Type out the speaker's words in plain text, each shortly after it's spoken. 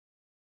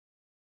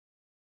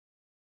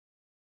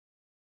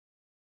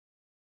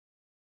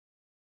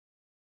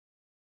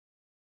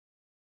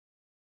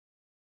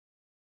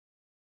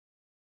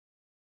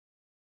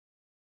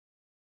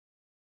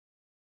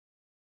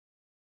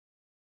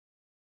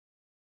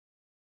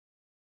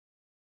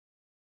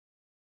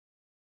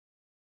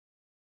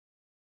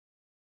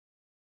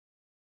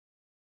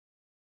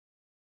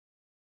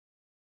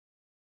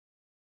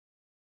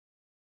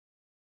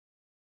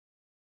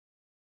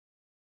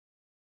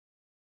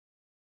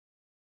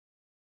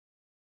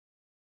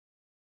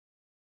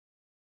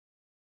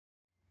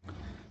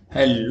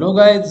Hello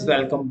guys,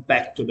 welcome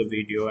back to the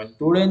video, and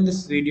today in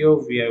this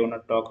video we are going to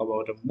talk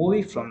about a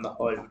movie from the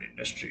Hollywood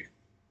industry.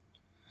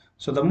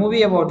 So the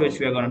movie about which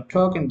we are going to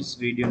talk in this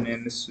video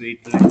name is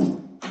Sweet Life.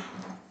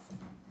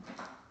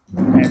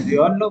 As we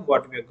all know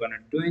what we are going to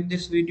do in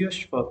this video,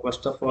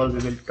 first of all we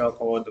will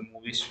talk about the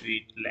movie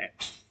Sweet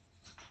Land.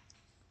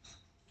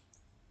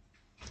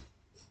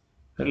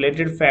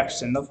 Related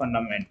facts and the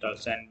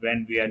fundamentals, and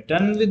when we are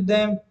done with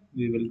them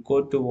we will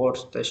go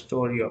towards the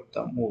story of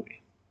the movie.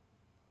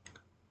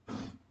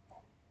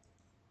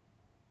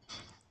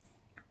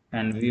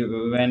 And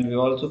when we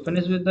also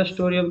finish with the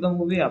story of the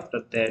movie,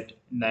 after that,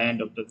 in the end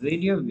of the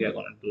video, we are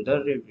going to do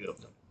the review of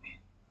the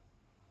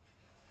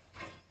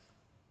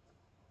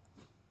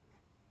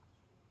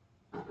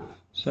movie.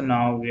 So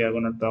now we are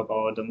going to talk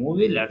about the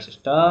movie. Let's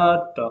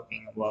start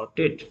talking about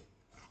it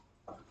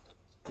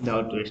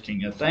without wasting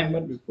your time.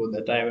 But before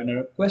that, I have a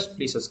request.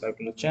 Please subscribe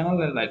to the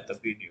channel and like the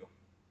video.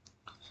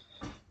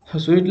 So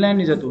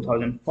Sweetland is a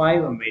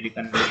 2005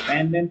 American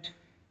independent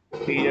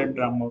period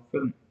drama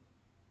film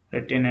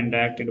written and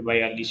directed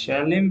by Ali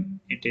Shalim.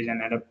 It is an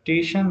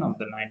adaptation of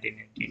the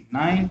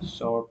 1989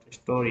 short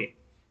story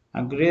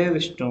A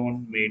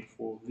Gravestone Made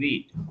for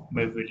Wheat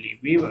by Willie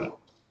Weaver.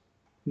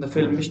 The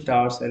film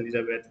stars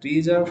Elizabeth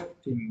Reaser,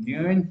 Tim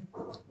Nguyen,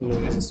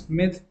 Lois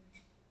Smith,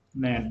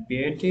 Nat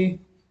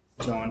Beatty,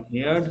 John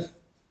Heard,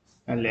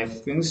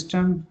 Alex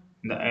Kingston,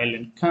 and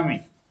Alan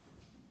Cumming.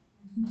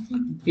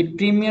 It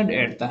premiered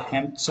at the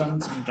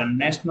Hamptons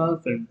International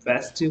Film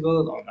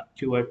Festival on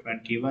October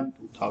 21,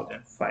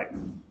 2005,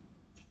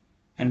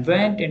 and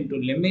went into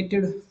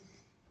limited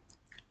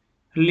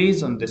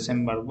release on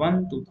December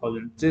 1,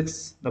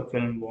 2006. The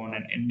film won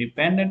an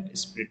Independent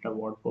Spirit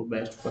Award for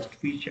Best First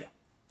Feature.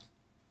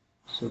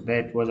 So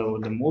that was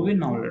about the movie.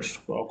 Now let's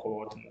talk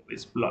about the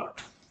movie's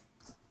plot.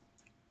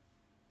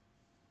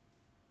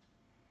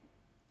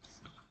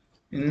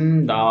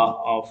 In the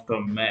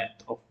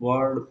aftermath of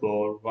World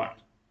War One,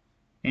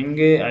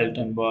 Inge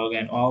Altenburg,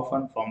 an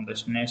orphan from the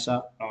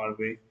Snesa,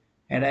 Norway,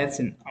 arrives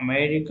in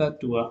America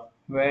to a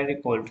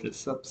very cold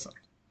reception.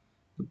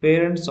 The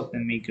parents of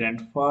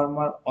immigrant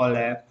farmer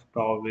Olaf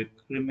Torvik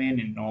remain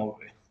in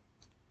Norway,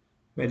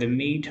 where they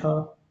meet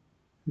her.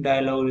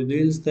 Dialogue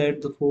reveals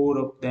that the four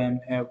of them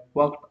have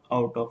worked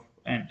out of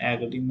an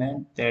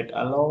agreement that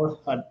allowed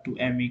her to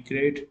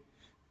emigrate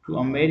to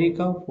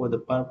America for the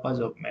purpose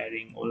of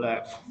marrying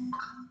Olaf.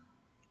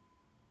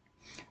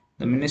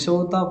 The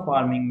Minnesota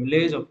farming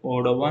village of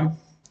Odowan,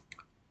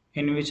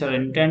 in which her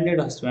intended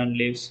husband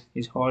lives,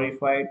 is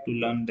horrified to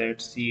learn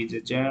that she is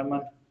a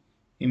German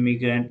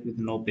immigrant with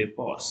no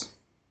papers.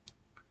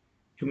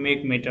 To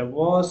make matters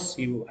worse,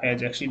 she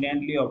has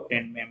accidentally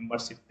obtained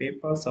membership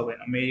papers of an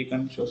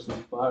American Social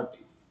Party.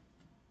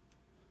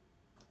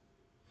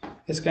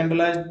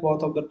 Scandalized,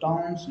 both of the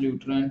town's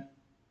Lutheran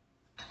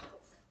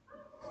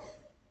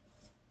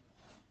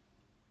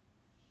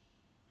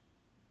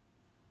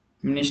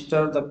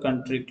minister, the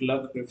country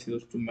clerk,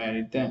 refused to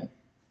marry them.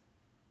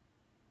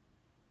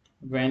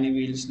 Van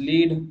Wills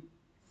lead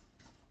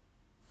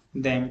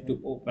them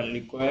to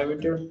openly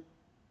cohabit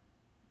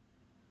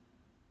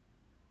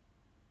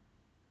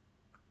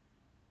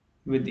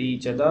with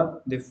each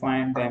other. They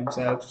find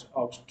themselves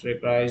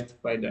ostracized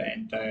by the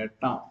entire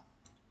town.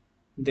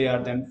 They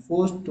are then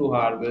forced to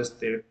harvest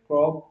their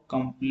crop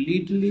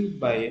completely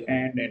by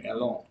hand and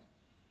alone.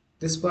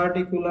 This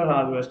particular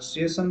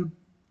harvestation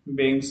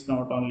brings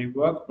not only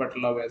work but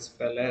love as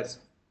well as.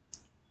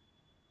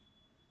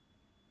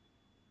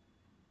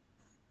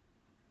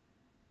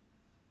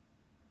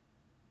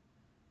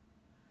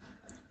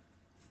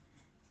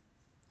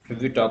 If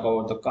we talk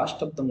about the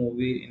cast of the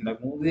movie, in the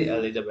movie,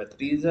 Elizabeth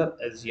Reaser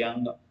as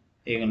young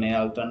Agne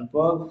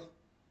Altenburg,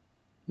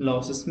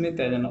 Lois Smith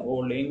as an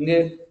old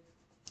Inge,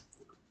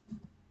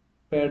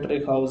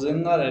 Patrick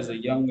Hausinger as a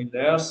young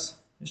Lars,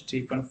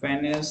 Stephen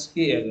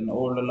Faniski as an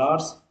old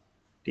Lars,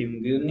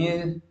 Tim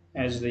Guinee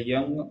as the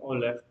young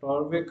Olaf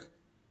Torvik,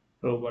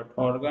 Robert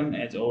Horgan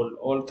as old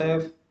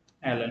Olaf,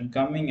 Alan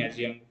Cumming as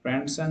young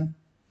Branson.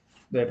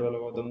 That was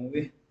about the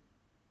movie.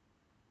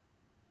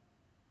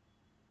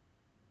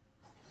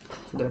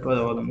 So that was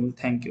about the movie.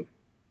 Thank you.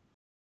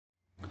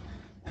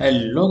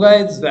 Hello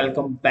guys,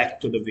 welcome back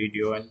to the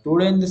video, and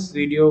today in this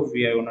video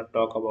we are going to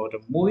talk about a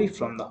movie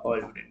from the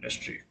Hollywood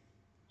industry.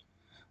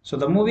 So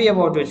the movie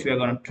about which we are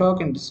going to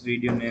talk in this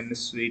video name is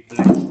Sweet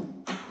Life.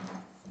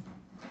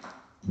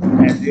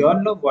 As we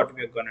all know what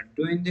we are going to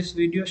do in this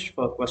video,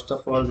 first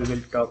of all we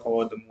will talk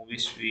about the movie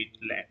Sweet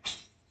Land.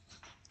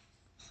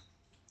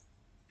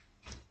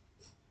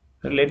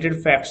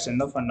 Related facts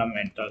and the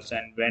fundamentals,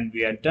 and when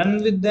we are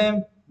done with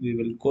them we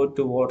will go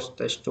towards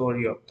the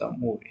story of the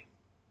movie.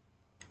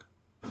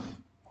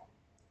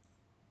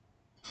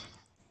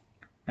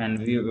 And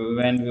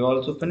when we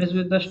also finish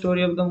with the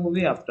story of the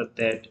movie, after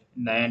that,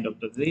 in the end of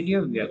the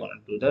video, we are going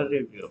to do the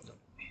review of the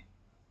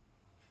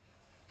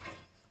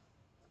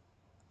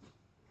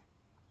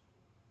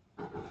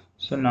movie.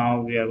 So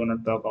now we are going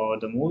to talk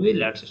about the movie.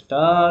 Let's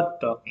start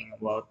talking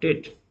about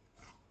it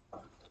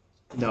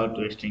Without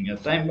wasting your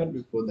time, but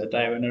before that,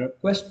 I have a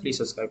request. Please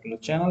subscribe to the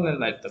channel and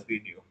like the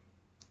video.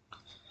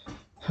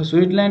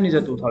 Sweetland is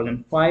a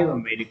 2005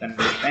 American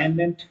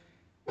independent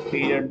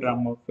period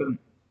drama film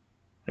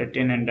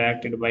written and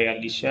directed by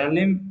Ali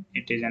Shalim.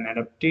 It is an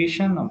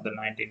adaptation of the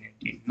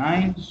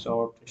 1989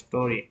 short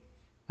story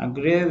A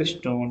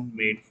Gravestone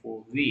Made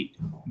for Wheat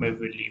by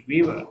Willie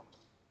Weaver.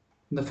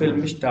 The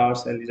film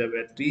stars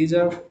Elizabeth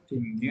Reaser,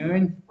 Tim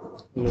Guinee,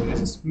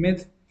 Lois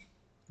Smith,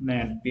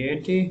 Ned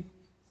Beatty,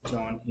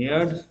 John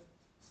Heard,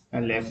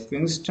 Alex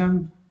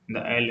Kingston, and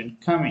the Alan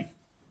Cumming.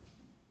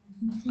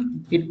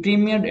 It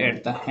premiered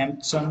at the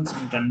Hamptons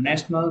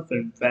International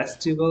Film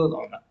Festival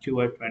on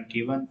October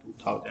 21,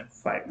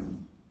 2005,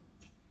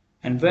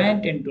 and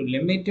went into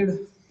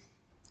limited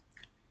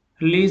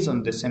release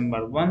on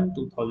December 1,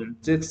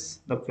 2006.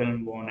 The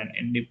film won an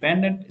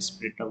Independent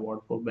Spirit Award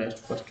for Best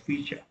First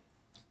Feature.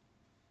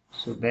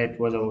 So that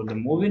was about the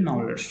movie.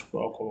 Now let's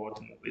talk about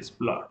the movie's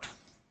plot.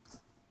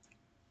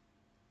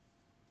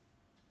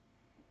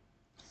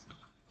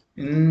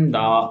 In the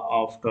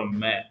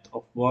aftermath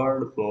of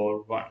World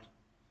War I,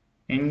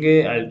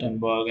 Inge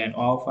Altenburg, an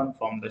orphan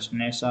from the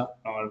Snesa,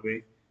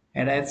 Norway,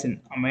 arrives in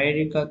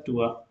America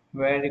to a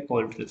very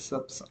cold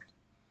reception.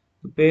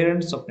 The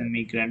parents of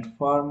immigrant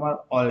farmer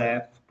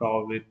Olaf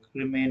Torvik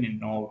remain in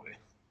Norway.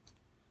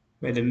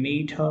 When they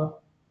meet her,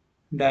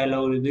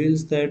 dialogue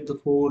reveals that the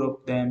four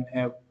of them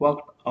have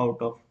worked out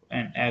of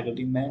an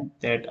agreement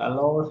that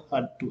allowed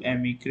her to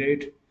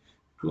emigrate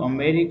to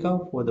America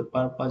for the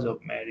purpose of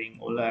marrying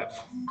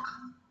Olaf.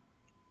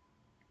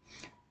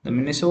 The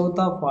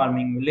Minnesota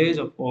farming village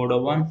of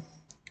Odowan,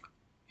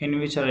 in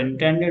which her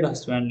intended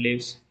husband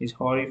lives, is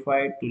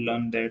horrified to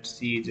learn that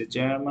she is a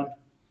German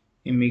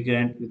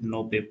immigrant with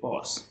no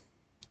papers.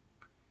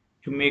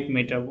 To make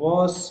matters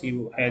worse,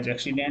 she has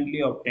accidentally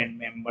obtained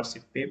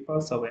membership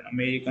papers of an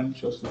American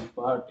social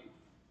party.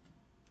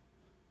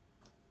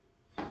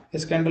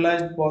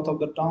 Scandalized, both of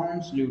the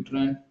town's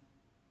Lutheran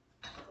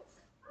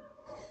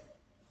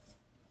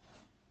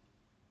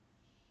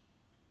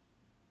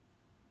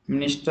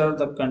minister,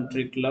 the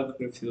country clerk,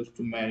 refused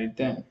to marry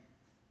them.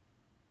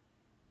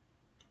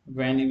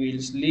 When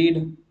Wills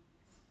lead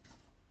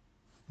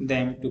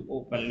them to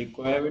openly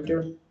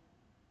cohabit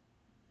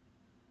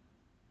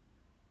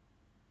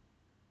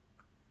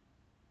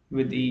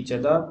with each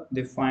other,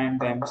 they find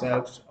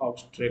themselves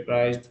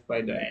ostracized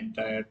by the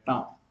entire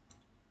town.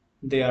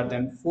 They are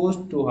then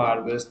forced to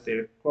harvest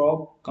their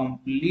crop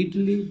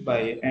completely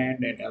by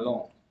hand and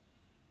alone.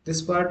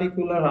 This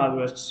particular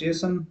harvest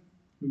season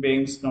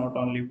brings not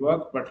only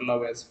work but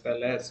love as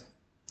well as.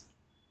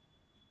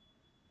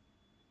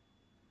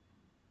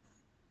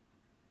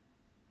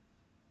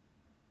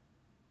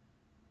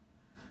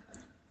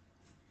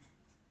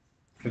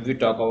 If we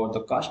talk about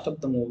the cast of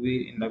the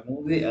movie, in the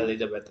movie,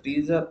 Elizabeth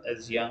Reaser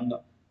as young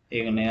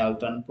Igne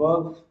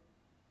Altenburg,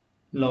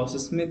 Lois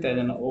Smith as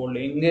an old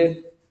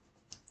Inge,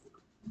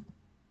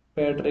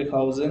 Patrick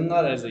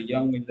Hausinger as a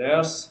young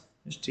Lars,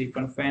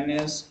 Stephen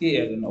Fanesky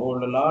as an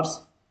old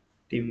Lars,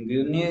 Tim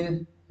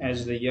Guinee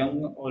as the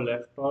young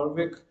Olaf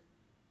Torvik,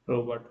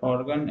 Robert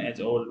Horgan as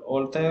old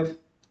Oltef,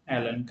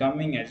 Alan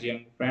Cumming as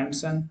young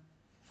Branson.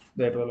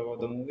 That was about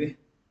the movie.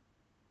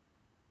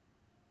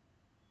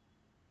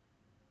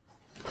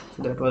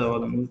 So that was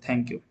about the movie.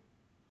 Thank you.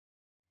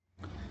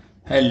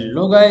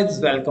 Hello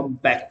guys, welcome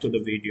back to the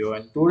video,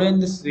 and today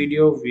in this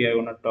video we are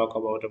going to talk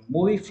about a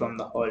movie from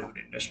the Hollywood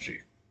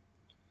industry.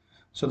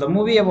 So the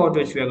movie about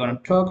which we are going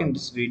to talk in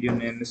this video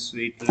name is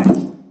Sweet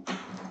Life.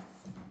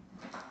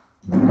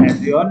 As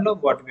we all know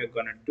what we are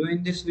going to do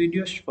in this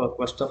video,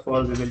 first of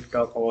all we will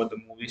talk about the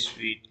movie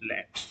Sweet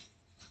Land.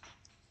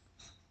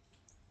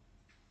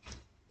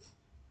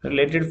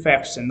 Related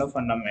facts and the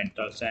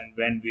fundamentals, and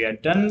when we are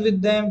done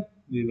with them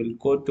we will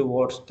go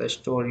towards the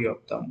story of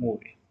the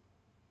movie.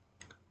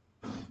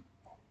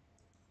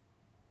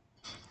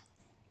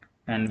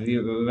 And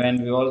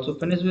when we also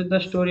finish with the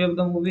story of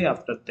the movie,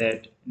 after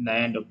that in the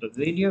end of the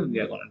video we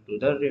are going to do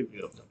the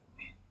review of the movie.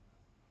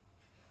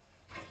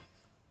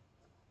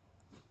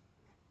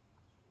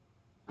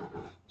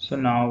 So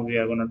now we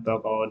are going to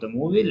talk about the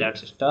movie.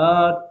 Let's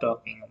start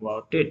talking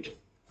about it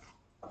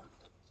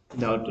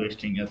without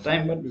wasting your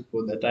time, but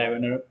before that I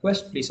have a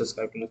request. Please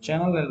subscribe to the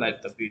channel and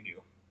like the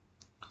video.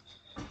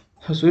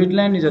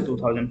 Sweetland is a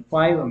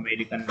 2005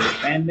 American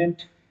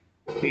independent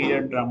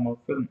period drama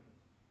film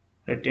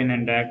written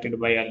and directed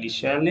by Ali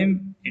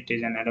Shalim. It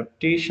is an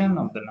adaptation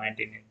of the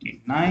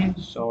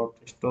 1989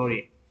 short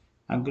story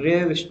A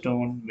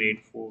Gravestone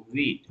Made for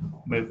Wheat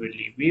by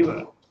Willie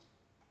Weaver.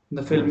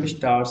 The film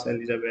stars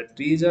Elizabeth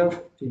Reaser,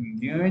 Tim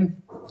Guinee,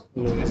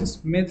 Lois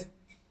Smith,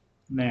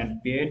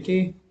 Ned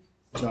Beatty,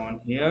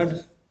 John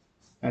Heard,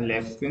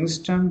 Alex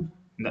Kingston,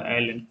 and the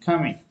Alan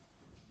Cumming.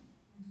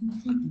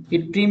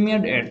 It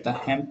premiered at the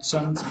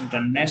Hamptons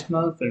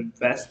International Film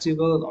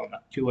Festival on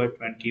October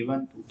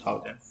 21,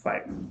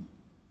 2005,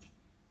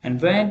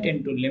 and went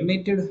into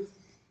limited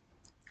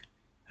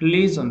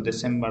release on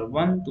December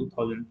 1,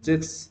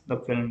 2006. The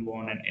film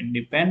won an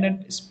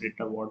Independent Spirit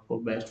Award for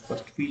Best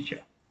First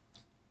Feature.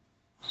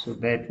 So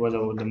that was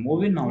about the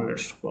movie. Now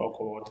let's talk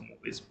about the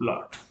movie's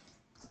plot.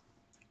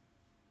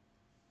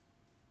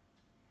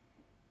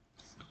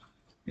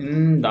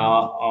 In the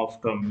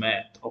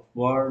aftermath of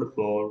World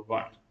War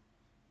One,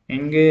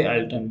 Inge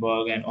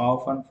Altenburg, an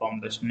orphan from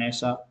the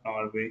Snesa,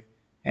 Norway,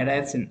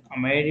 arrives in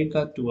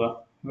America to a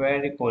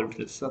very cold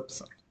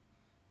reception.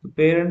 The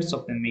parents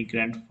of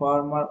immigrant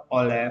farmer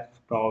Olaf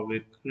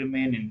Torvik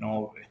remain in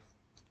Norway,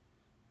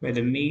 where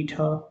they meet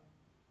her.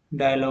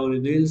 Dialogue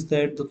reveals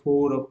that the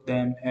four of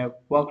them have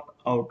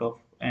worked out of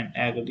an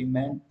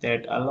agreement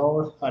that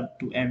allowed her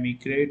to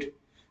emigrate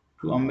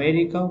to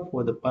America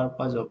for the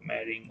purpose of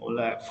marrying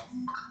Olaf.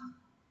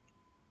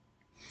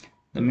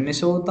 The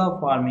Minnesota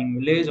farming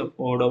village of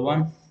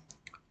Odowan,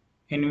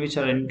 in which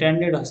her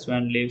intended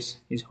husband lives,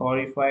 is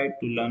horrified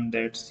to learn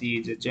that she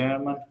is a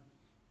German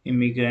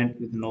immigrant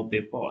with no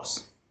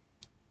papers.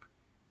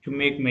 To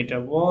make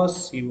matters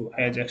worse, she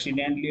has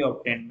accidentally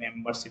obtained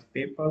membership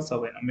papers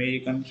of an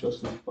American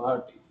social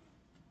party.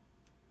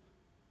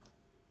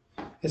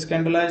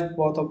 Scandalized,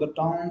 both of the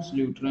town's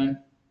Lutheran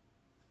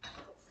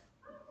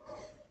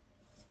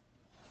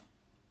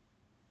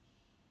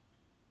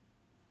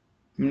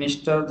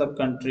minister, the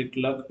country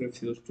clerk,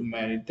 refused to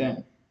marry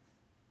them.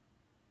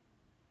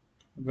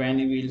 When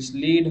wills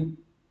lead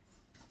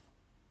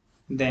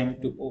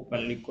them to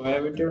openly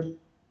cohabit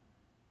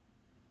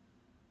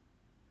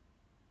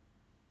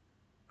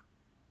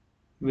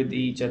with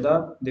each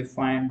other, they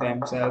find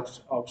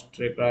themselves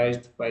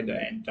ostracized by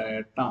the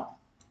entire town.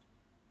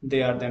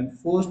 They are then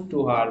forced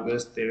to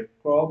harvest their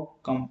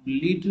crop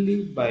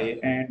completely by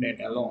hand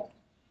and alone.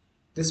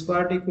 This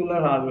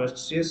particular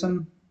harvest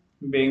season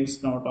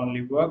brings not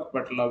only work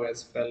but love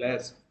as well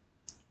as.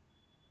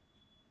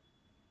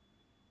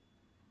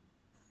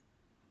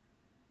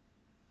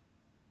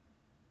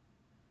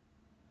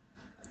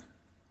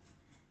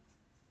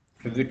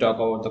 If we talk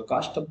about the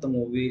cast of the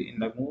movie, in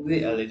the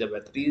movie,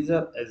 Elizabeth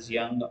Reaser as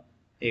young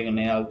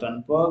Agne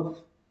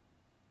Altenburg,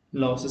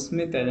 Lois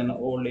Smith as an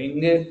old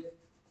Inge,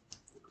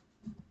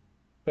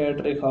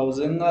 Patrick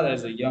Hausinger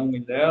as a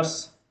young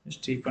Lars,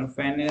 Stephen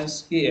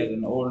Fanesky as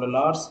an old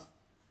Lars,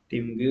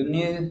 Tim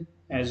Guinee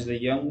as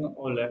the young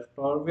Olaf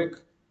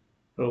Torvik,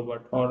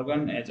 Robert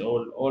Horgan as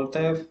old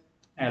Oltef,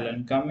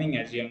 Alan Cumming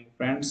as young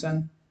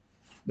Franson.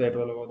 That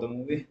was about the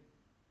movie.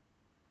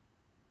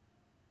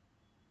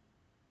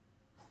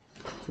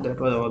 So that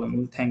was about the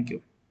movie. Thank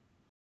you.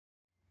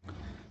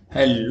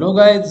 Hello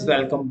guys,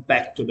 welcome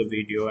back to the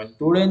video, and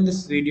today in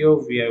this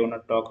video we are going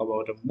to talk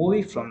about a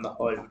movie from the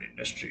Hollywood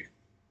industry.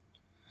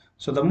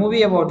 So the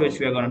movie about which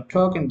we are going to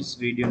talk in this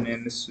video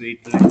name is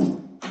Sweet Life.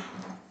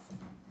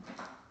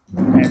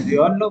 As we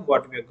all know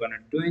what we are going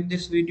to do in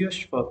this video,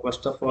 so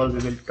first of all we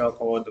will talk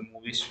about the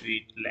movie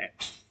Sweet Land.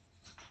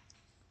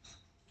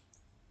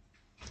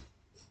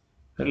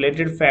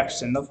 Related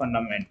facts and the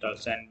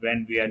fundamentals, and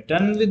when we are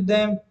done with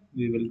them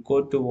we will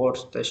go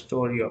towards the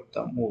story of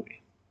the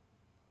movie.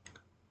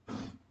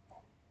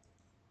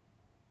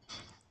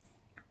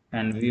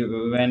 And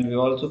when we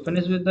also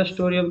finish with the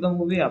story of the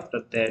movie,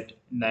 after that,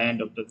 in the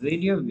end of the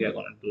video, we are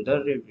going to do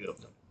the review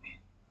of the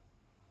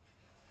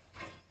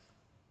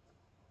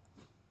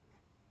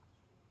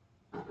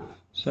movie.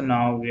 So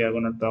now we are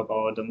going to talk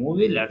about the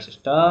movie. Let's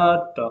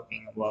start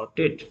talking about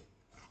it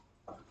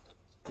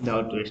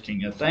without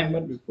wasting your time.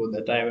 But before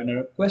that, I have a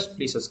request.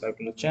 Please subscribe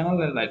to the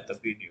channel and like the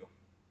video.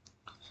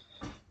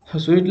 So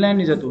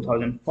Sweetland is a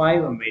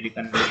 2005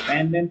 American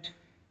independent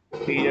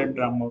period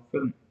drama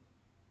film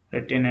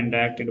written and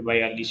directed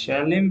by Ali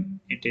Shalim.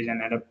 It is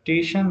an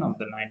adaptation of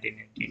the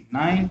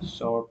 1989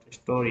 short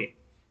story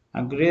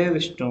A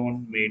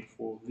Gravestone Made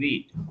for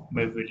Wheat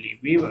by Willie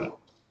Weaver.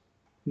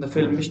 The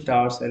film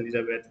stars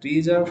Elizabeth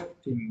Reaser,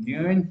 Tim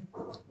Nguyen,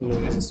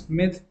 Lois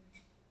Smith,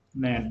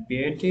 Nat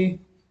Beatty,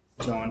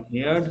 John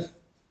Heard,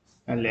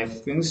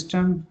 Alex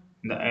Kingston,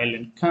 and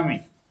Alan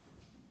Cumming.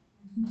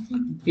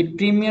 It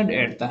premiered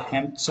at the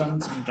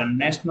Hamptons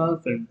International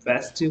Film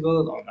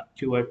Festival on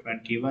October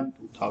 21,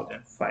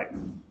 2005,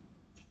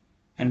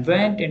 and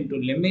went into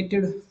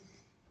limited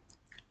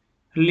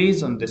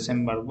release on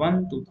December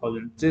 1,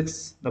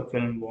 2006. The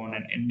film won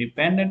an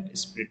Independent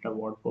Spirit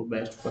Award for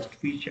Best First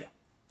Feature.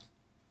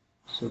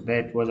 So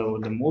that was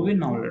about the movie.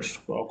 Now let's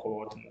talk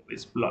about the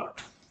movie's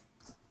plot.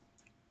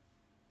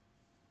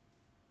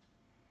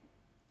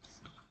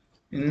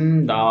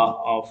 In the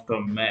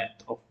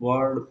aftermath of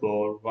World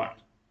War One,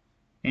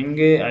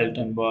 Inge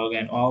Altenburg,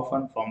 an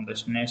orphan from the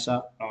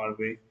Snesa,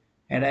 Norway,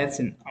 arrives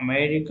in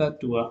America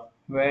to a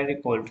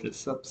very cold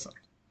reception.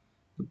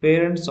 The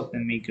parents of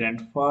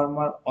immigrant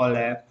farmer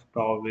Olaf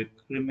Torvik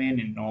remain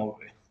in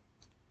Norway,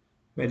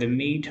 where they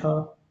meet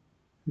her.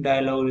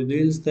 Dialogue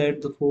reveals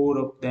that the four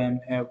of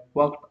them have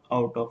worked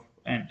out of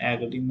an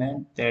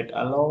agreement that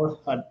allowed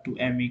her to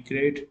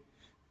emigrate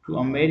to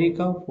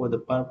America for the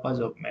purpose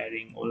of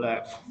marrying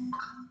Olaf.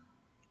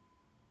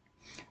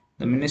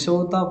 The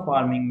Minnesota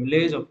farming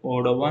village of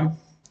Odowan,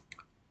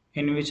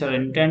 in which her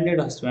intended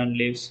husband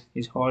lives,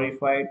 is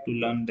horrified to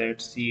learn that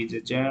she is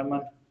a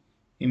German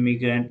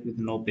immigrant with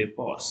no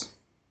papers.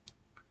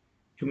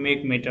 To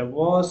make matters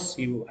worse,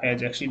 he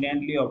has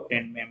accidentally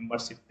obtained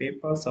membership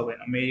papers of an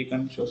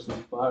American social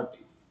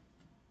party.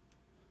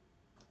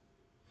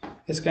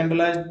 He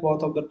scandalized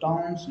both of the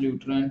town's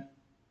Lutheran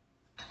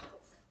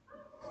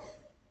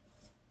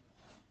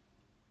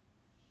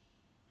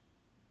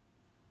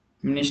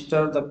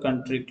minister. The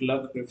country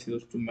clerk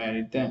refused to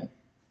marry them.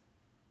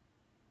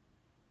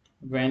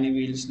 When he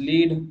will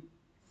lead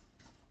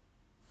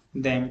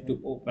them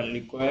to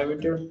openly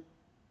cohabit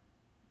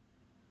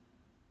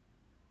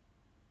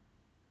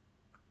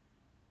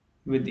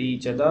with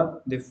each other,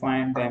 they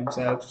find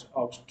themselves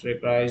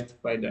ostracized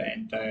by the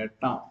entire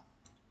town.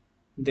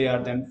 They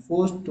are then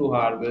forced to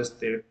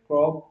harvest their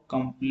crop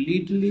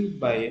completely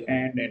by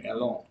hand and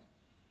alone.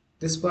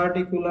 This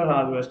particular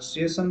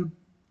harvestation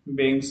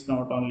brings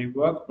not only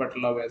work but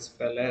love as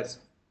well as.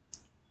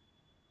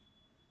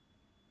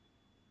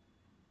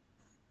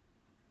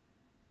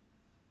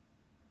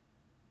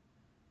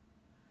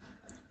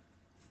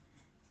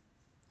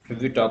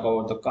 If we talk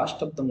about the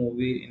cast of the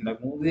movie, in the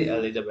movie,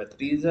 Elizabeth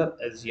Reaser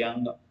as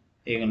young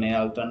Guinee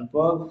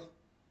Altenburg,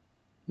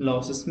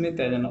 Lois Smith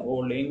as an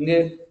old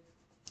Inge,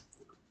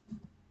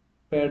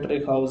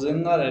 Patrick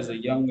Hausinger as a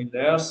young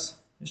Lars,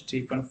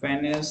 Stephen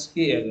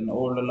Faniski as an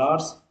old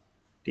Lars,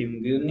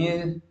 Tim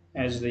Guinee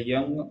as the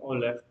young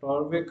Olaf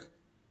Torvik,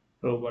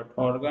 Robert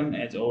Horgan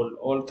as old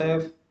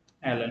Oltef,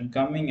 Alan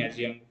Cumming as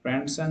young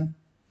Branson.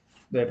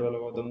 That was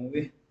about the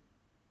movie.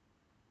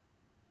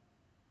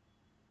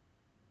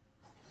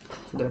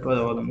 So that was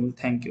about the movie.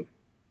 Thank you.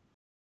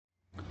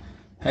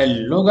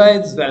 Hello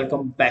guys,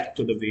 welcome back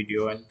to the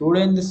video, and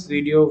today in this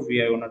video we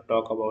are going to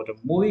talk about a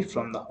movie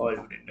from the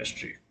Hollywood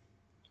industry.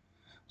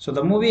 So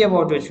the movie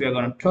about which we are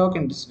going to talk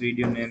in this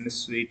video name is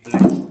Sweet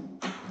Life.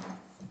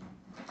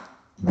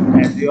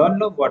 As we all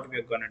know what we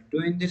are going to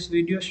do in this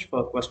video,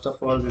 so first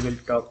of all we will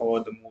talk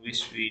about the movie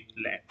Sweet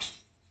Land.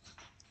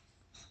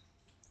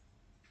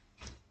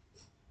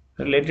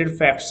 Related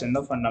facts and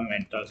the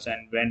fundamentals,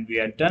 and when we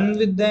are done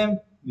with them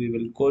we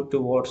will go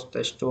towards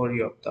the story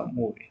of the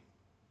movie.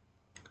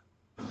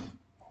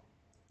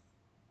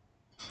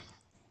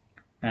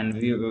 And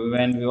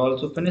when we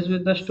also finish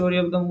with the story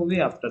of the movie,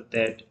 after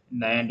that, in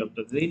the end of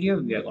the video,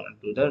 we are going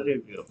to do the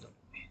review of the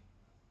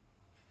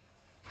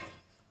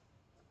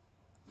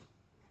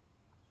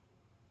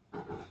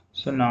movie.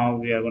 So now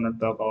we are going to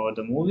talk about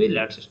the movie.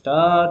 Let's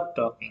start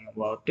talking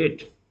about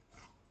it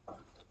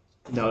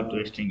without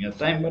wasting your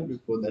time. But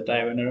before that, I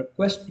have a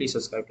request. Please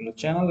subscribe to the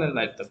channel and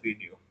like the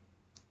video.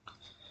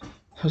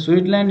 So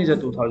Sweetland is a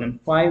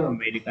 2005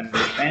 American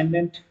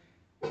independent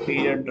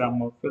period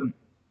drama film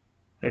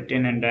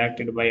written and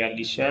directed by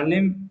Ali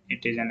Shalim.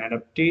 It is an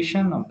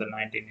adaptation of the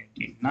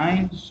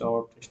 1989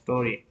 short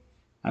story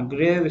A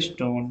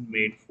Gravestone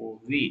Made for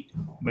Wheat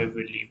by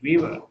Willie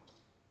Weaver.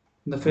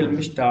 The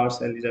film stars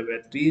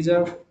Elizabeth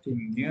Reaser,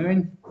 Tim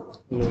Nguyen,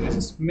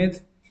 Lois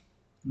Smith,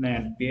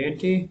 Nat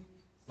Beatty,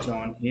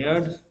 John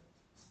Heard,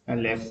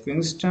 Alex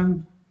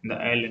Kingston, and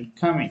Alan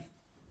Cumming.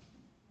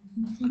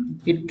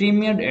 It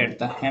premiered at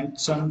the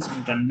Hamptons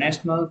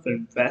International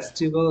Film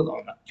Festival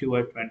on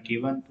October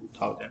 21,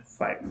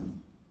 2005,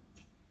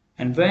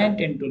 and went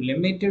into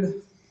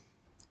limited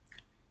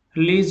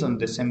release on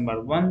December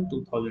 1,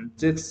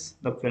 2006.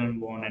 The film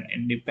won an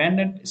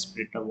Independent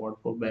Spirit Award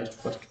for Best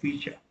First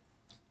Feature.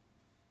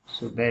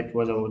 So that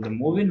was about the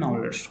movie.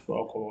 Now let's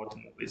talk about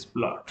the movie's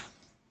plot.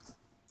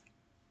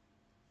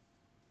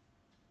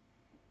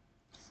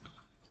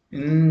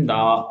 In the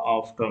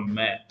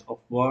aftermath of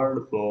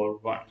World War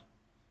One,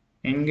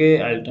 Inge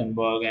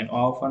Altenburg, an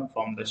orphan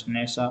from the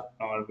Snesa,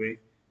 Norway,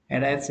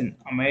 arrives in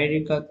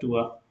America to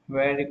a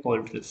very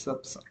cold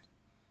reception.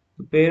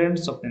 The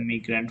parents of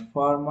immigrant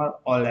farmer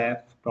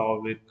Olaf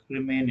Torvik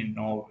remain in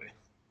Norway,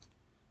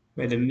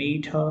 where they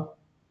meet her.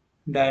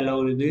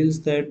 Dialogue reveals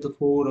that the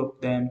four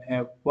of them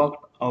have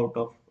worked out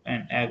of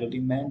an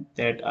agreement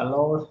that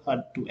allowed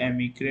her to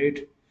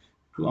emigrate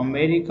to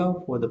America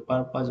for the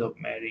purpose of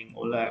marrying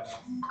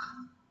Olaf.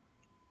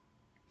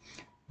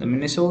 The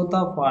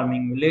Minnesota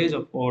farming village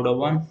of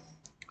Odowan,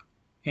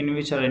 in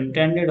which her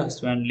intended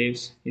husband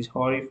lives, is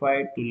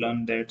horrified to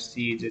learn that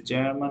she is a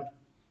German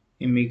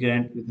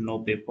immigrant with no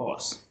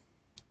papers.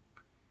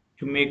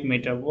 To make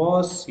matters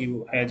worse,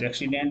 he has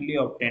accidentally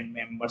obtained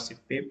membership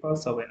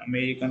papers of an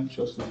American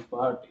social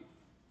party.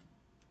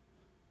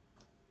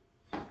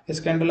 He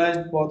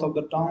scandalized both of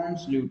the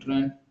town's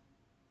Lutheran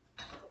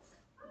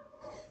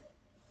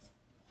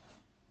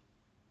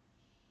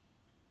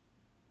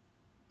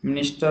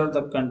minister.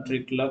 The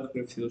country clerk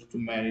refused to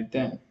marry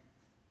them.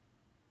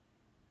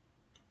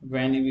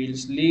 When he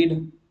will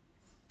lead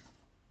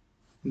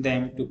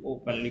them to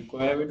openly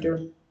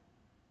cohabit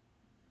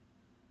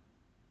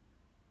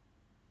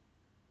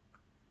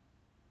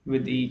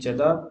with each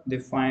other, they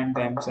find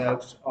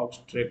themselves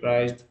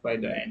ostracized by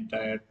the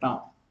entire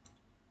town.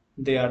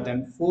 They are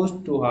then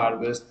forced to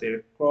harvest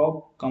their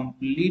crop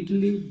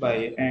completely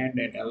by hand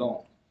and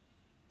alone.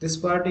 This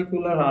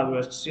particular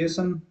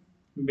harvestation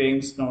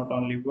brings not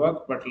only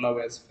work but love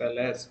as well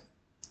as.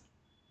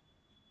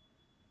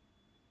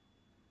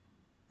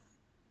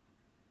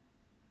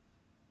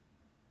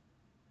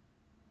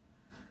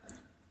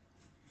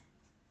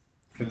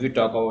 If we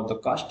talk about the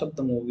cast of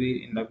the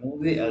movie, in the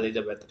movie,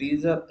 Elizabeth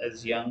Reaser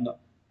as young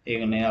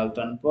Guinee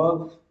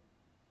Altenburg,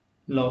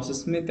 Lois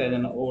Smith as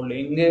an old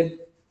Inge,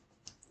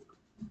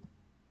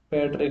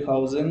 Patrick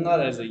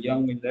Hausinger as a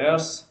young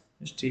Lars,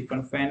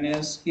 Stephen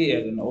Fanesky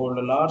as an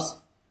old Lars,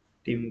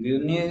 Tim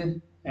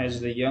Guinee as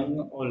the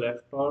young Olaf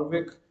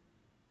Torvik,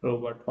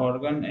 Robert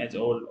Horgan as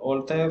old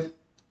Oltef,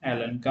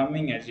 Alan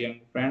Cumming as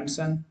young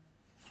Branson.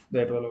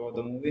 That was about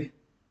the movie.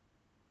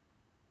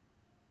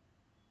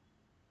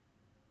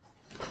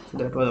 So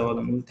that was about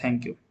the movie.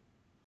 Thank you.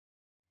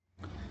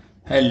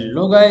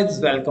 Hello guys,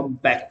 welcome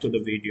back to the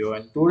video,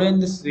 and today in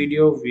this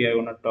video we are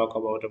going to talk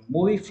about a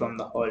movie from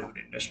the Hollywood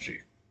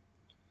industry.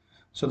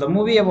 So the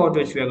movie about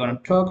which we are going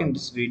to talk in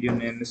this video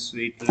name is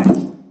Sweet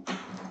Life.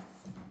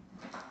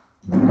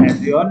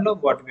 As you all know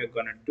what we are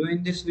going to do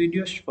in this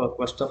video,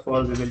 first of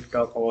all we will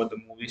talk about the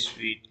movie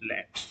Sweet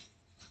Land.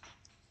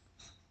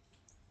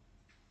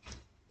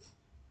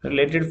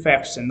 Related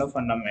facts and the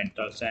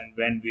fundamentals, and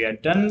when we are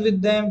done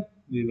with them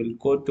we will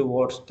go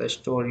towards the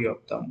story of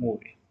the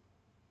movie.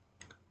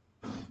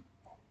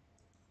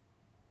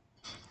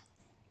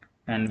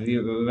 And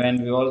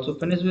when we also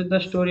finish with the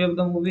story of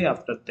the movie,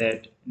 after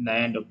that in the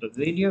end of the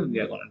video we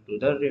are going to do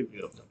the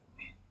review of the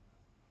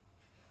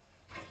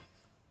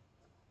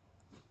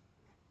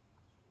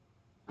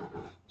movie.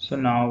 So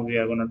now we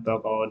are going to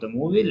talk about the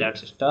movie.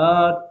 Let's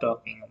start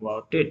talking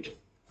about it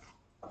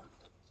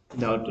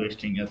without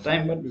wasting your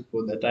time. But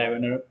before that, I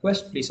have a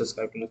request: please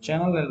subscribe to the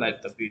channel and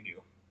like the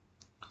video.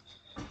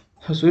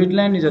 So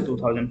Sweetland is a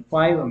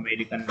 2005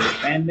 American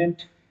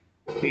independent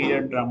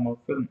period drama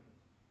film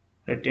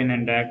written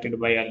and directed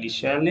by Ali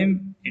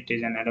Shalim. It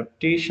is an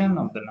adaptation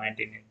of the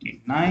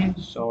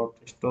 1989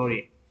 short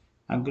story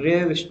A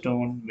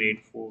Gravestone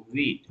Made for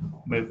Wheat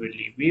by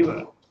Willie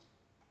Weaver.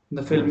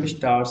 The film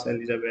stars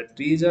Elizabeth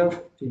Reaser,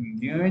 Tim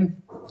Guinee,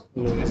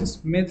 Lois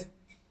Smith,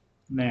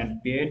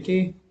 Ned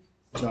Beatty,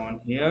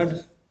 John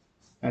Heard,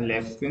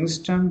 Alex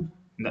Kingston,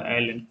 and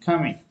Alan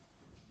Cumming.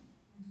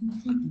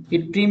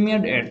 It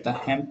premiered at the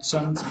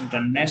Hamptons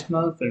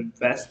International Film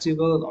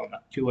Festival on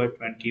October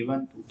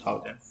 21,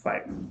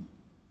 2005,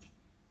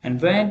 and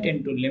went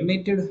into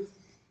limited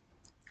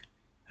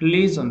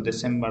release on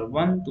December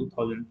 1,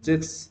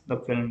 2006. The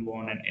film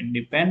won an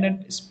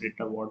Independent Spirit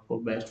Award for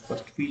Best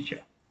First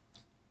Feature.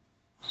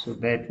 So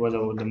that was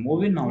about the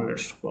movie. Now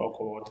let's talk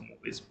about the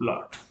movie's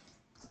plot.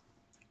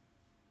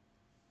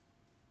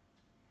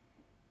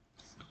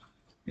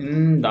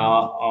 In the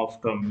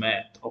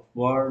aftermath of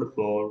World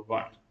War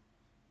I,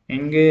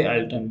 Inge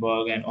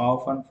Altenburg, an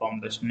orphan from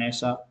the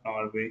Snesa,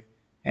 Norway,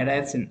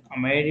 arrives in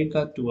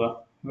America to a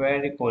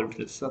very cold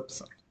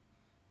reception.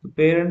 The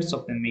parents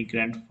of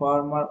immigrant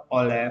farmer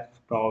Olaf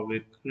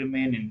Torvik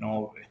remain in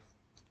Norway,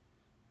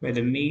 where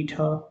they meet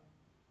her.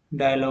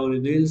 Dialogue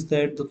reveals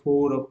that the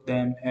four of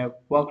them have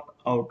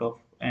worked out of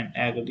an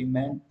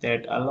agreement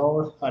that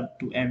allowed her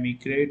to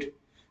emigrate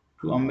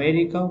to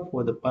America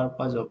for the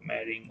purpose of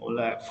marrying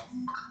Olaf.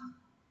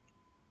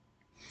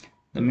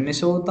 The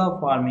Minnesota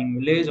farming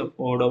village of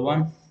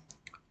Odowan,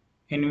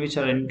 in which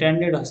her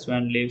intended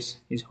husband lives,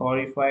 is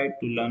horrified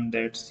to learn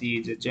that she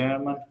is a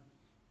German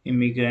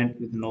immigrant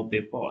with no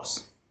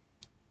papers.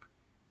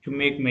 To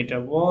make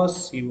matters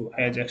worse, she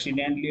has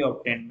accidentally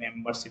obtained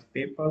membership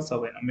papers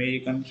of an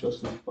American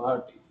social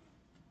party.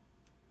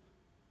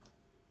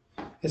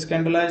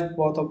 Scandalized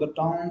both of the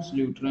town's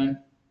Lutheran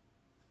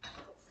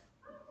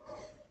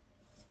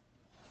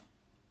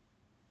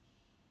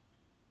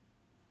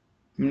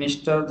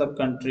minister, the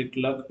country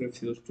clerk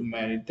refused to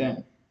marry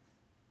them.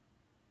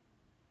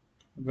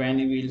 When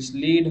Wills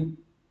lead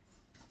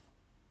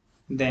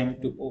them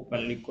to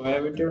openly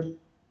cohabit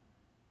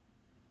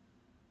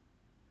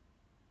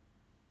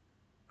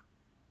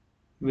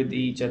with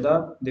each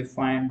other, they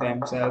find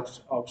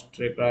themselves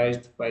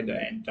ostracized by the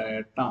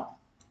entire town.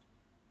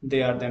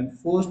 They are then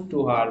forced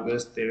to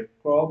harvest their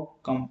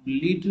crop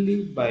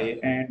completely by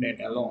hand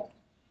and alone.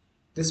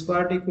 This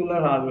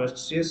particular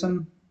harvest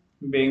season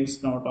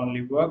brings not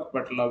only work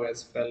but love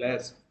as well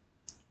as.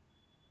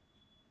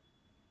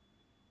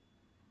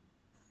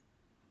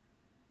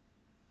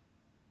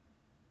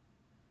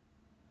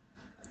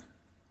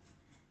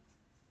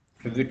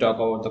 If we talk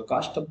about the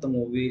cast of the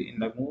movie, in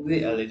the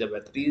movie,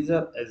 Elizabeth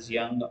Reaser as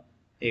young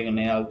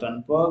Agne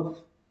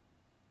Altenburg,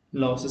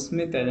 Lois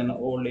Smith as an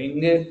old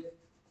Inge,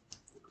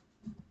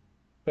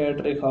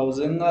 Patrick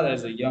Hausinger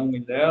as a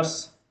young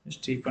Lars,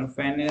 Stephen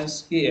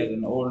Fanesky as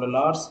an old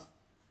Lars,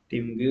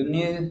 Tim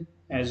Guinee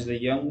as the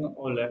young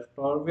Olaf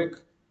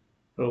Torvik,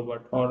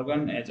 Robert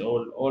Horgan as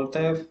old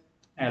Oltef,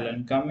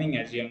 Alan Cumming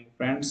as young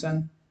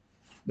Branson.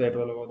 That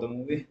was about the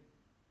movie.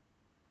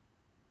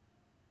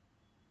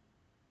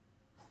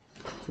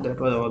 So that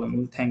was about the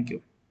movie. Thank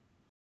you.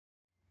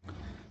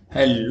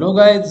 Hello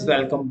guys,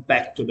 welcome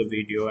back to the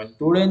video, and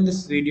today in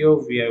this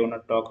video we are going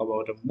to talk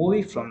about a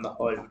movie from the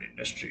Hollywood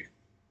industry.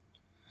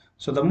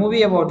 So the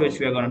movie about which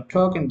we are going to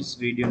talk in this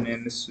video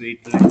name is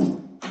Sweet Life.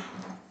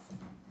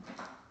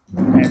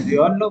 As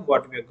you all know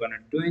what we are going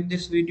to do in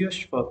this video,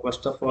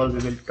 first of all we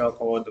will talk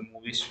about the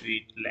movie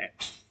Sweet Land.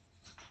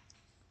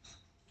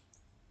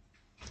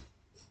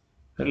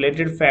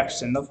 related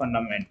facts and the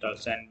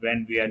fundamentals, and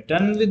when we are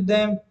done with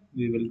them,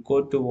 we will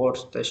go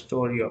towards the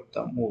story of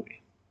the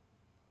movie.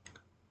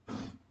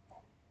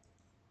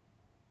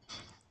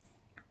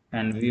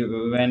 And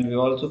when we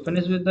also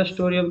finish with the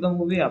story of the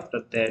movie,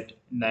 after that,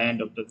 in the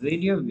end of the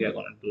video, we are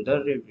going to do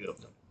the review of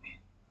the movie.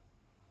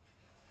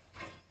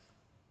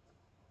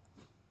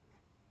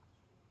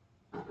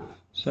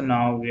 So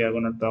now we are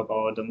going to talk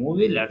about the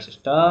movie. Let's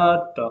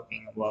start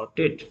talking about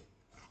it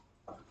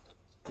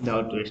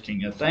without wasting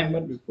your time.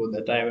 But before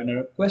that, I have a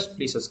request.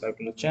 Please subscribe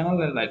to the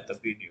channel and like the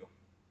video.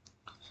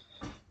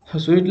 So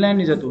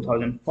Sweetland is a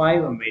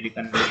 2005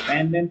 American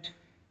independent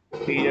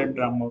period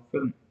drama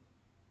film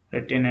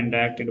written and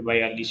directed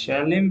by Ali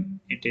Shalim.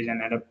 It is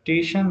an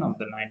adaptation of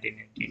the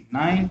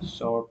 1989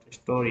 short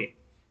story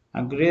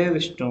A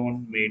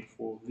Gravestone Made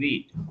for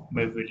Wheat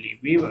by Willie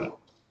Weaver.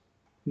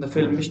 The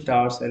film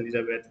stars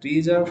Elizabeth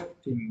Reaser,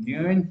 Tim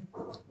Nguyen,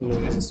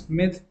 Lois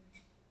Smith,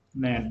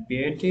 Nat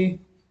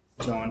Beatty,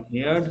 John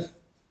Heard,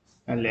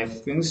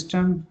 Alex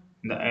Kingston,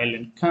 and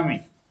Alan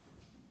Cumming.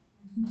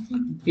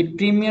 It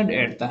premiered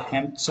at the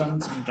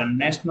Hamptons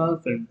International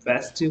Film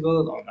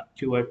Festival on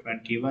October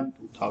 21,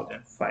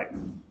 2005,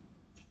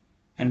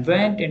 and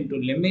went into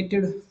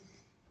limited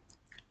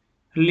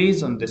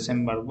release on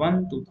December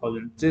 1,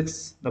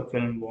 2006. The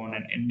film won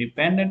an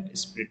Independent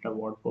Spirit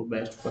Award for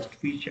Best First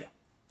Feature.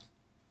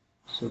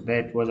 So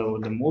that was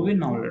about the movie.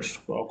 Now let's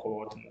talk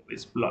about the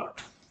movie's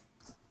plot.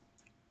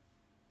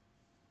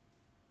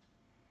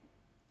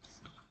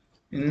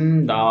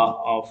 In the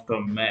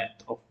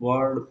aftermath of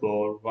World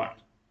War I,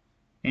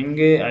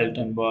 Inge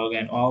Altenburg,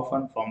 an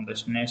orphan from the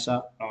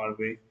Snesa,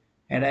 Norway,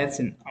 arrives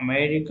in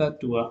America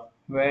to a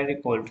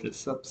very cold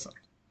reception.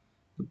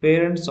 The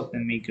parents of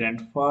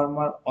immigrant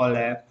farmer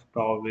Olaf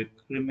Torvik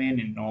remain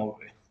in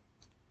Norway.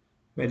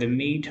 When they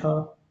meet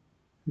her,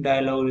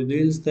 dialogue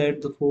reveals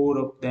that the four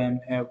of them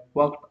have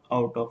worked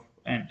out of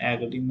an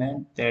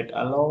agreement that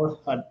allowed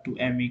her to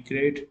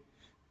emigrate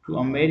to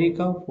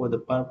America for the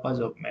purpose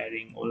of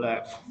marrying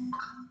Olaf.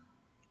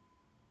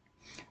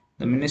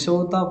 The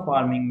Minnesota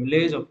farming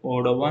village of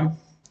Odowan,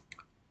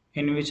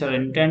 in which her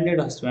intended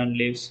husband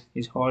lives,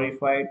 is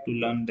horrified to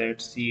learn that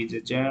she is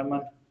a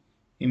German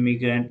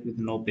immigrant with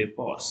no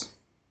papers.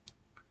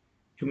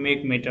 To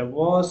make matters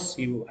worse,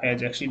 she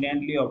has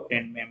accidentally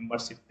obtained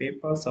membership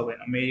papers of an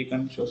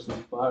American Social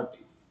Party.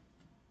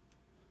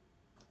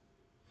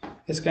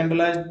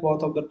 Scandalized,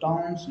 both of the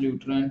town's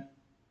Lutheran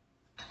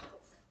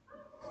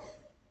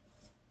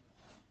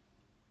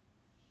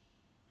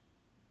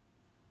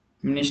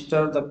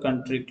minister, the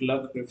country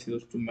clerk,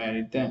 refused to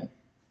marry them.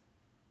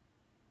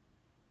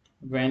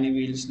 Van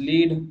Wills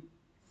lead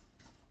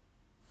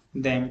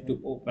them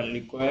to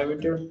openly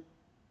cohabit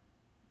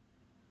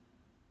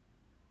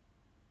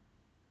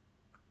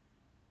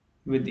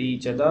with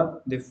each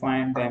other. They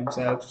find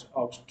themselves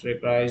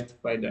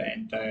ostracized by the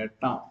entire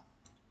town.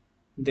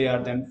 They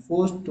are then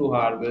forced to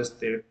harvest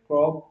their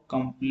crop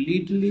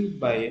completely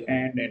by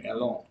hand and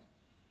alone.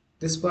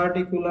 This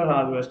particular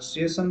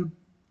harvestation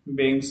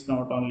brings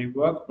not only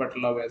work but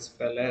love as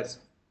well as.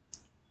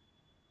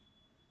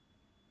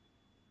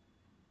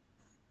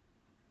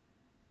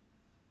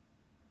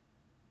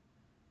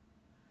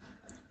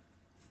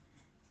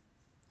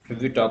 If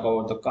we talk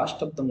about the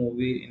cast of the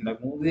movie, in the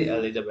movie,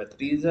 Elizabeth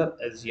Reaser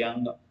as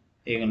young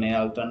Agne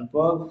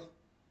Altenburg,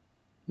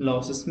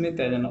 Lois Smith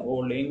as an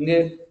old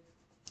Inge,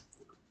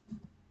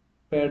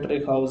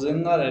 Patrick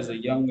Hausinger as a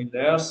young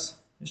Lars,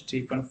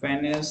 Stephen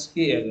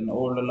Faniski as an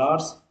old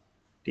Lars,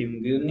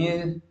 Tim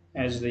Guinee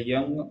as the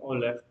young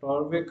Olaf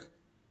Torvik,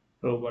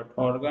 Robert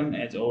Horgan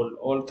as old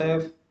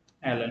Oltef,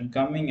 Alan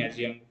Cumming as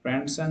young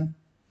Branson.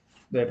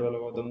 That was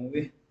about the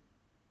movie.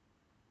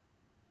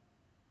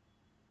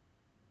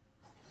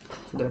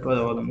 So that was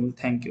about the movie.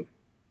 Thank you.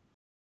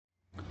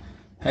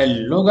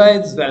 Hello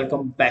guys,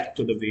 welcome back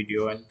to the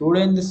video, and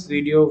today in this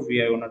video we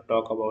are going to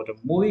talk about a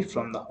movie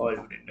from the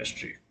Hollywood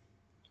industry.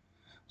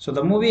 So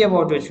the movie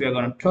about which we are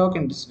going to talk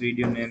in this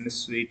video name is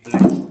Sweet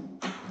Life.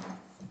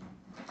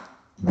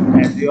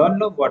 As we all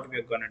know what we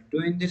are going to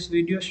do in this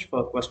video,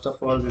 first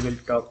of all we will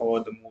talk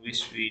about the movie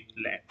Sweet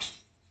Land.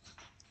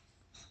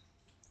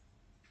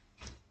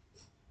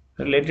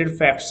 Related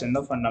facts and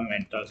the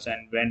fundamentals,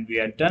 and when we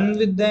are done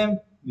with them,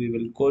 we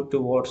will go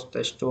towards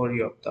the story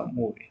of the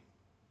movie.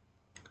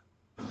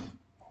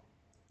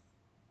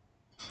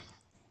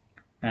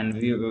 And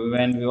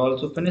when we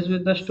also finish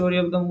with the story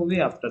of the movie,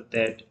 after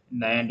that, in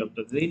the end of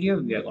the video,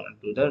 we are going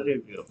to do the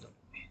review of the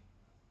movie.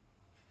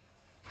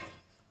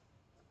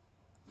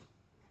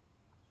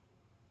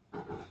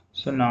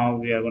 So now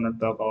we are going to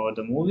talk about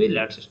the movie.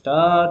 Let's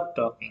start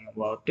talking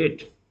about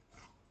it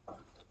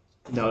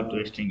without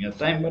wasting your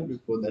time. But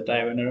before that, I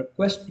have a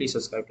request. Please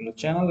subscribe to the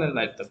channel and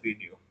like the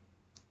video.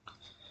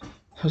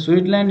 So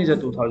Sweetland is a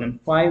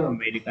 2005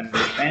 American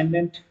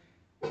independent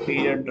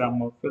period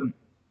drama film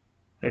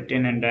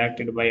written and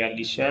directed by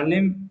Ali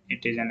Shalim.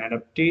 It is an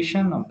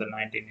adaptation of the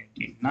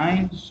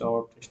 1989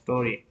 short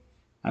story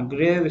A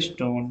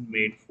Gravestone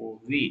Made for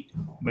Wheat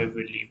by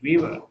Willie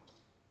Weaver.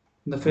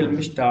 The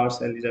film stars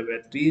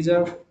Elizabeth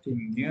Reaser,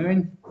 Tim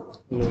Guinee,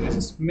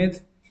 Louis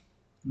Smith,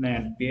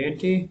 Ned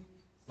Beatty,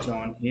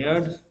 John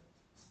Heard,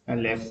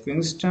 Alex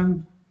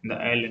Kingston, and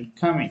Alan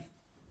Cumming.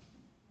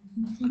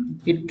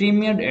 It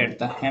premiered at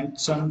the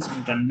Hamptons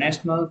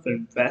International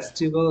Film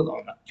Festival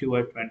on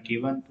October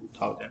 21,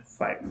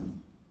 2005,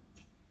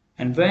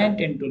 and went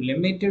into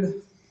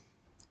limited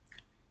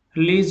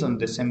release on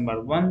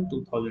December 1,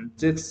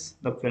 2006.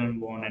 The film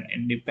won an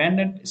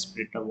Independent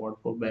Spirit Award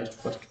for Best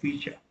First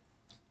Feature.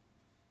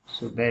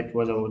 So that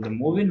was about the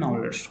movie.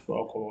 Now let's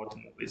talk about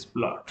the movie's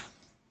plot.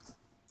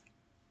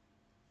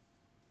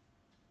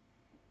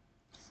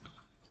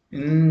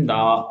 In the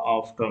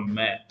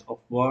aftermath of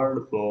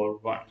World War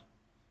I,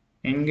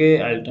 Inge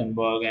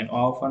Altenburg, an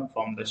orphan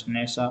from the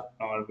Snesa,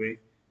 Norway,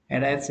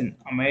 arrives in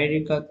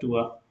America to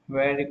a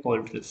very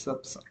cold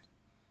reception.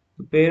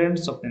 The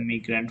parents of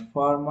immigrant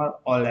farmer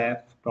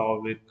Olaf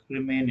Torvik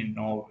remain in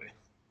Norway.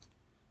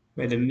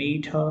 When they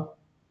meet her,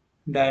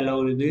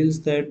 dialogue reveals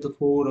that the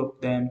four of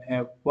them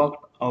have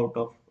worked out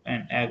of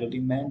an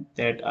agreement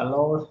that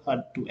allowed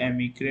her to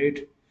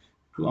emigrate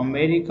to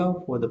America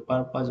for the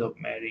purpose of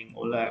marrying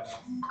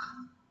Olaf.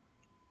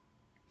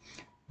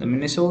 The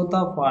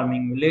Minnesota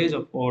farming village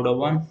of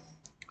Odowan,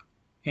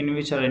 in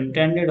which her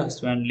intended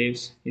husband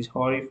lives, is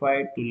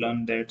horrified to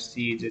learn that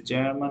she is a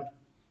German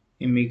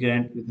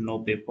immigrant with no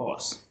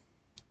papers.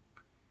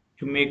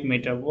 To make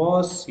matters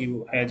worse, she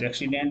has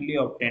accidentally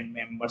obtained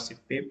membership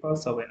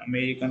papers of an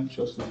American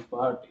Social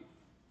Party.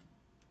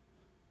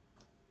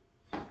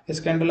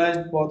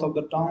 Scandalized, both of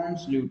the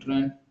town's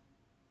Lutheran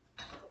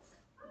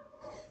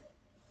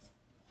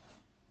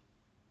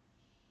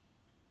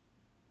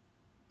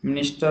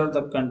minister,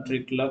 the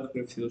country clerk,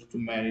 refused to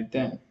marry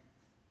them.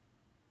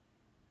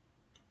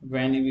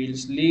 Van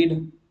Wills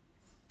lead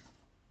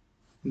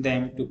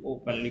them to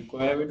openly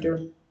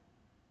cohabit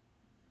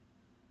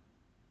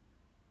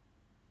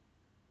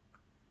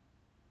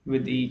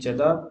with each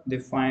other. They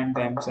find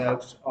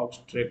themselves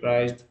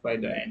ostracized by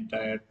the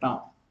entire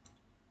town.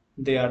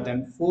 They are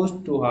then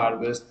forced to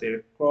harvest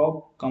their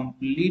crop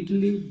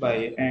completely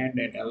by hand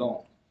and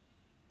alone.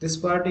 This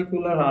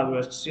particular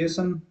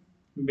harvestation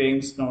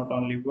brings not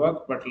only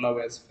work but love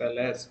as well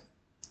as.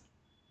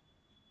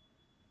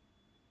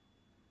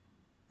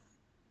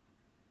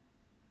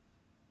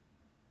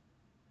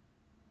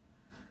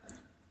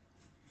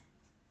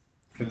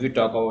 If we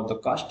talk about the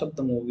cast of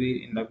the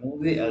movie, in the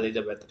movie,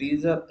 Elizabeth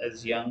Reaser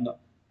as young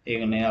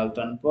Agne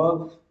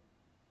Altenburg,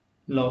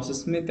 Lois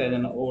Smith as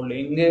an old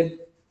Inge,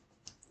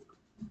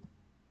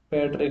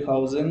 Patrick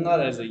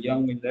Hausinger as a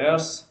young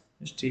Lars,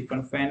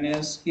 Stephen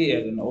Faniski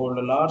as an old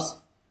Lars,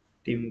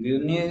 Tim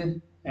Guinee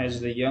as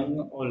the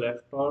young Olaf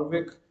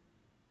Torvik,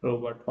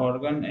 Robert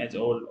Horgan as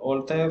old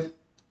Oltef,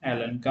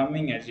 Alan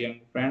Cumming as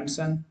young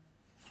Branson.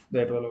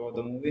 That was about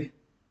the movie.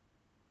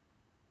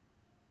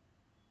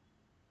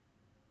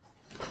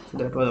 So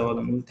that was about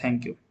the movie.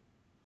 Thank you.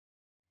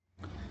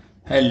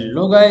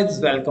 Hello guys,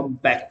 welcome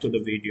back to the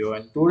video,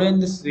 and today in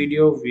this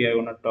video we are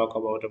going to talk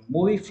about a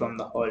movie from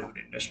the Hollywood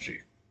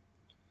industry.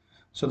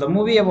 So the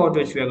movie about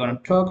which we are going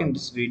to talk in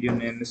this video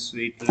name is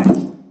Sweet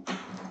Life.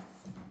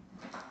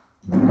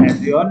 As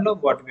we all know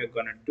what we are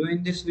going to do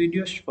in this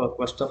video,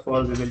 first of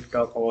all we will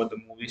talk about the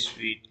movie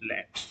Sweet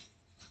Land.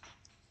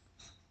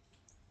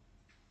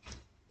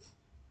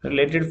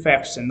 Related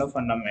facts and the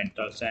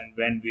fundamentals, and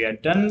when we are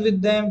done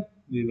with them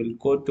we will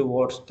go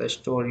towards the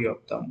story of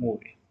the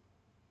movie.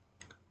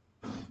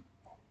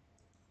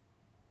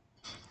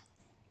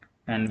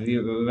 And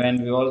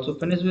when we also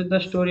finish with the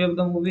story of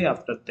the movie,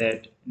 after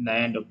that in the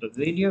end of the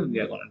video we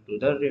are going to do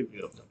the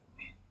review of the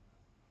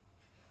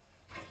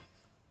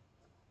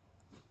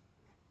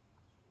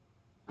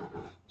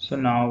movie. So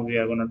now we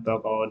are going to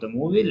talk about the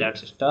movie.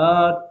 Let's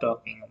start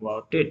talking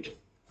about it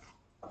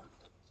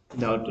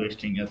without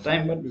wasting your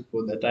time. But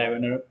before that, I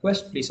have a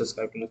request: please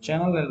subscribe to the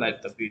channel and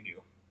like the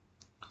video.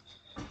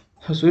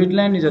 So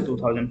Sweetland is a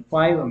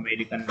 2005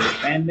 American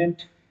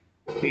independent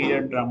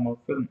period drama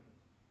film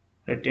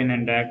written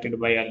and directed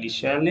by Ali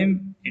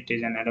Shalim. It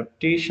is an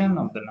adaptation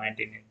of the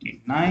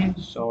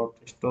 1989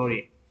 short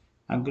story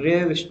A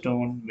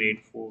Gravestone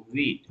Made for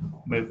Wheat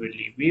by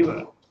Willie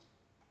Weaver.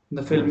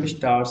 The film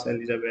stars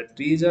Elizabeth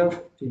Reaser,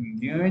 Tim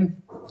Guinee,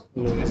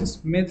 Louis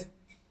Smith,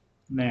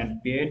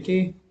 Ned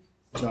Beatty,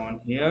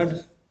 John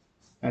Heard,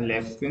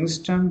 Alex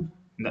Kingston,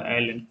 and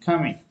Alan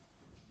Cumming.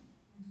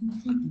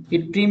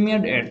 It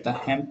premiered at the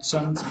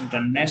Hamptons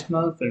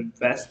International Film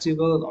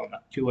Festival on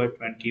October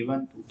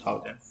 21,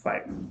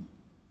 2005,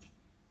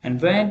 and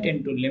went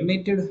into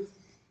limited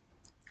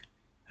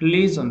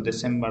release on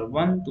December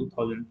 1,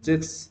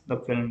 2006. The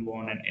film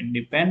won an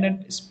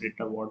Independent Spirit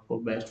Award for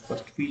Best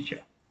First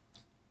Feature.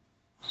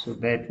 So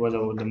that was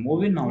about the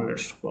movie. Now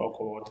let's talk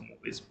about the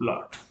movie's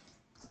plot.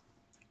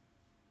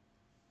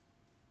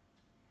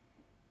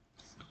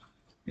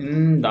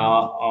 In the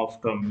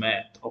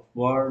aftermath of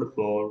World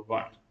War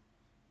I,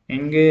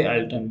 Inge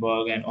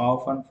Altenburg, an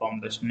orphan from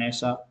the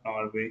Snesa,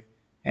 Norway,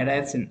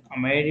 arrives in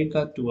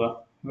America to a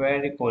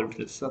very cold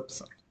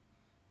reception.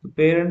 The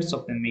parents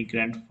of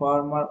immigrant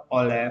farmer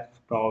Olaf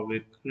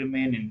Torvik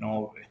remain in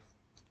Norway,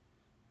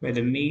 where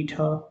they meet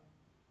her.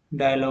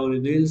 Dialogue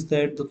reveals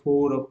that the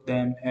four of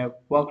them have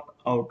worked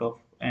out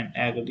of an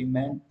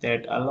agreement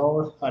that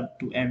allowed her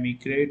to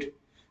emigrate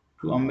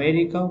to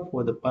America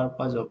for the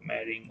purpose of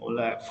marrying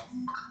Olaf.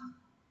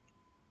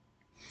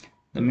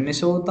 The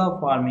Minnesota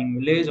farming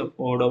village of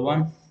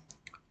Odovan,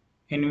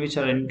 in which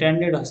her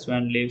intended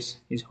husband lives,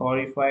 is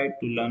horrified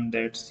to learn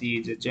that she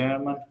is a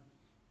German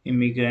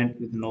immigrant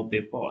with no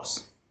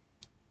papers.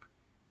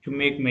 To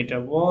make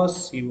matters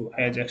worse, he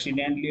has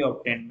accidentally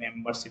obtained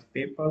membership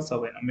papers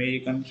of an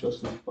American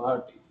social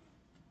party.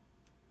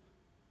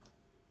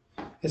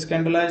 He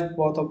scandalized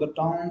both of the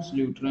town's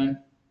Lutheran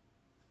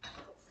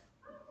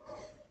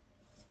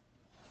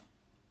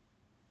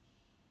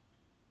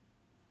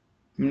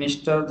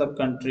minister. The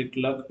country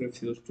clerk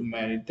refused to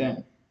marry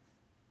them.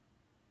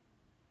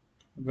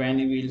 When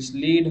he will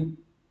lead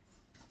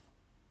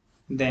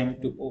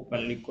them to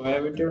openly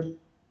cohabit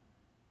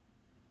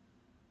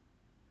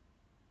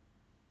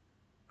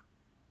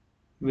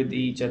with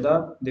each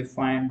other, they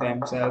find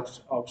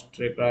themselves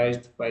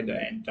ostracized by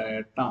the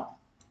entire town.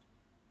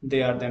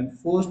 They are then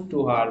forced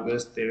to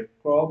harvest their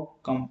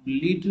crop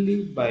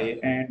completely by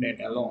hand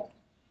and alone.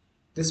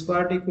 This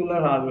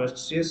particular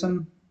harvest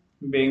season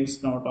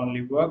brings not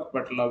only work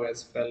but love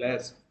as well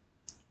as.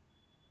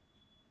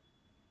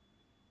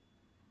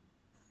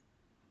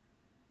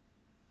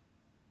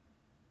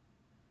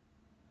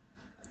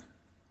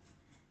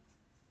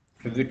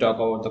 If we talk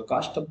about the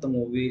cast of the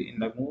movie, in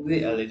the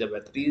movie,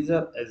 Elizabeth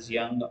Reaser as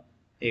young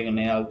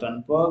Igne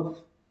Altenburg,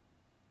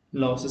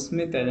 Lois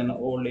Smith as an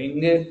old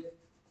Inge,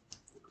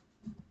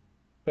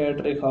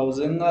 Patrick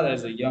Hausinger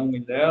as a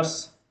young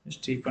Lars,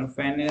 Stephen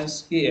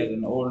Fanesky as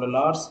an old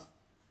Lars,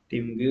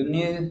 Tim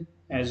Guinee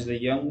as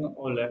the young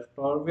Olaf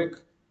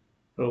Torvik,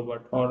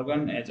 Robert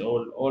Horgan as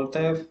old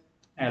Oltef,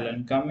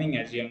 Alan Cumming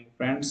as young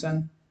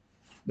Franson.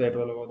 That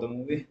was about the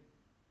movie.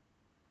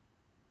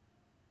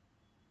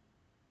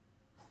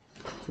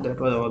 So that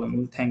was about the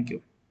movie. Thank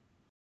you.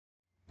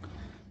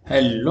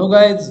 Hello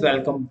guys,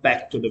 welcome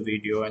back to the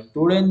video, and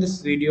today in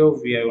this video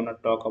we are going to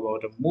talk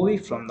about a movie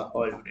from the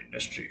Hollywood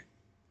industry.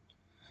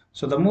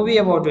 So the movie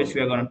about which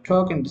we are going to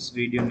talk in this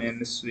video name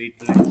is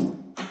Sweet Life.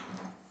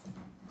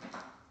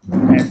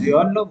 As we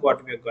all know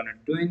what we are going to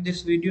do in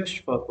this video,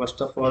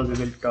 first of all we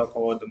will talk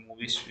about the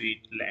movie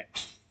Sweet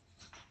Land.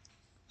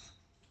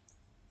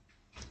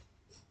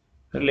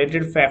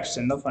 Related facts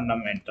and the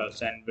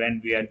fundamentals, and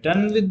when we are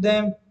done with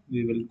them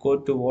we will go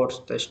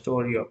towards the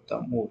story of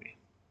the movie.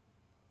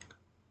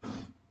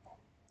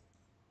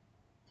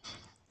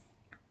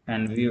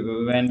 And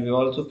when we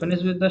also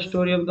finish with the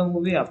story of the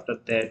movie, after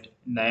that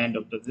in the end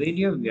of the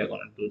video we are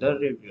going to do the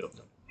review of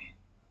the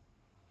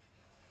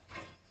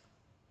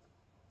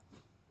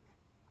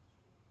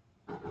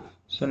movie.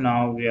 So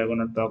now we are going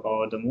to talk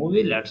about the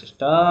movie. Let's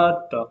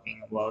start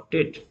talking about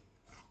it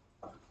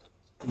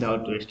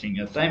without wasting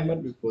your time.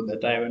 But before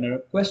that, I have a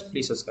request: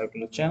 please subscribe to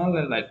the channel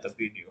and like the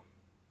video.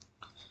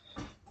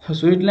 So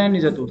Sweetland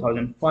is a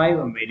 2005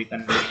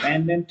 American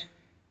independent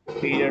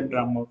period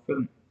drama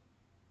film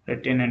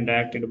written and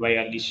directed by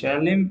Ali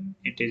Shalim.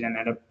 It is an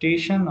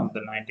adaptation of the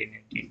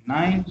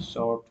 1989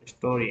 short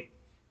story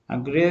A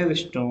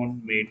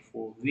Gravestone Made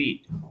for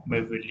Wheat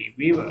by Willie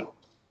Weaver.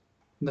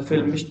 The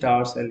film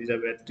stars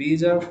Elizabeth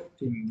Reaser,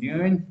 Tim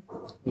Nguyen,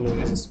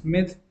 Lois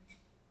Smith,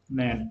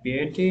 Nat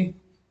Beatty,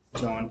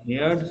 John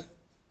Heard,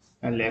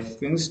 Alec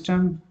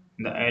Kingston,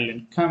 and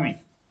Alan Cumming.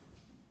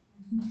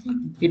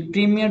 It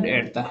premiered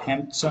at the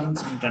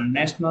Hamptons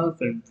International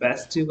Film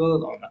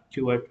Festival on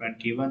October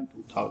 21,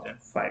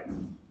 2005,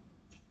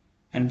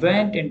 and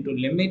went into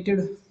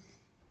limited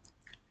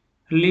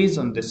release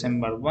on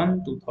December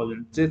 1,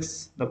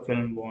 2006. The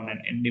film won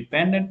an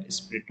Independent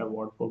Spirit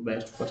Award for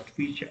Best First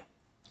Feature.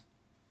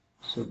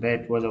 So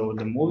that was about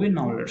the movie.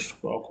 Now let's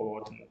talk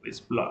about the movie's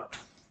plot.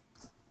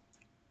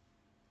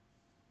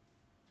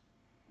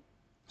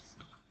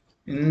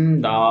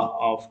 In the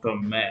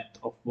aftermath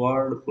of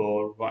World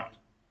War I,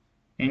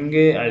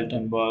 Inge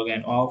Altenburg,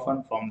 an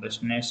orphan from the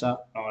Snesa,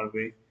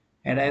 Norway,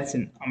 arrives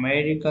in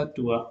America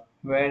to a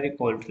very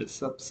cold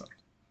reception.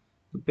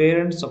 The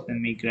parents of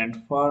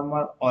immigrant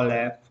farmer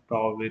Olaf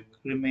Torvik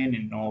remain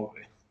in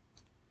Norway,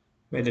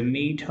 where they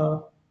meet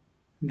her.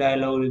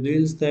 Dialogue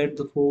reveals that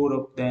the four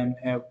of them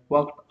have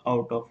worked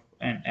out of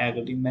an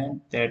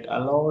agreement that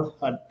allowed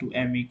her to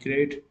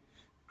emigrate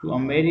to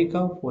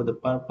America for the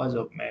purpose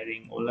of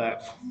marrying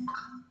Olaf.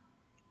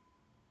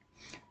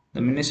 The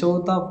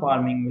Minnesota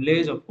farming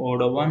village of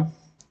Odovan,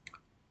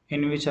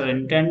 in which her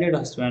intended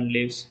husband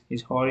lives,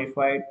 is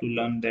horrified to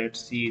learn that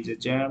she is a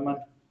German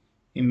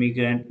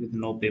immigrant with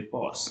no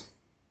papers.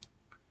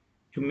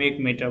 To make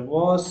matters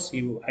worse,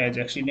 he has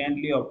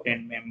accidentally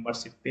obtained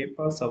membership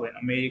papers of an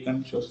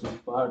American social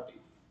party.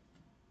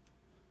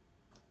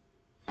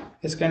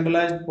 He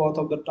scandalized both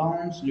of the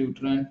town's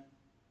Lutheran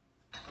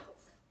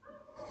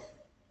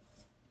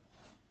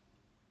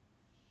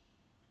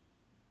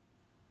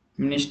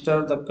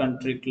minister. The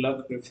country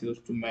clerk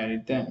refused to marry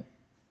them.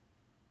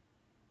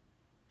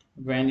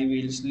 Guinea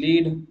whales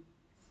lead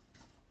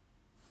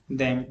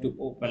them to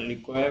openly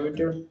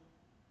cohabit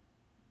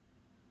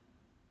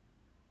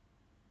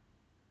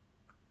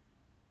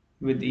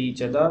with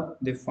each other.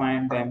 They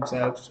find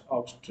themselves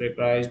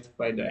ostracized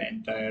by the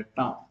entire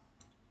town.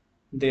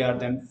 They are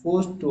then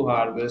forced to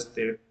harvest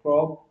their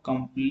crop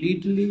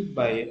completely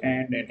by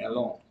hand and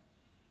alone.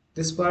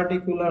 This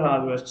particular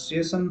harvest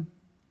season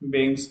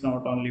brings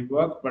not only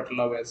work but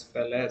love as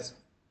well as.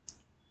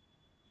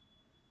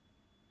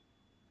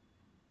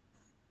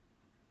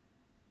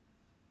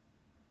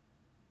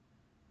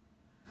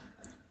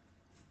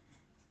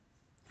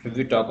 If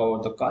we talk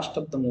about the cast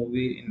of the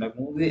movie, in the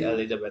movie,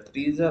 Elizabeth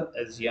Reaser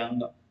as young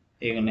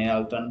Igne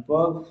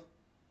Altenburg,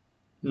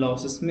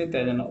 Lois Smith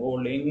as an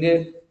old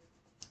Inge,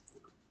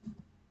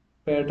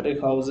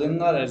 Patrick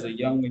Hausinger as a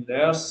young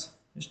Lars,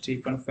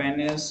 Stephen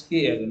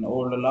Fanesky as an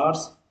old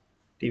Lars,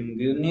 Tim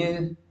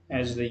Guinee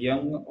as the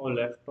young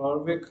Olaf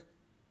Torvik,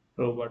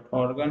 Robert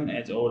Horgan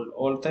as old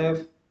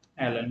Oltef,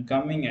 Alan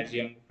Cumming as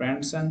young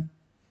Branson.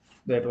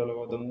 That was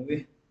about the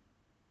movie.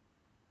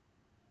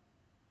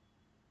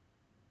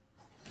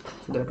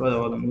 So that was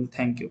about the movie.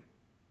 Thank you.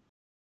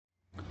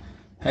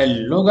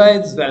 Hello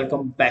guys,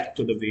 welcome back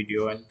to the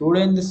video, and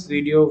today in this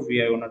video we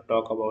are going to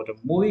talk about a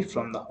movie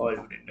from the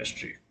Hollywood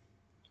industry.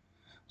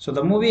 So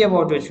the movie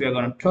about which we are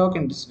going to talk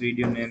in this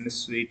video name is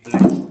Sweet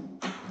Life.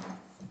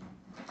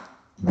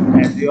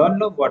 As we all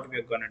know what we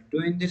are going to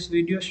do in this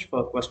video,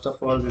 so first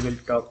of all we will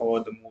talk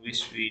about the movie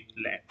Sweet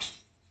Land.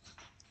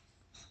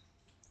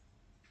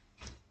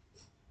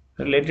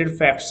 Related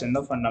facts and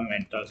the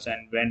fundamentals,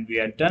 and when we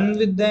are done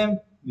with them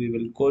we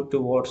will go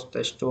towards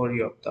the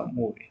story of the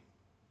movie.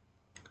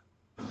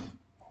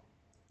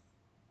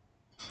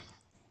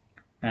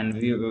 And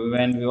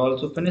when we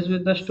also finish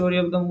with the story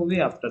of the movie,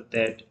 after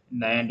that, in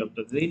the end of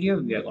the video,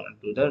 we are going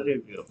to do the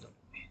review of the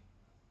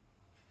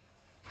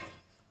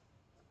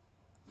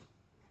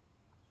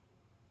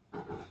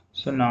movie.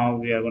 So now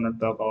we are going to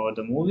talk about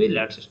the movie.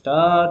 Let's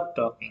start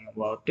talking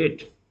about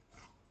it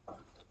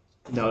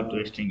without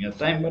wasting your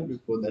time. But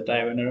before that, I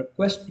have a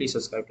request. Please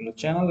subscribe to the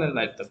channel and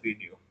like the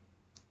video.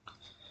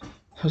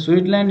 So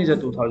Sweetland is a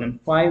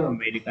 2005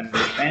 American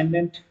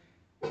independent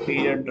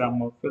period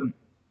drama film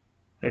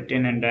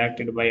written and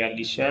directed by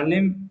Ali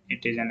Shalim.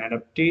 It is an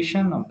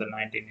adaptation of the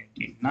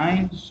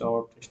 1989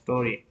 short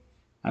story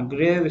A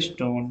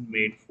Gravestone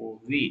Made for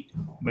Wheat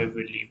by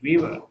Willie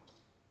Weaver.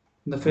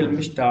 The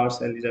film stars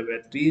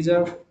Elizabeth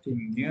Reaser,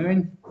 Tim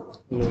Nguyen,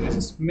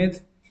 Lois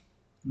Smith,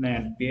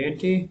 Nat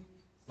Beatty,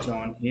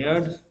 John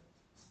Heard,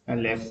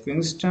 Alex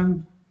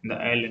Kingston, and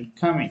Alan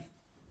Cumming.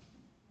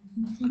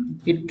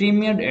 It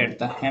premiered at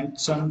the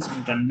Hamptons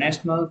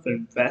International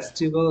Film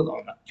Festival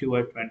on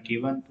October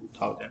 21,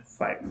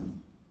 2005,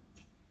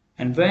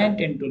 and went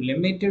into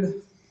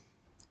limited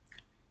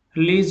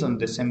release on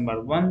December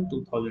 1,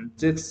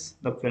 2006.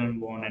 The film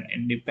won an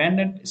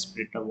Independent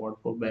Spirit Award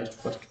for Best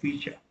First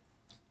Feature.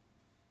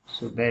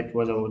 So that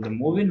was about the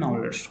movie.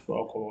 Now let's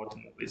talk about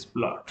the movie's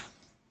plot.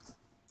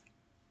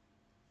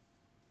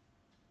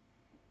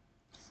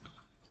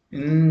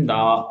 In the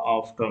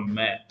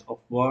aftermath of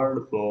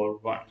World War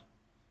One,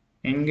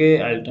 Inge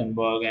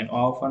Altenburg, an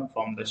orphan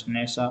from the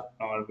Snesa,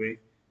 Norway,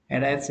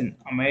 arrives in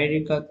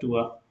America to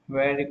a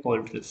very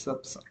cold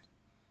reception.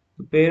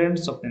 The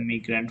parents of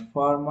immigrant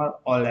farmer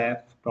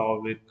Olaf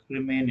Torvik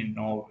remain in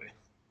Norway,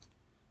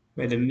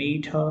 where they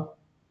meet her.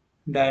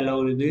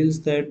 Dialogue reveals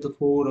that the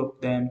four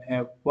of them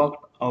have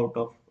worked out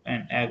of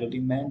an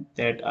agreement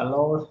that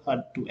allowed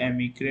her to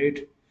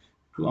emigrate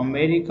to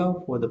America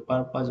for the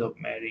purpose of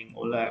marrying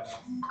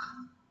Olaf.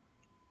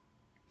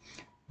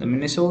 The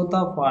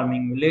Minnesota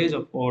farming village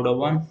of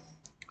Odowan,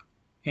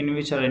 in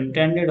which her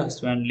intended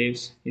husband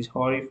lives, is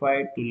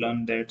horrified to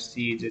learn that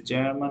she is a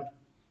German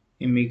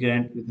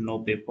immigrant with no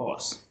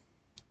papers.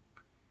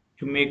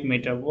 To make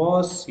matters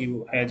worse,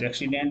 she has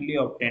accidentally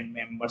obtained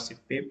membership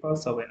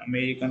papers of an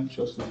American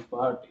social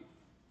party.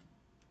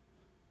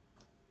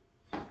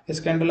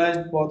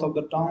 Scandalized, both of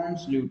the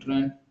town's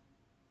Lutheran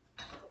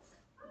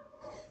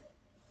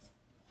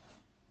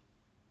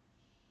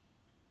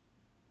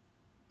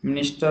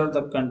minister,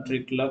 the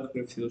country clerk,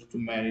 refused to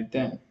marry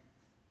them.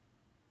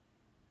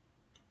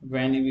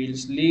 Van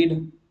Wheels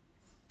lead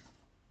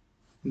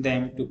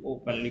them to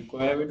openly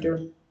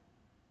cohabit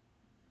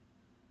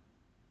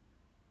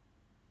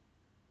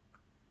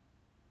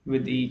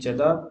with each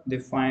other. They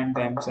find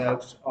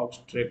themselves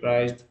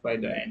ostracized by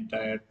the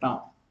entire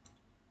town.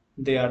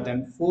 They are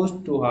then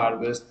forced to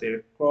harvest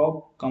their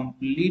crop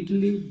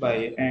completely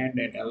by hand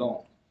and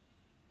alone.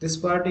 This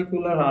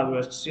particular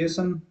harvest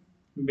season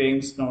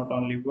brings not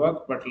only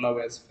work but love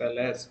as well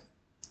as.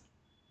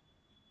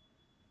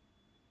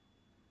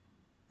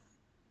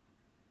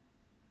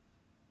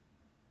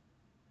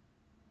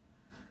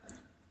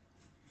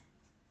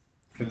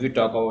 If we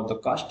talk about the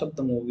cast of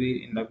the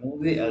movie, in the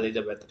movie,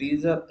 Elizabeth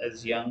Reaser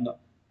as young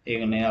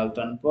Igne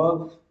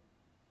Altenburg,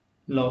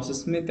 Lois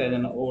Smith as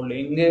an old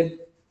Inge,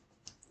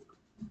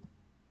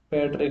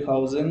 Patrick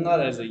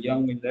Hausinger as a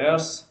young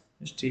Lars,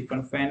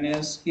 Stephen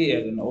Fanesky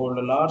as an old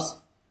Lars,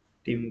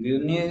 Tim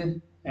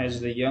Guinee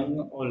as the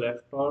young Olaf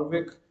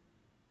Torvik,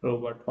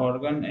 Robert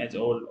Horgan as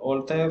old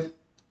Oltef,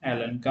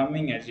 Alan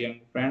Cumming as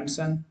young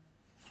Branson.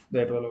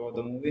 That was about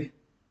the movie.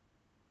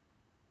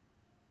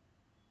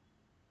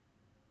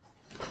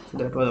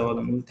 That was about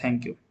the movie.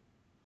 Thank you.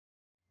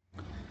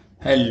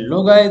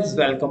 Hello guys,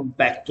 welcome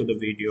back to the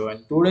video,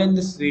 and today in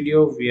this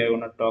video we are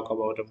going to talk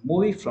about a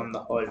movie from the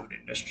Hollywood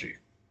industry.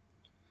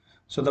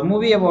 So the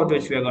movie about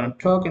which we are going to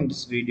talk in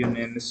this video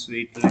name is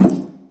Sweet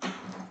Life.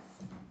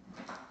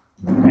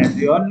 As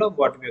we all know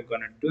what we are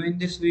going to do in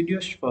this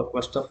video,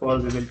 first of all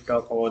we will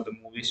talk about the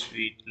movie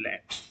Sweet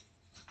Land.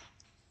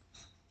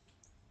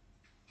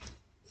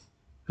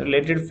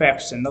 Related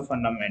facts and the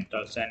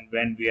fundamentals, and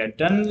when we are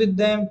done with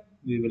them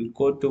we will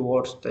go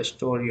towards the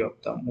story of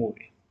the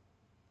movie.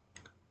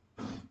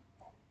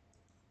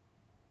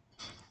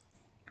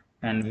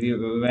 And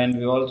when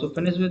we also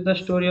finish with the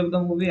story of the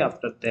movie,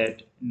 after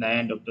that in the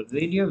end of the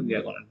video we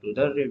are going to do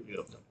the review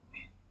of the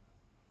movie.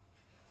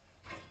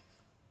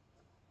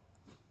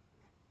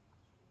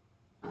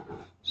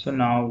 So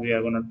now we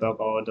are going to talk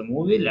about the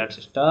movie.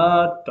 Let's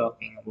start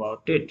talking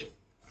about it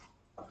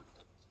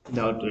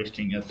without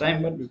wasting your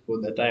time. But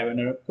before that, I have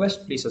a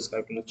request: please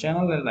subscribe to the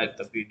channel and like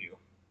the video.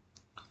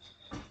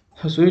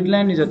 So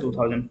Sweetland is a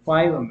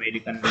 2005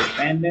 American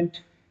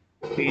independent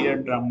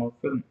period drama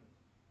film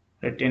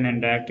written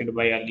and directed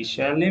by Ali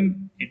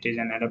Shalim. It is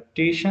an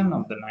adaptation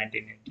of the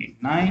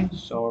 1989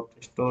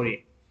 short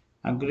story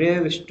A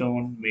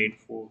Gravestone Made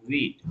for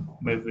Wheat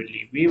by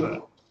Willie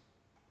Weaver.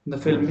 The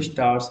film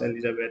stars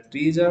Elizabeth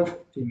Reaser,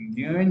 Tim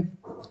Nguyen,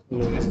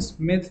 Lois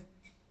Smith,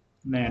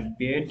 Nat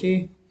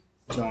Beatty,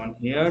 John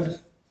Heard,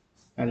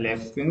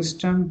 Alex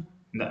Kingston,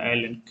 and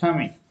Alan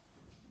Cumming.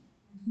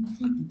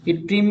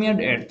 It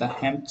premiered at the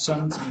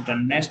Hamptons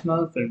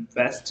International Film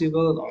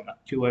Festival on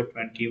October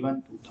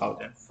 21,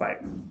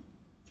 2005,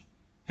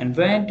 and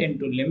went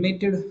into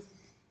limited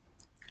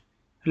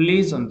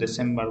release on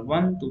December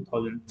 1,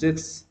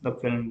 2006. The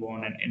film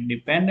won an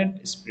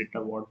Independent Spirit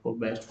Award for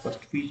Best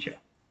First Feature.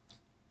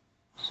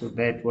 So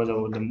that was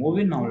about the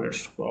movie. Now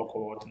let's talk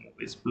about the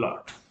movie's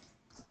plot.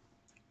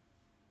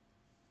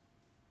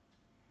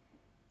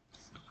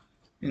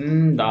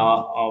 In the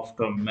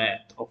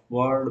aftermath of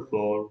World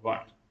War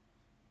One,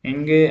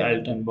 Inge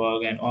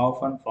Altenburg, an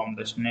orphan from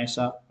the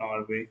Snesa,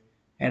 Norway,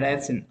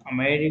 arrives in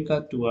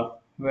America to a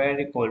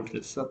very cold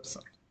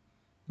reception.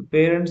 The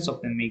parents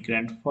of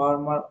immigrant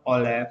farmer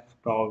Olaf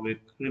Torvik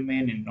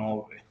remain in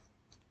Norway.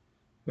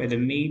 When they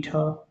meet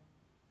her,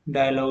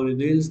 dialogue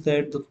reveals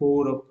that the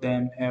four of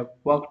them have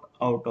worked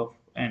out of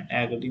an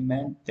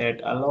agreement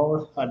that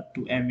allowed her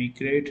to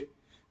emigrate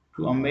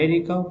to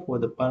America for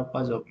the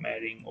purpose of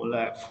marrying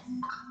Olaf.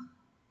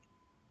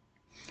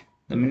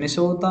 The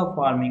Minnesota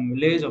farming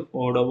village of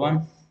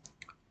Odowan,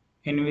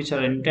 in which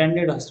her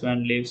intended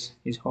husband lives,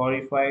 is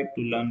horrified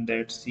to learn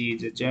that she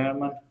is a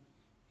German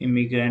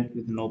immigrant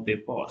with no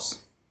papers.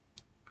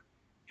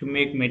 To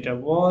make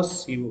matters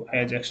worse, she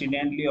has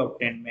accidentally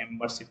obtained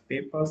membership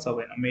papers of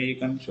an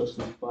American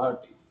Social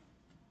Party.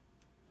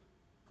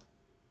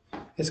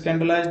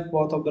 Scandalized,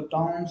 both of the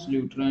town's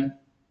Lutheran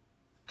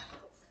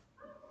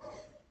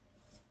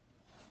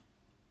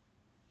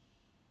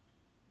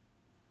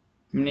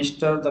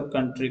minister, the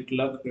country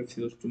clerk,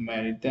 refused to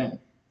marry them.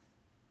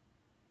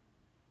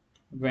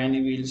 Van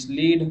Wills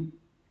lead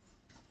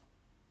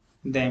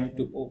them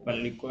to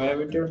openly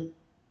cohabit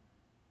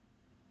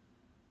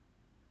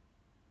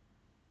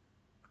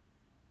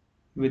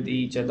with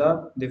each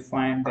other. They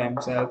find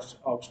themselves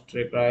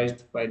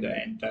ostracized by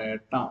the entire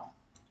town.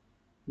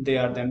 They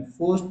are then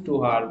forced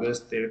to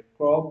harvest their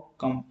crop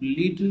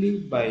completely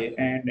by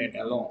hand and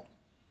alone.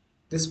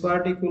 This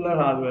particular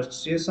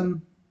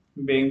harvestation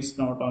brings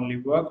not only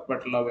work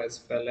but love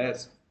as well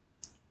as.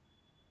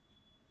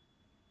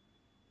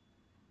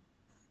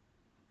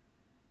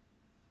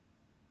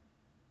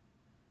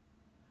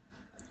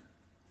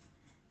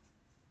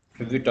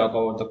 If we talk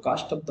about the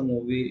cast of the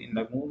movie, in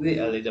the movie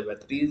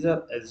Elizabeth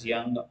Reaser as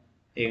young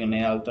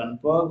Agne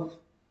Altenburg,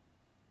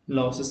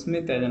 Lois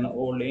Smith as an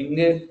old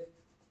Inge,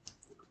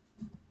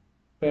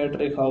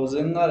 Patrick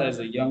Hausinger as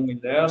a young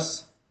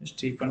Lars,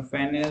 Stephen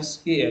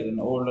Faniski as an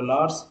old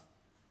Lars,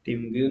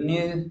 Tim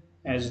Guinee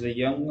as the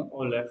young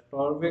Olaf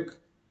Torvik,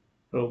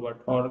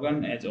 Robert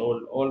Horgan as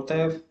old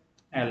Oltef,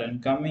 Alan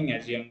Cumming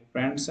as young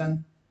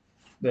Branson.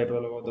 That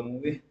was about the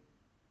movie.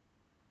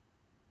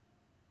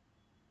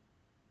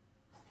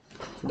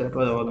 That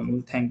was about the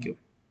movie. Thank you.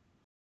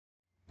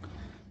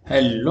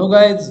 Hello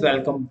guys,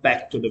 welcome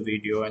back to the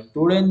video, and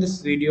today in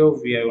this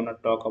video we are going to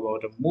talk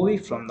about a movie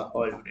from the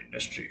Hollywood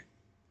industry.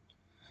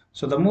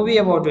 So the movie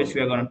about which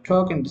we are going to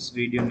talk in this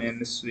video name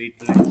is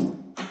Sweet Life.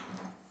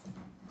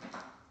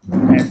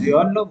 As we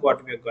all know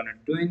what we are going to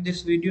do in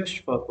this video,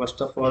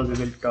 first of all we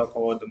will talk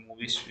about the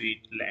movie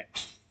Sweet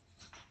Land.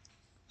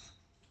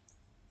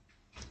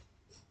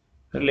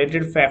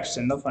 Related facts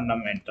and the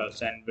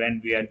fundamentals, and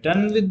when we are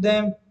done with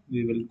them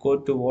we will go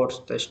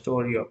towards the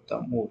story of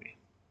the movie.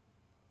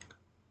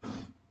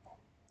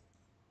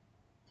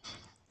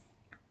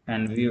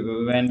 And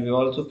when we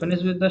also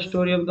finish with the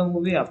story of the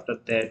movie, after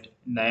that,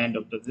 in the end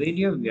of the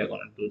video, we are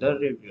going to do the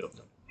review of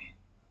the movie.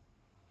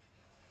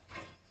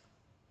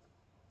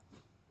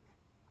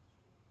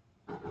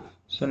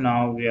 So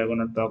now we are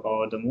going to talk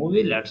about the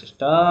movie. Let's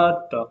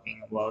start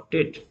talking about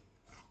it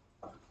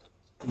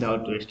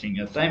without wasting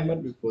your time.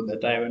 But before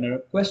that, I have a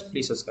request.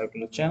 Please subscribe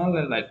to the channel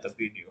and like the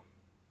video.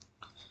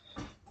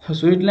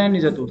 Sweetland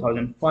is a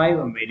 2005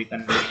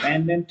 American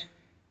independent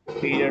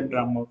period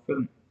drama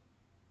film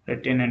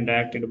written and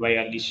directed by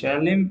Ali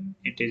Shalim.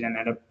 It is an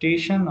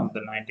adaptation of the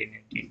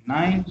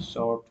 1989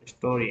 short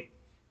story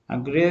A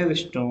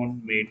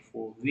Gravestone Made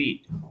for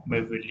Wheat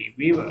by Willie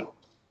Weaver.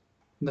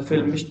 The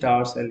film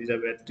stars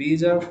Elizabeth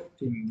Reaser,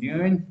 Tim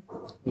Guinee,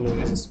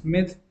 Lois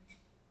Smith,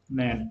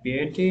 Ned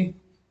Beatty,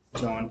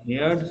 John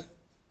Heard,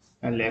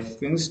 Alex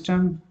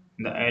Kingston,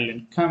 and the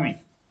Alan Cumming.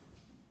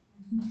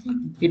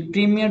 It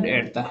premiered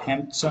at the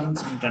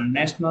Hamptons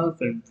International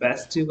Film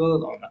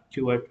Festival on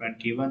October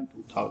 21,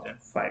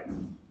 2005,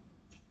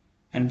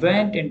 and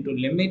went into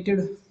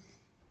limited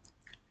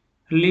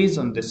release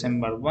on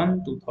December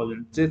 1,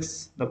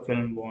 2006. The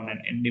film won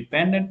an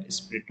Independent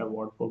Spirit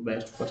Award for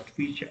Best First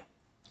Feature.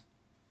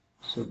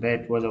 So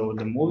that was about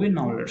the movie.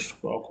 Now let's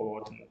talk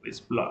about the movie's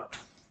plot.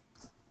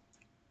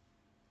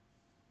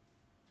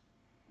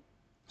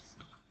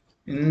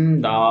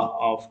 In the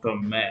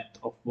aftermath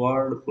of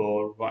World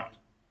War I,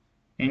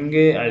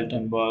 Inge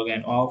Altenburg,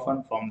 an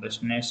orphan from the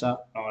Snesa,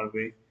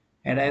 Norway,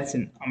 arrives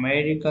in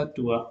America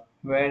to a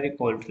very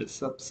cold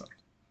reception.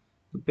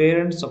 The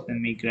parents of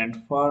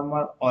immigrant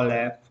farmer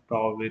Olaf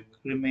Torvik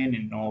remain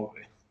in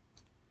Norway,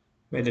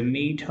 where they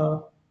meet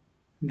her.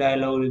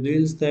 Dialogue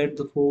reveals that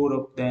the four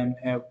of them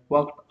have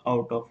worked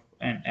out of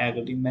an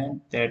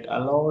agreement that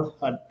allowed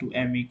her to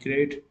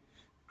emigrate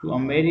to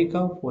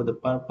America for the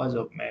purpose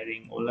of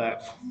marrying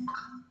Olaf.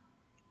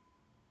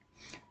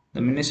 The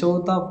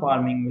Minnesota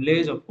farming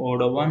village of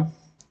Odowan,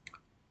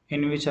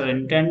 in which her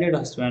intended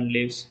husband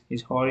lives,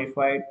 is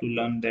horrified to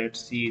learn that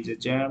she is a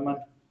German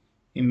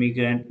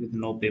immigrant with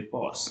no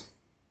papers.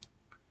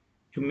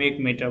 To make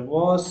matters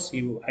worse,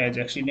 she has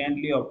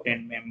accidentally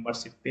obtained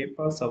membership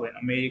papers of an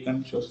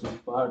American social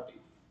party.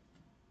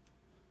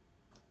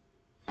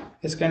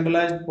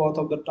 Scandalized, both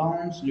of the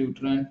town's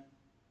Lutheran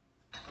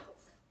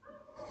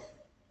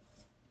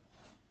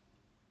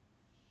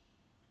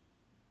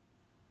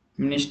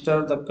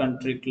minister, the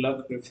country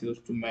clerk,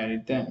 refused to marry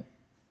them.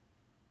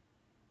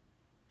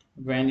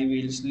 Vanny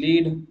Wills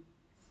lead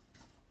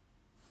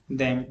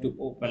them to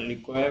openly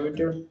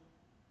cohabit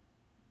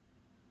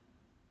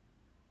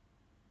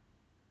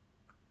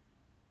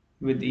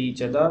with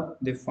each other.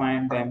 They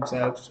find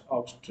themselves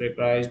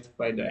ostracized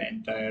by the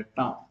entire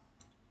town.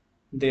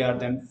 They are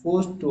then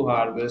forced to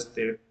harvest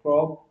their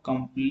crop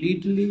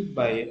completely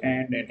by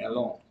hand and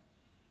alone.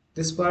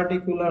 This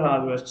particular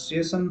harvest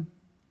season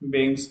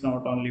brings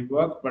not only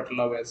work but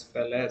love as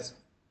well as.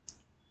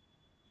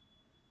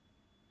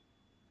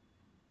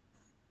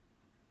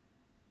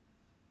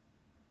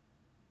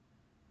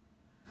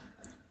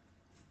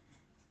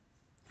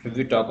 If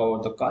we talk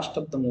about the cast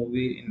of the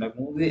movie, in the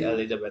movie,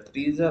 Elizabeth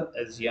Reaser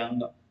as young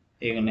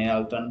Agne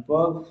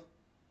Altenburg,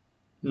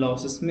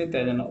 Lois Smith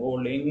as an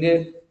old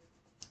Inge,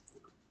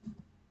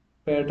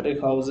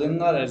 Patrick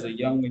Hausinger as a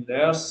young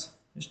Lars,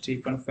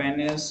 Stephen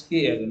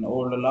Fanesky as an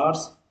old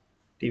Lars,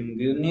 Tim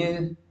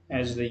Guinee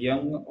as the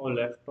young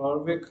Olaf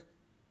Torvik,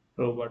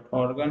 Robert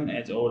Horgan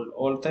as old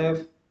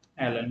Oltef,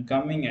 Alan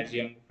Cumming as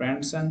young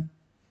Branson.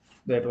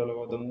 That was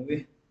about the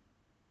movie.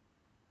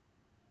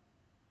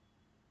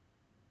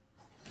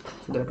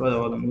 So that was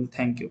about the movie.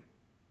 Thank you.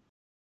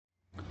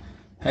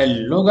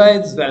 Hello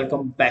guys,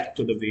 welcome back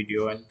to the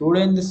video, and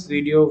today in this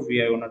video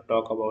we are going to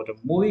talk about a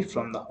movie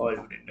from the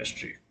Hollywood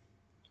industry.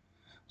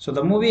 So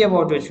the movie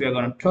about which we are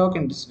going to talk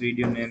in this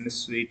video name is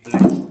Sweet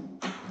Life.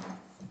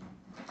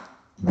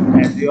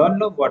 As we all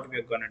know what we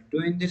are going to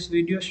do in this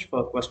video,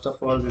 first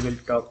of all we will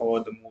talk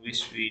about the movie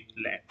Sweet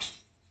Land.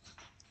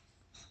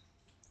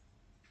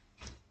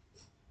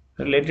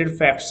 Related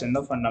facts and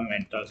the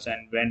fundamentals,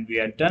 and when we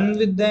are done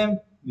with them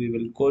we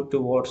will go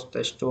towards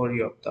the story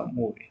of the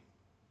movie.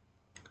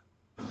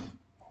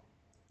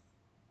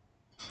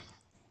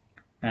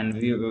 And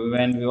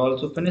when we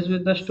also finish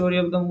with the story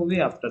of the movie,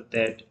 after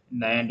that, in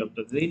the end of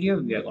the video,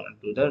 we are going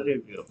to do the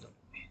review of the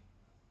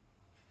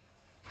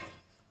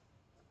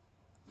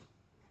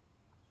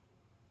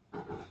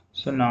movie.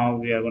 So now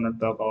we are going to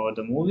talk about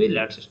the movie.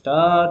 Let's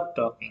start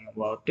talking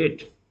about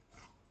it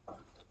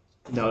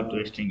without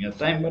wasting your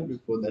time. But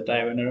before that, I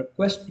have a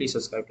request. Please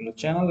subscribe to the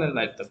channel and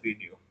like the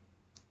video.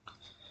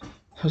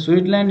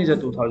 Sweetland is a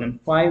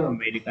 2005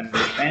 American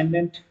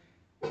independent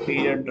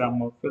period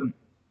drama film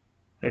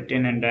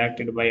written and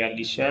directed by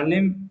Ali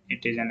Shalim.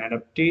 It is an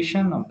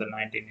adaptation of the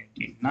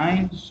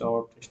 1989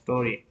 short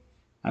story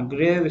A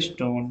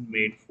Gravestone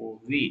Made for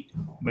Wheat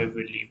by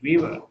Willie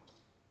Weaver.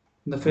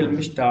 The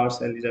film stars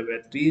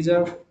Elizabeth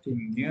Reaser,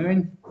 Tim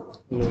Guinee,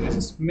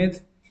 Lois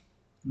Smith,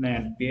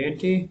 Ned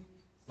Beatty,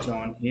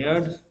 John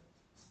Heard,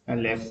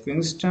 Alex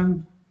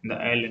Kingston, and the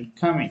Alan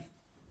Cumming.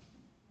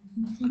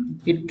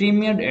 It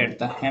premiered at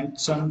the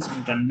Hamptons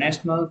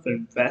International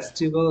Film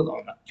Festival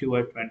on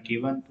October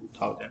 21,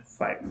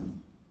 2005,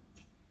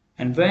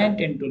 and went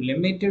into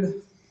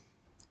limited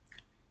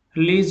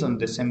release on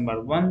December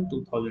 1,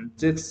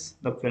 2006.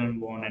 The film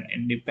won an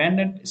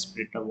Independent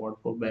Spirit Award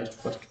for Best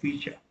First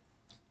Feature.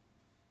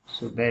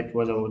 So that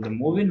was about the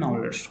movie.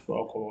 Now let's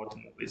talk about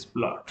the movie's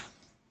plot.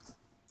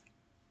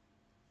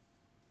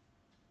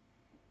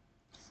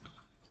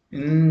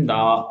 In the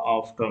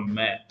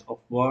aftermath of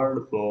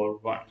World War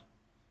I,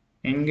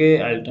 Inge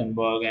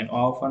Altenburg, an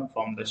orphan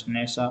from the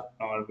Snesa,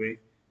 Norway,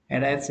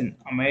 arrives in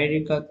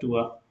America to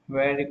a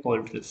very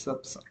cold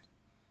reception.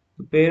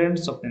 The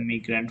parents of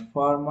immigrant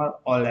farmer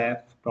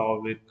Olaf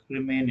Torvik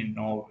remain in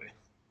Norway.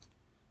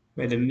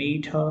 When they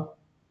meet her,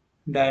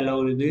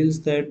 dialogue reveals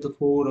that the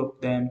four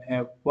of them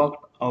have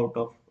worked out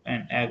of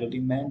an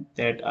agreement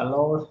that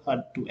allowed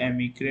her to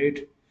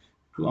emigrate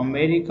to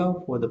America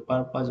for the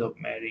purpose of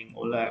marrying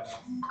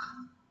Olaf.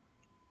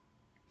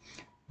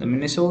 The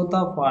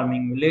Minnesota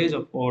farming village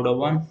of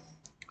Odowan,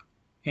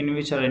 in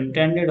which her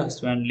intended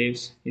husband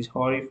lives, is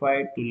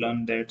horrified to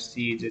learn that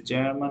she is a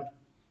German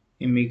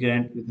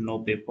immigrant with no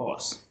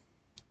papers.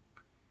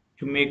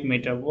 To make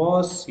matters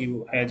worse,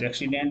 she has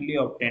accidentally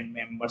obtained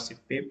membership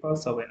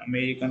papers of an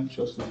American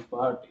Socialist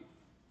Party.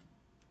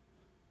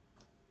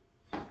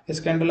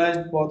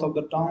 Scandalized, both of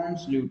the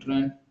town's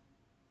Lutheran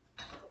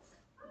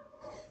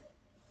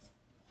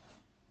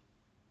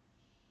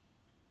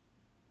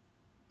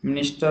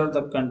minister,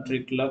 the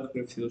country clerk,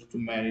 refused to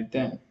marry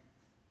them.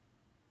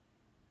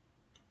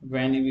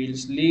 Van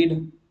Wills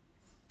lead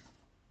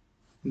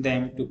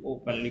them to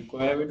openly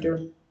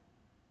cohabit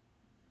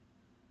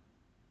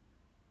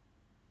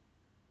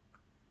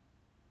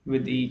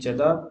with each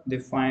other. They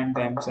find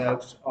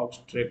themselves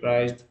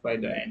ostracized by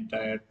the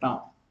entire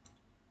town.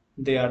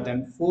 They are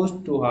then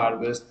forced to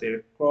harvest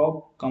their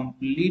crop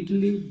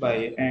completely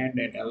by hand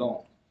and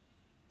alone.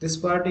 This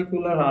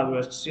particular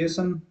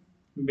harvestation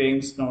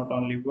brings not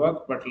only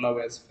work but love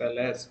as well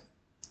as.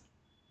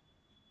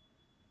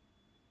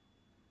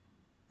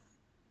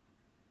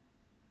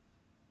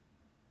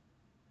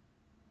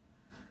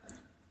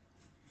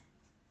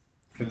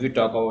 If we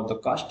talk about the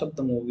cast of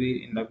the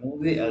movie, in the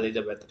movie,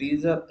 Elizabeth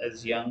Reaser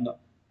as young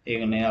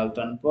Agne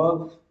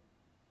Altenburg,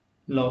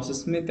 Lois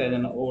Smith as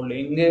an old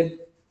Inge,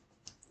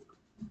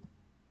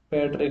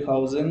 Patrick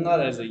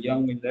Hausinger as a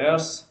young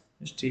Lars,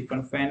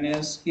 Stephen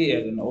Faniski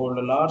as an old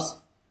Lars,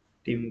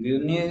 Tim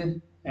Guinee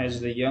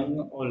as the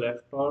young Olaf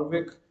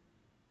Torvik,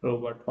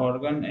 Robert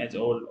Horgan as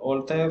old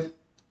Oltef,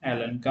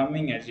 Alan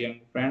Cumming as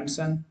young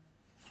Branson.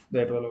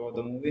 That was about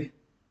the movie.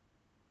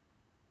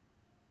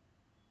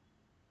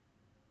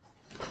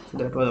 So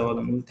that was about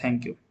the movie.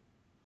 Thank you.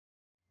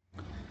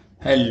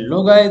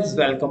 Hello guys,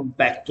 welcome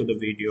back to the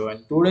video,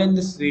 and today in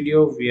this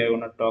video we are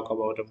going to talk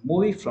about a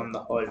movie from the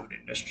Hollywood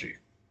industry.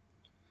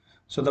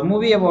 So the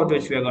movie about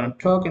which we are going to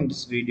talk in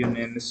this video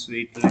name is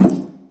Sweet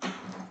Life.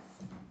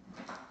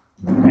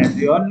 As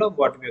we all know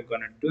what we are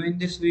going to do in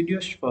this video,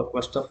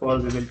 first of all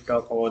we will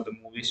talk about the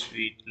movie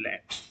Sweet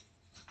Land.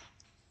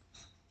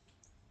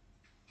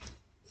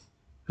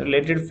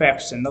 Related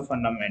facts and the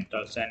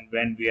fundamentals, and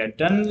when we are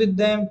done with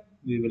them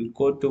we will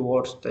go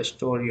towards the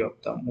story of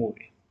the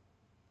movie.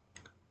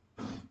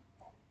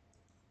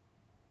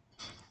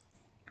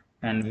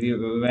 And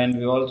when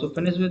we also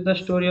finish with the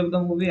story of the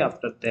movie,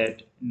 after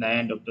that, in the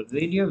end of the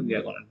video, we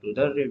are going to do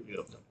the review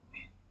of the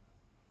movie.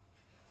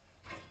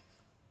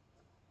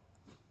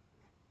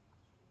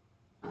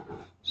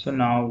 So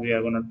now we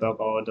are going to talk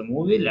about the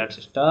movie. Let's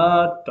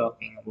start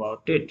talking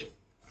about it.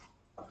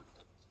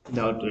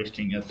 Without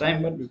wasting your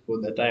time, but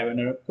before that, I have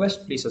a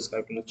request. Please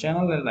subscribe to the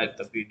channel and like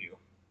the video.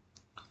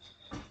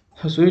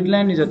 So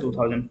Sweetland is a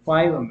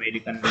 2005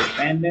 American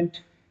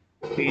independent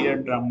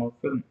period drama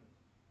film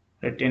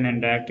written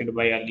and directed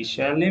by Ali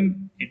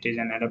Shalim. It is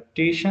an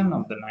adaptation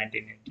of the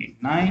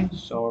 1989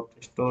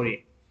 short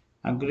story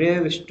A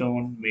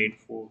Gravestone Made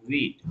for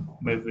Wheat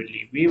by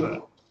Willie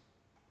Weaver.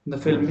 The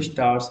film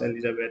stars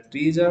Elizabeth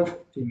Reaser,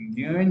 Tim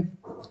Nguyen,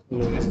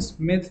 Lois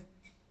Smith,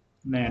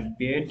 Nat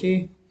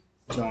Beatty,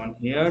 John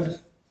Heard,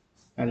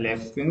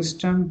 Alex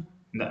Kingston,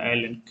 and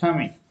Alan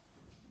Cumming.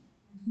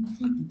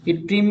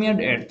 It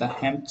premiered at the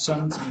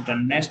Hamptons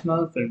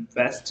International Film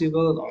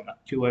Festival on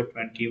October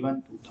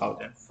 21,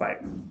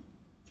 2005,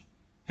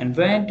 and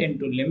went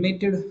into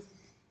limited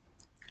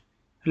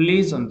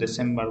release on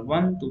December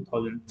 1,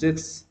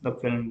 2006. The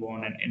film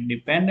won an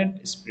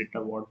Independent Spirit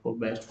Award for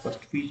Best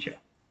First Feature.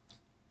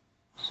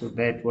 So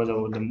that was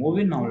about the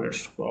movie. Now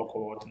let's talk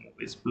about the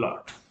movie's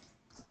plot.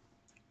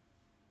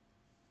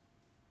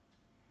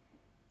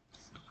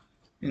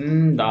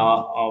 In the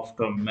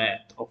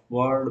aftermath of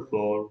World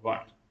War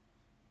I,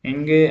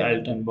 Inge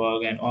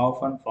Altenburg, an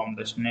orphan from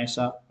the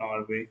Snesa,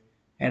 Norway,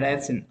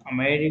 arrives in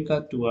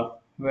America to a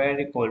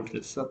very cold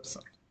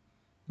reception.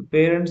 The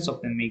parents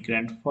of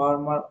immigrant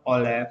farmer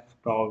Olaf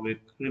Torvik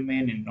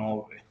remain in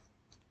Norway.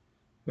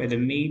 When they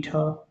meet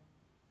her,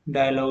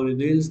 dialogue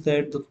reveals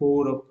that the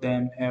four of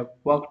them have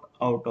worked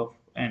out of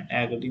an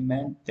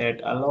agreement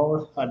that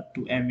allowed her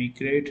to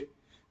emigrate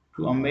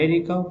to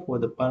America for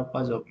the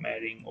purpose of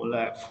marrying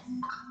Olaf.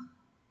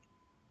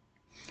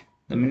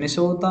 The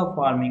Minnesota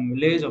farming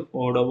village of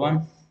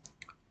Odovan,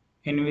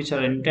 in which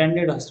her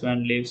intended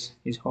husband lives,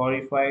 is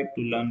horrified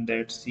to learn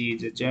that she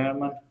is a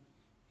German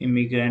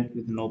immigrant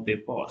with no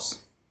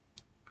papers.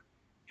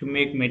 To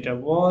make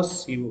matters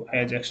worse, he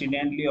has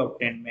accidentally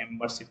obtained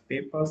membership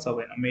papers of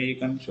an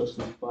American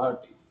Socialist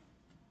Party.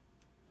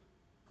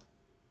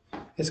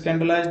 He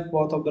scandalized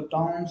both of the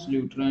town's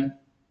Lutheran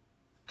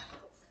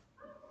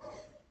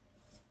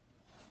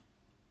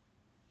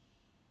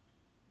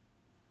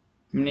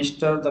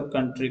minister. The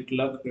country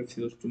clerk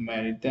refused to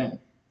marry them.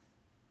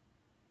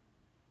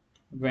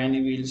 When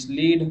he will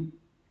lead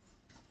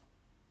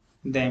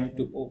them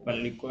to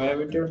openly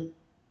cohabit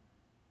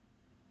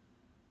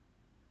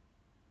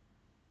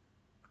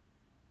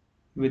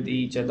with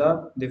each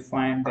other, they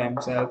find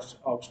themselves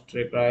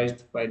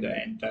ostracized by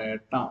the entire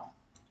town.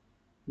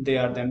 They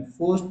are then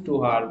forced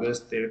to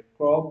harvest their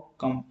crop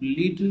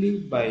completely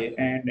by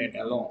hand and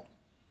alone.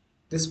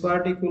 This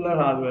particular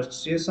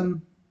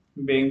harvestation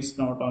brings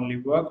not only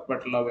work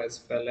but love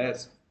as well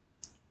as.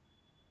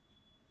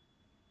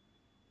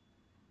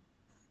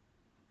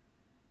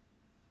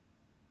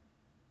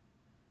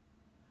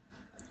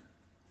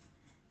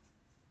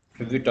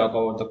 If we talk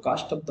about the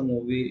cast of the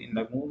movie, in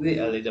the movie,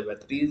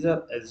 Elizabeth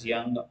Reaser as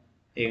young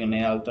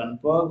Agne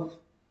Altenburg,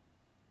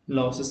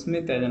 Lois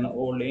Smith as an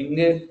old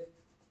Inge,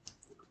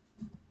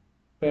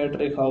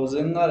 Patrick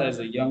Hausinger as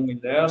a young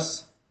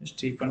Lars,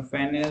 Stephen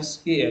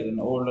Faniski as an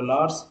old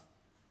Lars,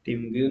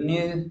 Tim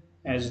Guinee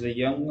as the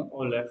young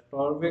Olaf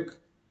Torvik,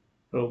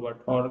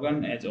 Robert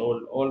Horgan as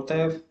old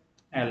Oltef,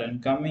 Alan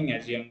Cumming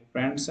as young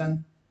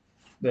Branson.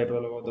 That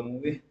was about the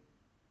movie.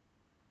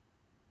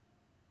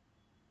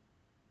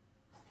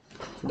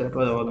 So that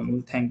was about the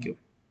movie. Thank you.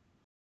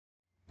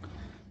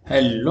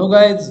 Hello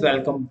guys,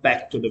 welcome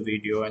back to the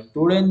video, and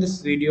today in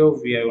this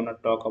video we are going to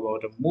talk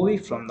about a movie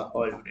from the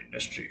Hollywood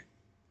industry.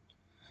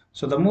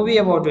 So the movie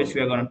about which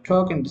we are going to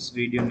talk in this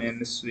video name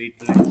is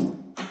Sweet Life.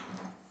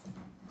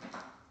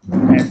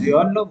 As we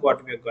all know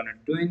what we are going to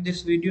do in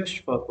this video,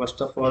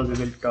 first of all we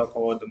will talk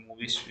about the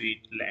movie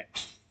Sweet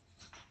Land.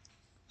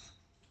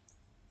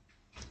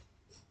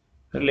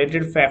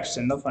 Related facts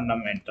and the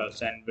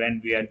fundamentals, and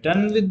when we are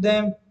done with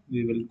them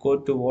we will go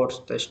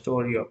towards the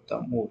story of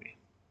the movie.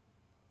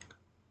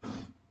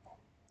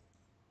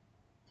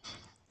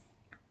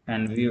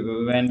 And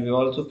when we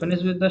also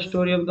finish with the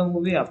story of the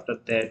movie, after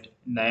that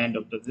in the end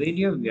of the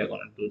video we are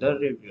going to do the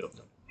review of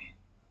the movie.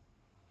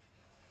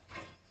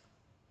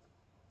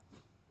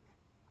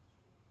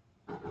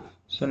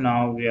 So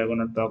now we are going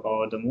to talk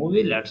about the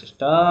movie. Let's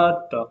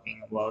start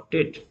talking about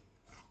it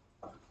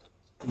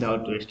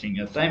without wasting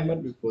your time.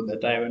 But before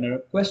that, I have a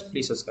request: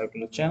 please subscribe to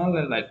the channel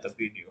and like the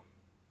video.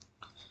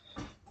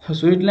 So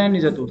Sweetland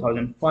is a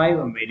 2005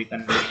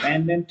 American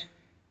independent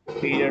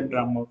period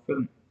drama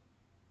film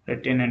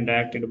written and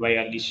directed by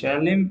Ali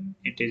Shalim.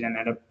 It is an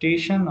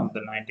adaptation of the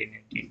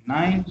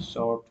 1989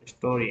 short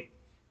story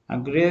A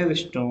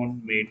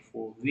Gravestone Made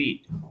for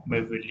Wheat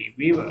by Willie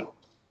Weaver.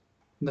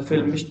 The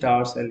film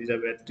stars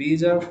Elizabeth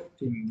Reaser,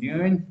 Tim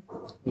Nguyen,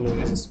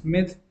 Lois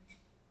Smith,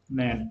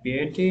 Nat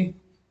Beatty,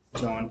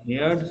 John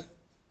Heard,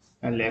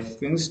 Alec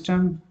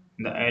Kingston,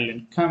 and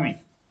Alan Cumming.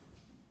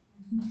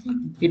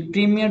 It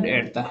premiered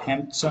at the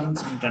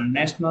Hamptons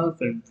International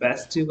Film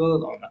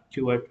Festival on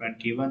October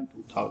 21,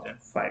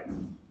 2005,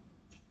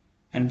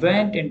 and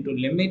went into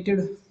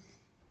limited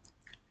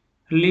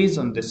release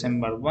on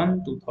December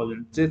 1,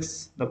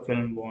 2006. The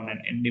film won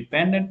an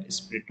Independent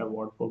Spirit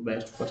Award for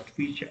Best First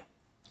Feature.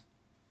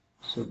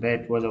 So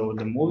that was about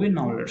the movie.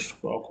 Now let's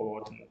talk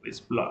about the movie's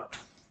plot.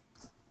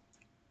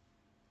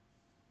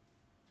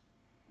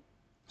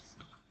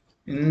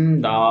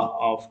 In the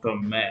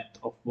aftermath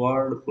of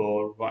World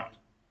War I,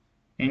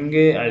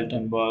 Inge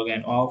Altenburg,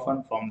 an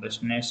orphan from the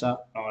Snesa,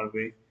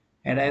 Norway,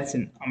 arrives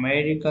in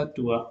America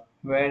to a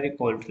very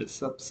cold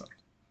reception.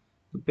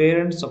 The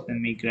parents of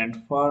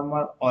immigrant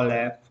farmer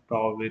Olaf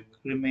Torvik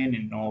remain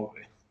in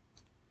Norway,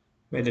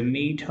 where they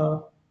meet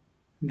her.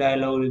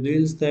 Dialogue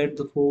reveals that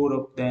the four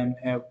of them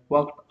have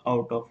worked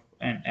out of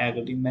an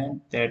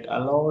agreement that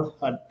allowed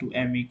her to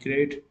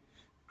emigrate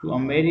to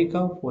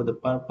America for the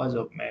purpose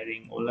of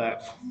marrying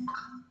Olaf.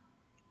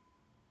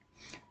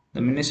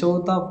 The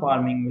Minnesota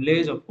farming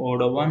village of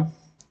Odovan,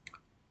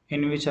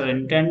 in which her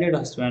intended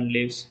husband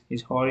lives,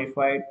 is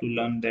horrified to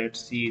learn that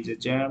she is a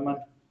German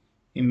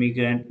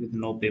immigrant with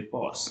no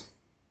papers.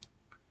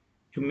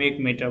 To make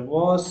matters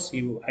worse,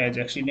 he has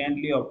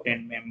accidentally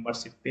obtained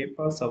membership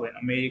papers of an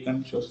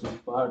American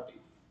Socialist Party.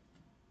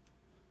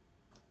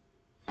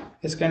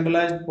 He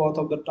scandalized both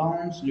of the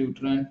town's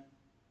Lutheran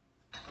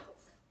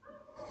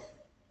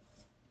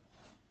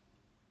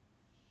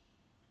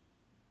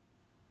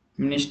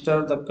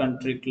minister. The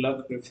country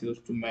clerk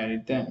refused to marry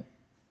them.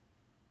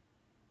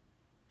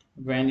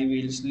 When he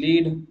will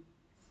lead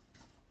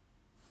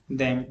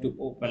them to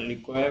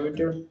openly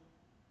cohabit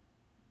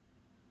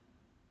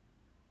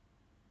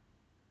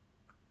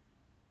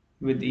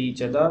with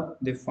each other,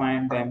 they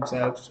find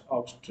themselves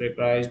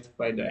ostracized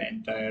by the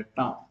entire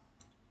town.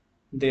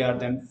 They are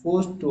then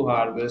forced to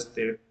harvest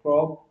their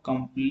crop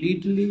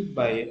completely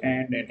by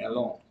hand and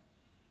alone.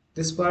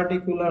 This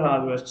particular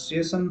harvest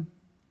season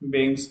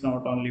brings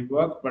not only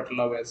work but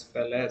love as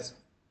well as.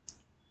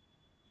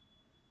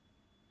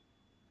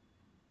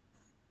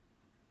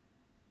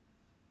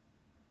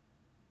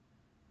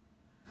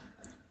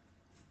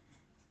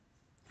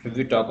 If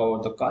we talk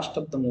about the cast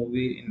of the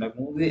movie, in the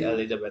movie,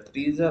 Elizabeth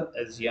Reaser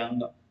as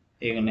young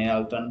Igne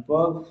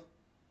Altenburg,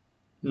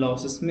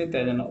 Lois Smith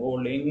as an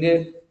old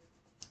Inge,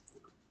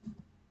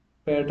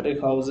 Patrick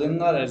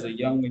Hausinger as a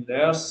young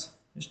Lars,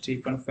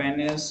 Stephen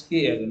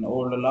Faniski as an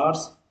old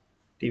Lars,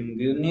 Tim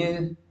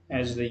Guinee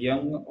as the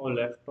young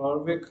Olaf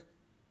Torvik,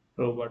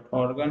 Robert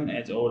Horgan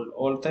as old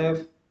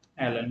Oltef,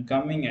 Alan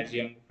Cumming as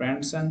young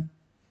Branson.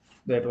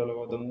 That was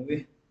about the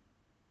movie.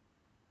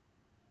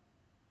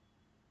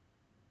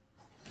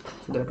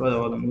 So that was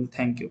about the movie.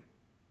 Thank you.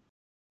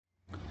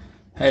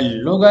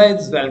 Hello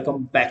guys,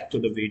 welcome back to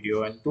the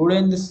video, and today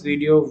in this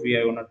video we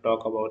are going to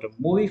talk about a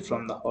movie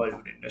from the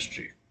Hollywood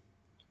industry.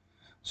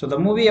 So the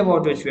movie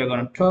about which we are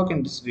going to talk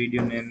in this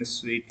video name is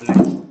Sweet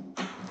Life.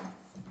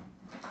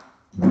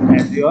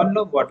 As we all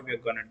know what we are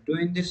going to do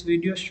in this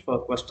video,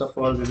 first of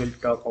all we will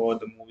talk about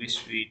the movie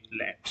Sweet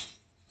Land.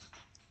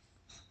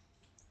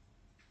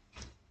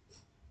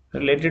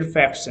 Related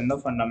facts and the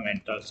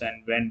fundamentals,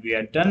 and when we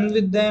are done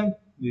with them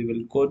we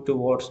will go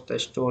towards the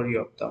story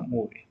of the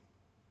movie.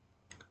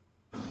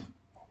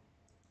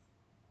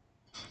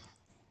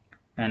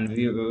 And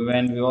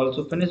when we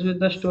also finish with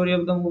the story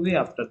of the movie,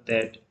 after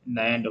that in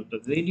the end of the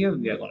video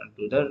we are going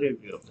to do the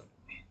review of the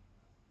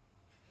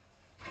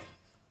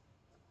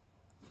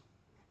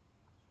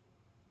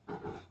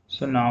movie.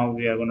 So now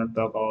we are going to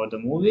talk about the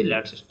movie.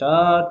 Let's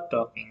start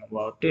talking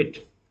about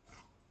it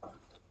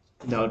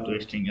without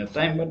wasting your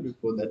time. But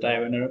before that, I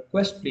have a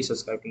request: please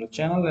subscribe to the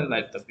channel and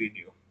like the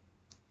video.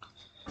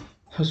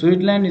 So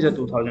Sweetland is a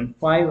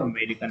 2005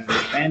 American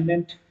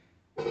independent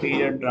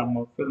period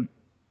drama film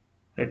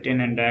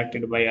written and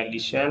directed by Ali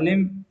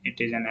Shalim.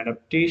 It is an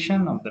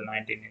adaptation of the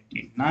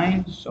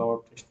 1989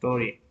 short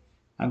story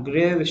A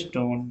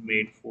Gravestone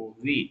Made for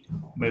Wheat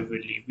by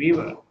Willie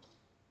Weaver.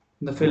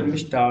 The film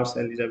stars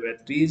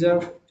Elizabeth Reaser,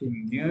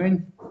 Tim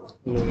Nguyen,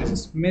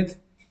 Lois Smith,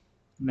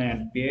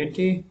 Nat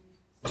Beatty,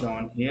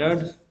 John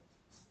Heard,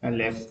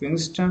 Alex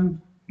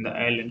Kingston, and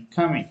Alan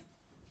Cumming.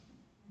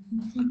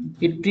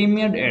 It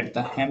premiered at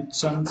the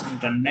Hamptons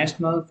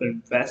International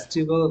Film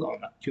Festival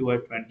on October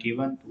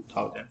 21,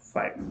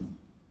 2005,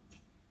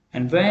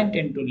 and went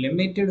into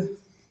limited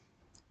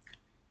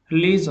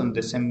release on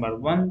December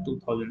 1,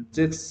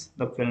 2006.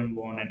 The film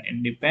won an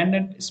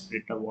Independent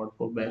Spirit Award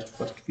for Best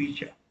First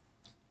Feature.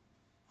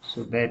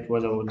 So that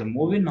was about the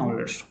movie. Now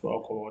let's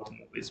talk about the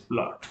movie's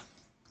plot.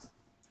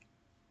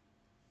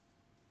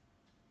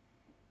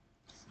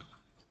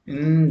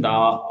 In the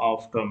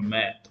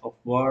aftermath of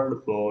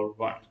World War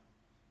I,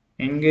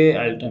 Inge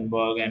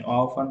Altenburg, an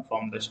orphan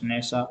from the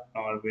Snesa,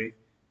 Norway,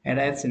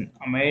 arrives in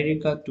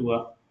America to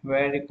a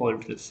very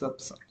cold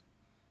reception.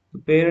 The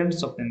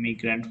parents of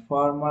immigrant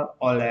farmer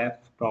Olaf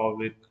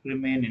Torvik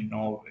remain in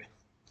Norway,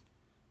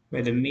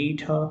 where they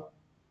meet her.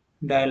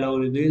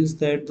 Dialogue reveals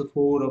that the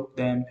four of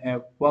them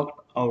have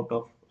worked out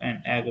of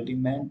an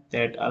agreement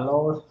that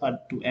allowed her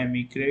to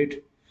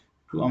emigrate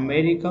to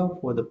America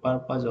for the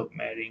purpose of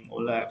marrying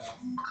Olaf.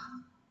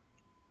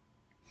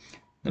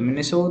 The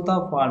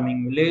Minnesota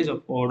farming village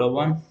of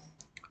Odowan,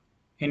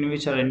 in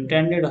which her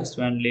intended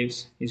husband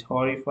lives, is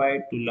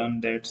horrified to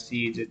learn that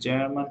she is a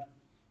German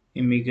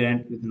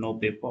immigrant with no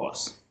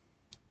papers.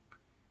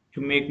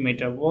 To make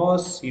matters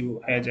worse, she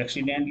has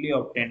accidentally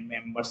obtained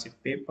membership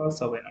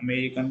papers of an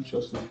American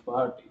social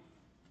party.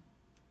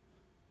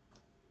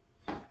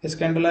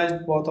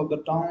 Scandalized, both of the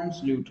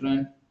town's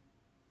Lutheran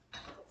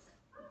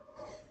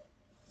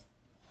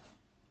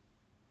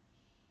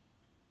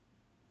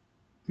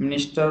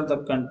minister, the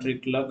country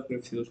clerk,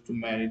 refused to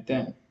marry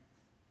them.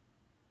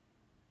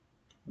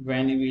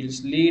 Van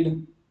Wills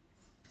lead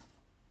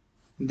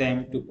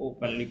them to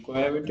openly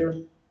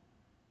cohabit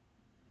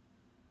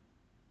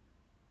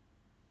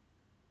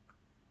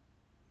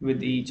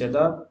with each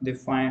other. They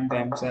find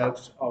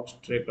themselves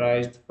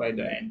ostracized by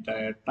the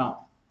entire town.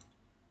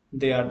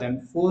 They are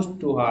then forced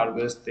to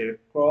harvest their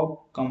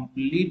crop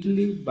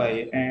completely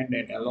by hand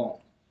and alone.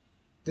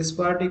 This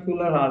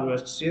particular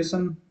harvest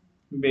season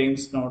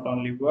brings not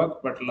only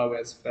work but love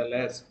as well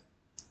as.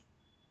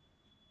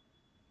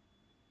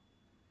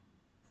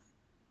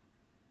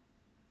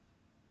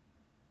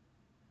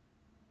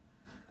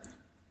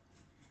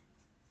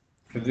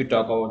 If we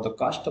talk about the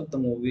cast of the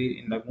movie,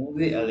 in the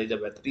movie,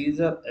 Elizabeth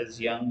Reaser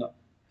as young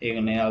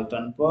Igne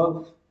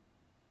Altenburg,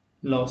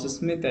 Lois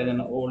Smith as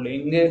an old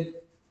Inge,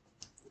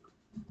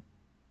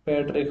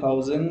 Patrick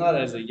Hausinger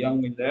as a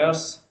young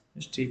Lars,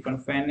 Stephen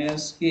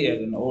Faniski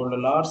as an old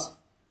Lars,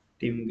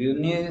 Tim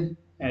Guinee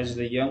as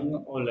the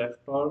young Olaf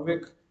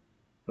Torvik,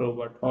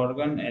 Robert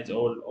Horgan as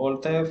old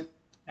Oltef,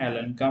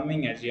 Alan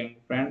Cumming as young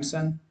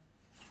Branson.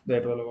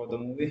 That was about the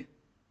movie.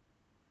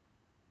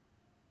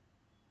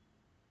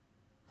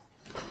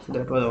 So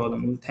that was about the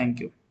movie. Thank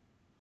you.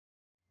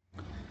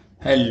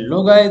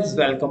 Hello guys,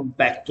 welcome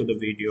back to the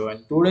video,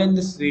 and today in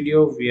this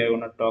video we are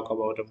going to talk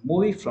about a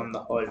movie from the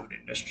Hollywood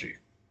industry.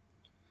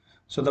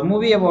 So the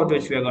movie about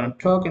which we are going to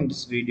talk in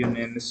this video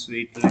name is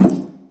Sweet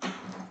Life.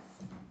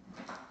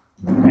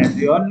 As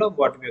we all know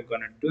what we are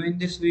going to do in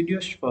this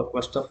video,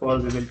 first of all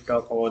we will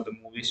talk about the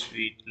movie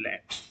Sweet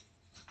Land.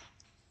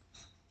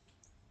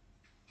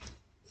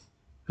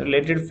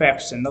 Related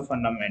facts and the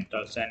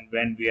fundamentals, and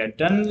when we are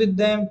done with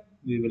them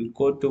we will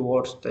go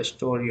towards the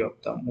story of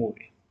the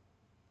movie.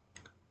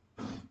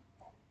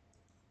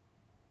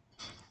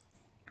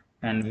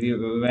 And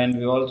when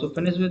we also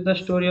finish with the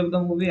story of the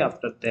movie,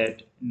 after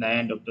that, in the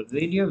end of the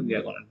video, we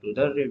are going to do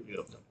the review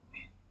of the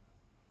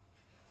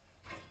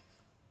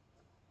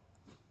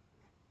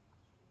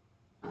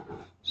movie.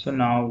 So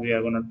now we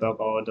are going to talk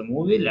about the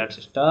movie.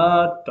 Let's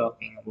start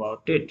talking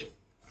about it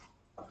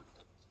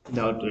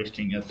without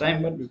wasting your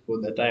time. But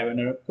before that, I have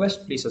a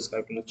request. Please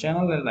subscribe to the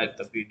channel and like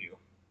the video.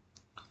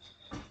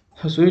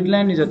 So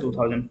Sweetland is a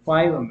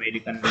 2005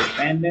 American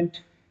independent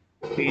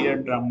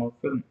period drama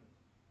film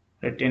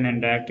written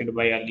and directed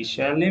by Ali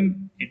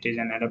Shalim. It is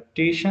an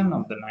adaptation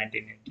of the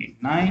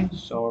 1989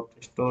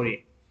 short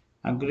story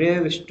A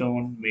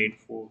Gravestone Made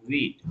for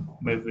Wheat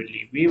by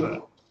Willie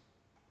Weaver.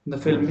 The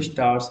film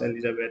stars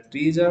Elizabeth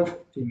Reaser,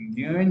 Tim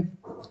Nguyen,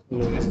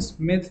 Lois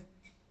Smith,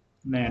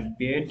 Nat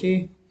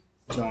Beatty,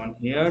 John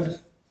Heard,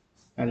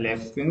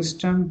 Alex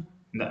Kingston,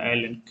 and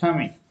Alan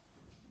Cumming.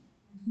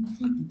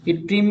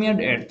 It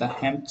premiered at the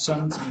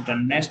Hamptons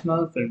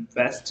International Film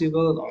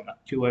Festival on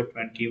October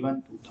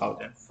 21,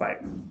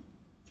 2005,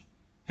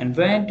 and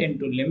went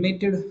into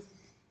limited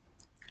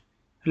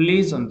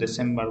release on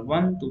December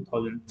 1,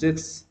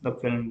 2006. The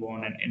film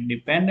won an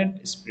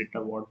Independent Spirit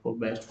Award for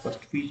Best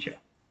First Feature.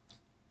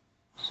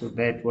 So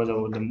that was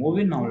about the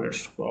movie. Now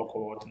let's talk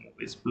about the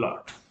movie's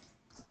plot.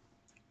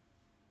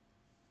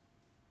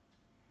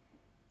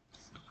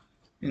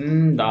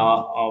 In the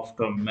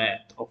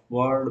aftermath of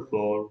World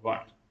War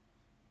One,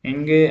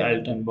 Inge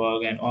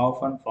Altenburg, an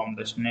orphan from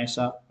the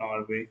Snesa,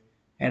 Norway,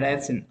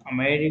 arrives in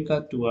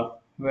America to a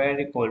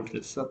very cold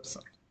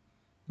reception.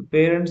 The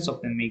parents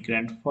of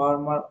immigrant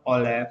farmer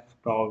Olaf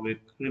Torvik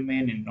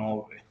remain in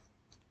Norway,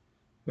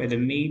 where they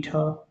meet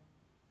her.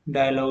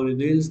 Dialogue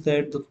reveals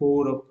that the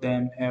four of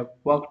them have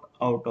worked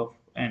out of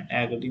an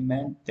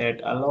agreement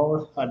that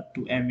allowed her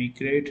to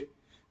emigrate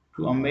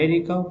to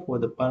America for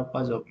the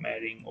purpose of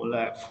marrying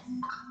Olaf.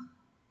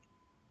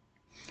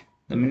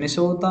 The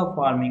Minnesota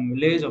farming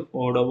village of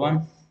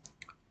Odowan,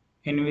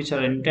 in which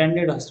her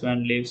intended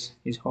husband lives,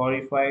 is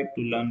horrified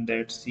to learn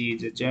that she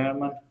is a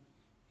German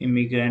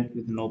immigrant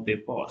with no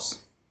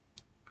papers.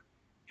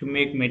 To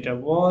make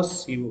matters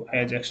worse, she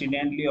has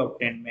accidentally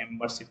obtained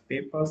membership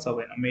papers of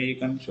an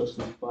American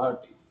Social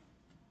Party.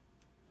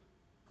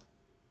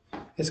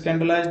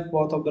 Scandalized,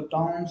 both of the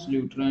town's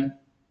Lutheran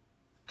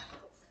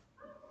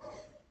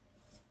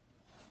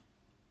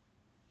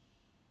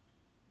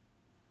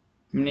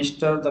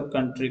minister, the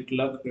country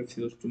clerk,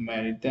 refused to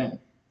marry them.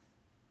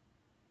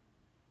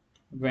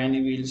 Van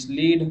Wills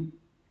lead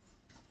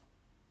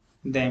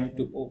them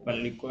to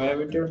openly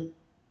cohabit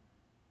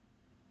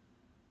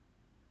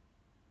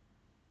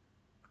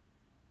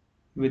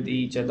with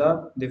each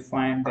other. They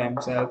find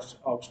themselves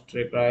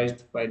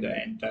ostracized by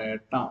the entire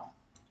town.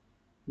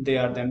 They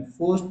are then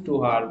forced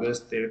to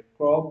harvest their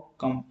crop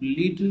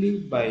completely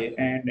by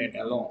hand and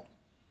alone.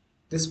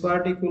 This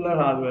particular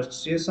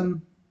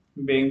harvestation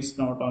brings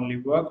not only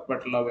work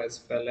but love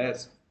as well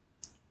as.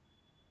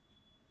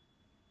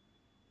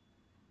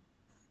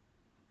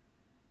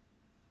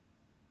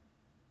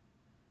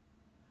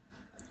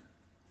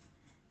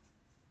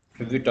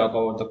 If we talk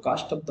about the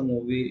cast of the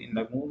movie, in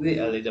the movie,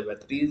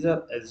 Elizabeth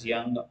Reaser as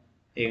young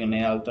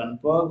Agne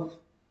Altenburg,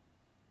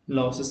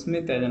 Lois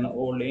Smith as an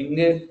old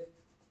Inge,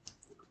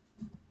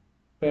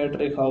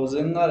 Patrick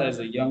Hausinger as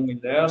a young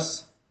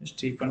Lars,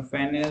 Stephen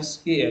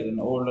Faniski as an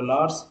old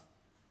Lars,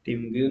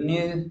 Tim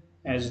Guinee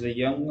as the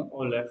young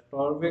Olaf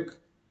Torvik,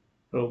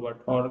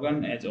 Robert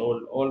Horgan as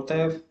old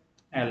Oltef,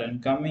 Alan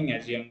Cumming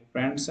as young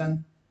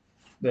Branson.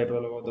 That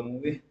was about the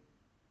movie.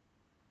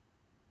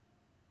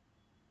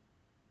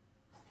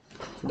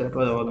 So that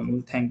was about the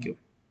movie. Thank you.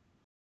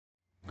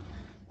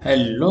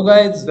 Hello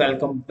guys,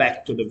 welcome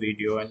back to the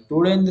video, and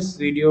today in this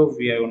video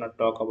we are going to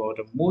talk about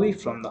a movie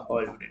from the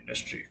Hollywood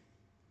industry.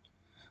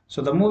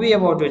 So the movie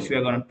about which we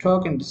are going to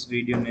talk in this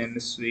video name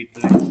is Sweet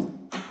Life.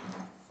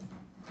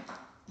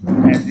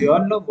 As we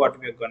all know what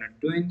we are going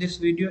to do in this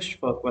video,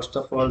 first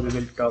of all we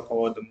will talk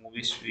about the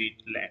movie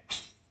Sweet Land.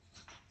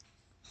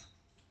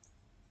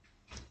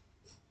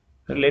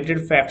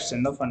 Related facts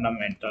and the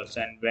fundamentals,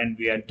 and when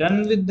we are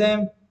done with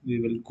them we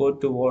will go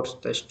towards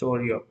the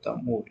story of the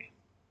movie.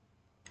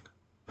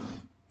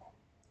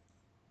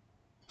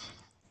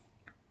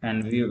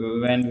 And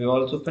when we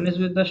also finish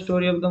with the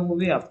story of the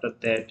movie, after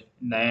that,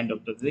 in the end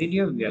of the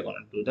video, we are going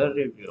to do the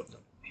review of the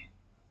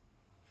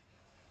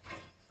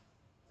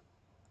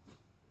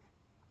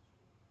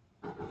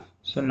movie.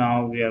 So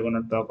now we are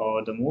going to talk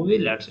about the movie.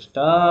 Let's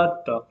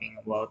start talking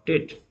about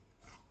it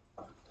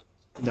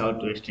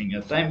Without wasting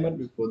your time, but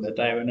before that,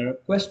 I have a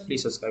request.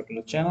 Please subscribe to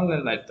the channel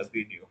and like the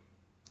video.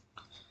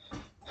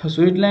 So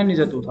Sweetland is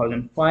a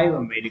 2005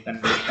 American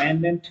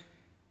independent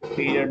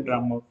period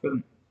drama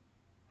film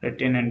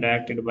written and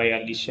directed by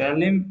Ali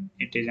Shalim.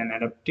 It is an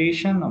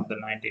adaptation of the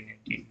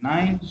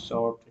 1989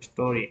 short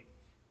story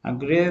A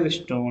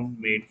Gravestone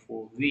Made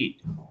for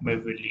Wheat by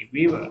Willie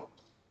Weaver.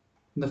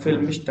 The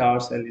film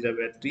stars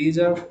Elizabeth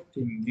Reaser,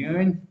 Tim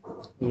Guinee,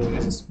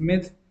 Louis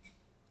Smith,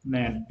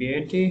 Nat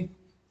Beatty,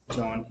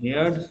 John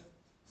Heard,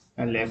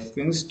 Alex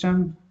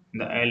Kingston,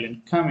 and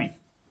Alan Cumming.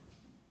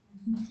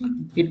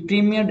 It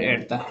premiered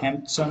at the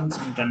Hamptons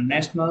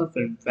International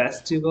Film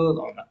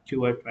Festival on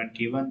October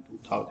 21,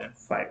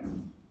 2005,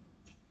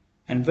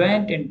 and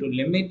went into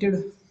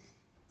limited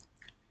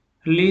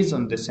release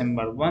on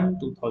December 1,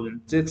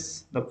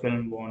 2006. The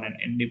film won an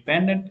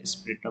Independent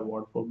Spirit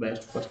Award for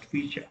Best First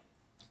Feature.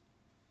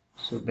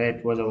 So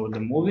that was about the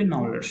movie.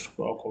 Now let's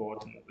talk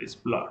about the movie's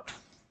plot.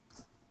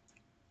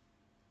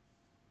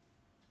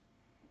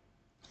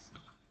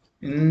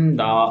 In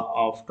the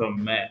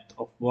aftermath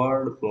of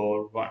World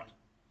War One,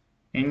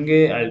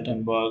 Inge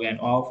Altenburg, an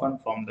orphan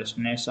from the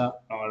Snesa,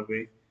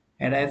 Norway,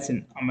 arrives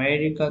in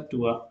America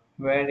to a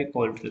very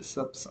cold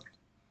reception.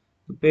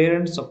 The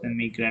parents of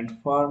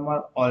immigrant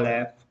farmer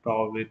Olaf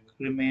Torvik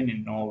remain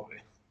in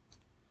Norway.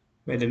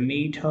 When they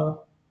meet her,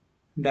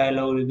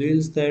 dialogue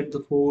reveals that the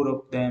four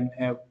of them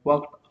have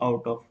worked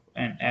out of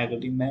an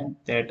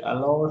agreement that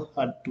allowed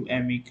her to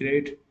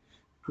emigrate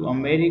to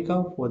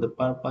America for the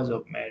purpose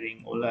of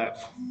marrying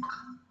Olaf.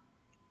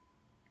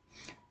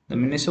 The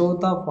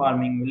Minnesota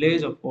farming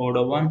village of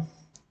Odowan,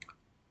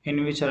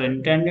 in which her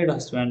intended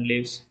husband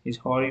lives, is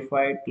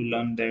horrified to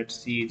learn that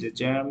she is a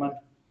German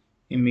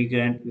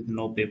immigrant with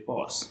no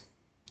papers.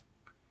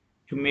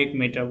 To make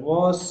matters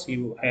worse,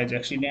 she has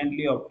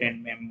accidentally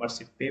obtained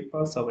membership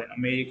papers of an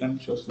American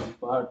Social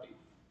Party.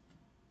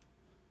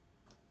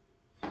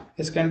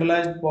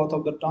 Scandalized, both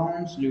of the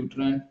town's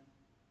Lutheran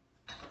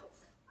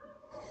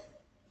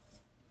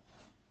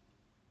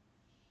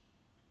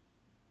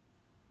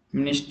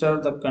minister,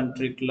 the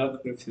country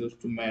clerk, refused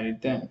to marry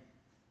them.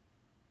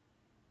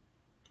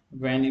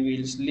 Van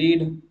Wills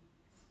lead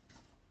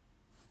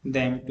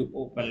them to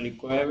openly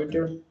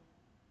cohabit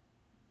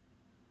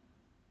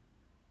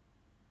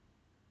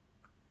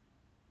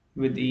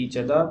with each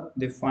other.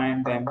 They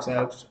find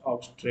themselves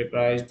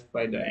ostracized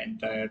by the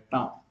entire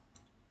town.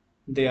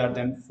 They are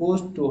then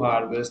forced to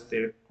harvest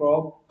their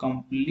crop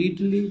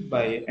completely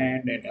by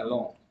hand and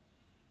alone.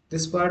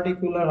 This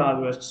particular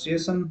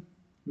harvestation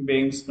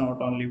brings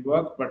not only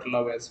work but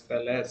love as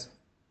well as.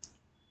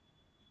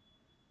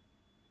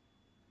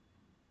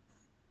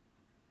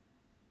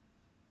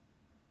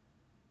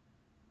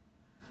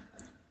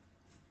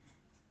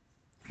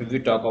 If we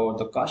talk about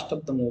the cast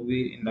of the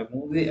movie, in the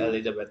movie,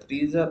 Elizabeth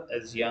Reaser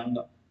as young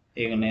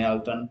Igne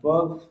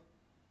Altenburg,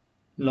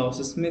 Lois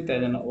Smith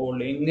as an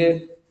old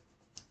Inge,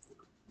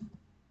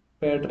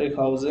 Patrick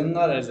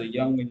Hausinger as a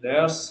young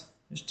Lars,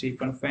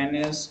 Stephen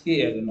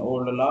Fanesky as an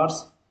old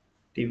Lars,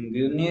 Tim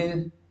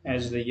Guinee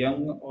as the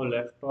young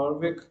Olaf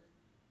Torvik,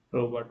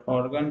 Robert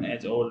Horgan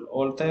as old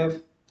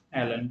Oltef,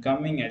 Alan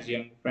Cumming as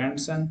young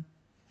Branson.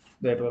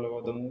 That was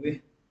about the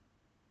movie.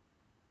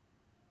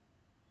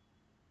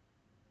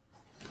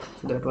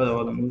 So that was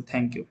about the movie.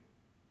 Thank you.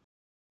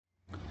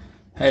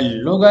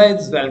 Hello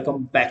guys,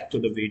 welcome back to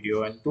the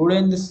video, and today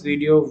in this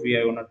video we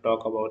are going to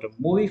talk about a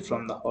movie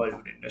from the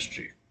Hollywood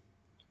industry.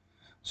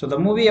 So the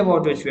movie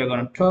about which we are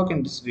going to talk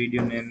in this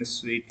video name is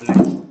Sweet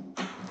Land.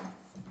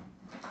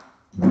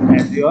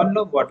 As we all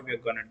know what we are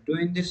going to do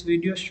in this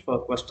video,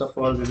 first of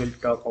all we will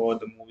talk about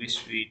the movie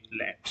Sweet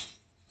Land.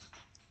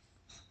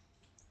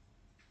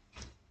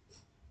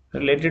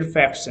 Related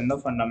facts and the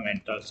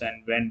fundamentals,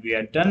 and when we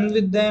are done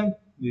with them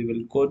we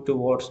will go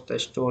towards the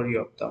story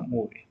of the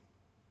movie.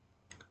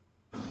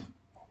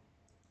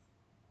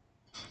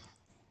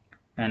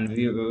 And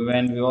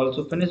when we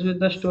also finish with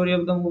the story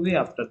of the movie,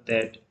 after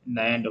that in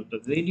the end of the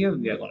video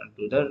we are going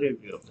to do the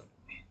review of the movie.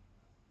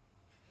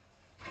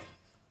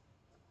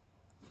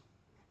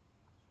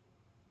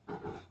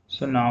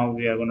 So now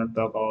we are going to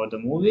talk about the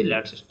movie.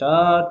 Let's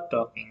start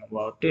talking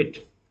about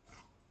it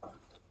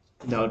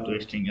without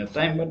wasting your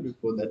time, but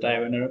before that I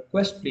have a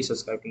request. Please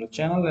subscribe to the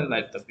channel and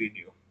like the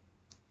video.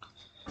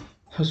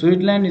 So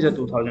Sweetland is a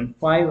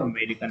 2005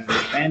 American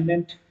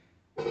independent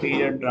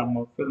period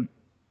drama film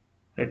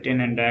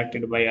written and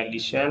directed by Ali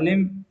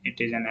Shalim.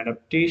 It is an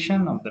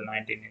adaptation of the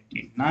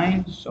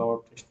 1989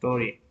 short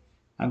story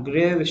A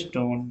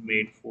Gravestone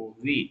Made for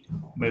Wheat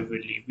by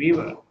Willie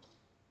Weaver.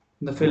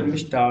 The film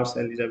stars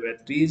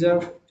Elizabeth Reaser,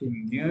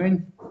 Tim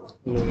Guinee,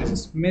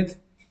 Louis Smith,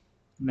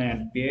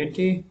 Nat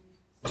Beatty,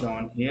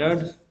 John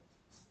Heard,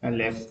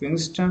 Alex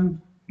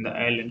Kingston, and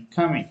Alan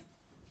Cumming.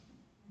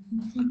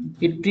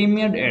 It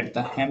premiered at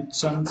the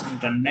Hamptons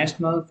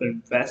International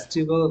Film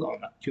Festival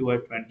on October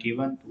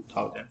 21,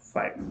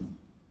 2005,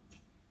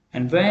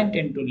 and went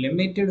into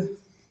limited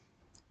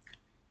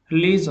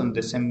release on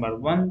December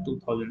 1,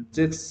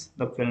 2006.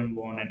 The film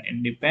won an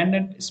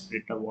Independent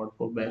Spirit Award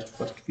for Best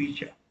First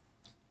Feature.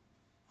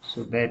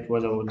 So that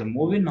was about the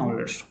movie. Now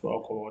let's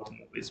talk about the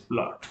movie's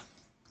plot.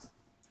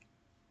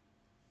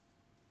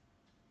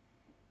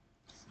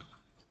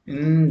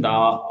 In the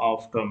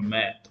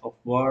aftermath of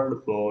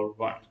World War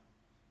One,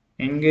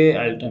 Inge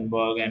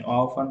Altenburg, an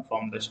orphan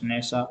from the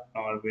Snesa,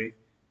 Norway,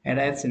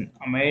 arrives in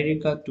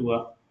America to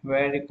a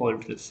very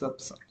cold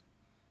reception.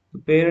 The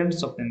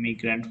parents of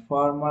immigrant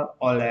farmer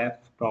Olaf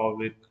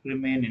Torvik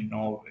remain in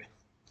Norway,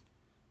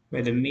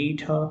 where they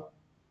meet her.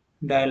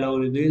 Dialogue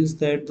reveals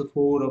that the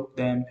four of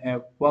them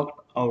have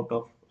worked out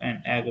of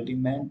an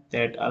agreement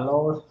that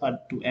allowed her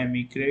to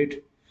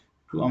emigrate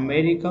to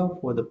America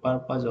for the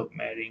purpose of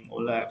marrying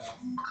Olaf.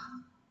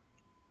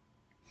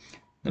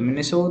 The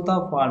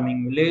Minnesota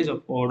farming village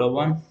of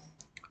Odowan,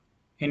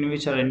 in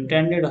which her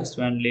intended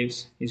husband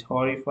lives, is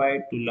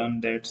horrified to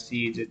learn that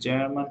she is a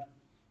German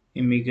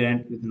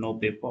immigrant with no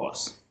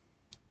papers.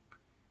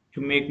 To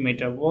make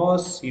matters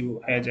worse, she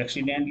has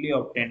accidentally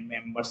obtained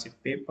membership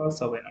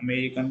papers of an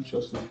American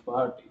social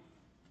party.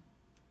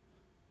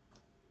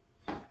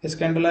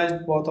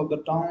 Scandalized, both of the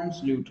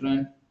town's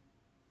Lutheran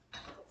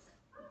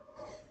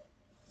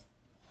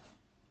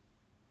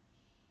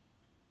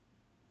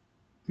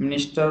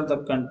minister, the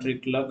country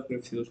clerk,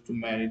 refused to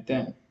marry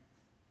them.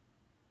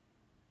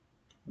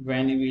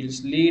 When he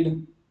wills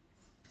lead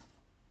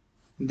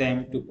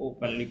them to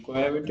openly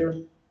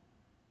cohabit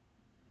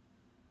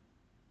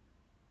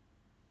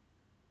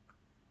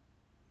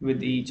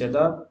with each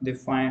other, they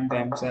find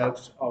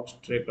themselves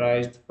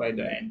ostracized by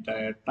the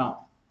entire town.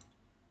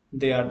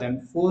 They are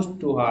then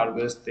forced to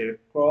harvest their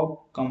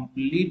crop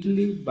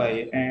completely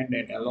by hand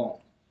and alone.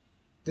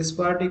 This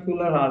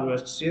particular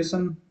harvest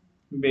season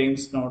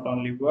brings not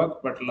only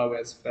work but love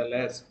as well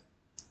as.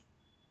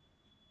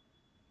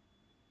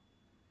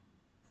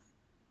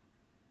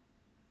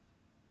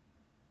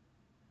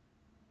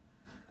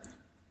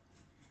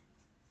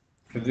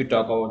 If we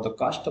talk about the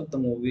cast of the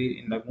movie,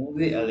 in the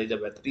movie,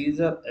 Elizabeth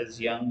Reaser as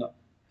young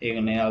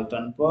Agne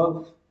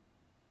Altenburg,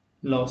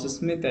 Lois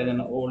Smith as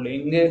an old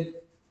Inge,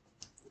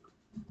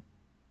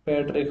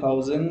 Patrick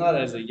Hausinger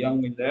as a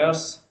young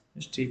Lars,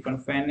 Stephen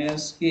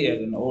Fanesky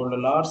as an old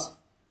Lars,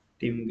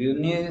 Tim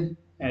Guinee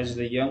as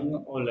the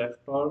young Olaf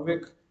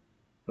Torvik,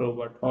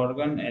 Robert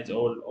Horgan as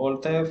old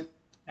Oltef,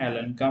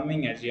 Alan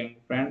Cumming as young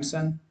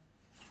Branson.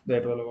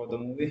 That was about the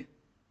movie.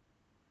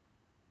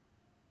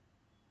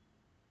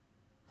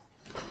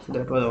 So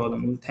that was about the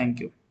movie. Thank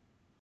you.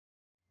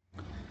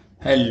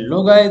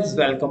 Hello guys,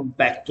 welcome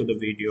back to the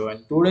video,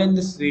 and today in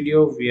this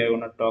video we are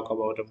going to talk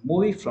about a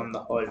movie from the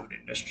Hollywood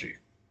industry.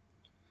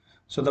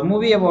 So the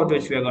movie about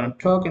which we are going to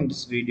talk in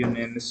this video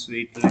name is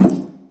Sweet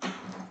Life.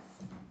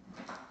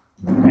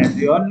 As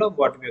we all know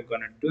what we are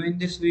going to do in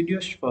this video,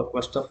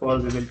 first of all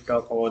we will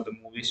talk about the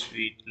movie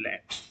Sweet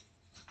Land.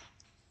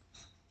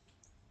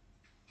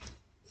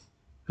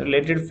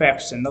 Related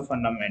facts and the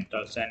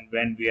fundamentals, and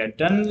when we are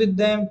done with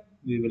them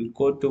we will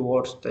go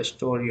towards the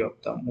story of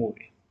the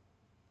movie.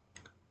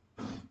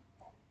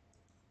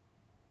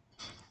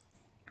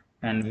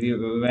 And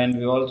when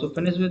we also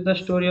finish with the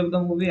story of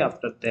the movie,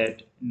 after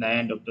that in the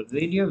end of the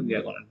video we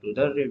are going to do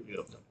the review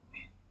of the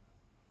movie.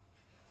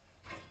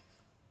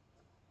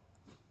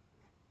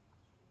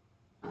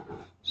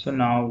 So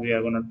now we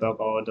are going to talk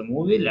about the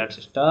movie. Let's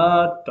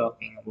start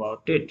talking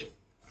about it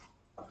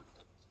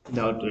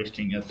without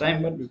wasting your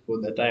time. But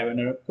before that, I have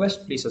a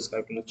request: please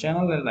subscribe to the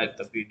channel and like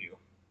the video.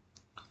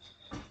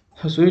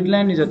 So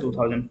Sweetland is a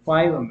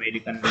 2005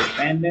 American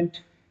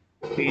independent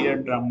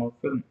period drama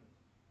film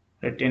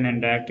written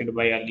and directed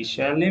by Ali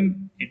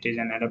Shalim. It is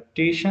an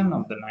adaptation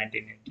of the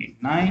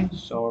 1989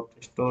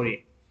 short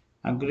story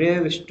A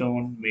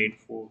Gravestone Made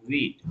for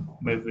Wheat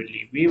by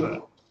Willie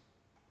Weaver.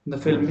 The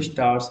film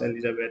stars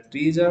Elizabeth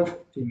Reaser,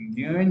 Tim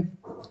Nguyen,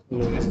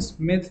 Lois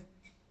Smith,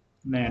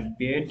 Nat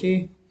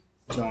Beatty,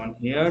 John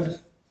Heard,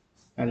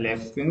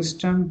 Alex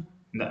Kingston,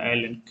 and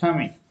Alan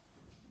Cumming.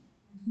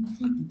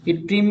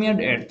 It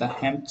premiered at the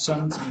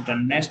Hamptons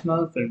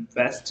International Film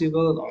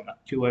Festival on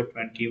October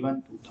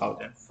 21,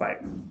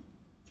 2005,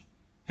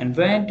 and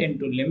went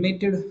into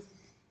limited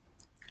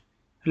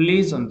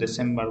release on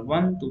December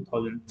 1,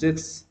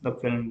 2006. The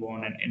film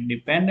won an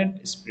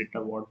Independent Spirit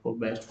Award for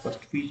Best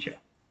First Feature.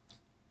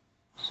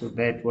 So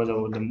that was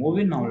about the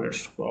movie. Now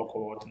let's talk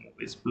about the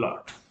movie's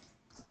plot.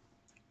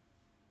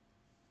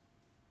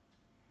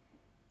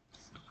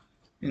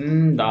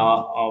 In the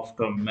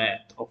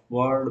aftermath of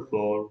World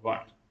War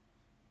One,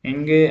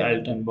 Inge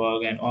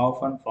Altenburg, an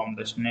orphan from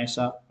the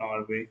Snesa,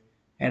 Norway,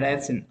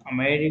 arrives in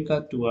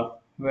America to a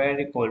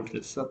very cold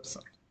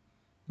reception.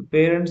 The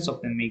parents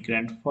of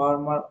immigrant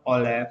farmer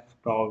Olaf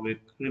Torvik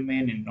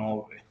remain in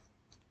Norway,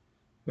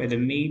 where they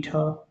meet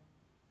her.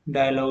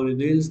 Dialogue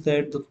reveals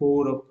that the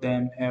four of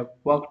them have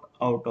worked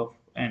out of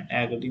an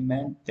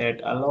agreement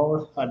that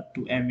allowed her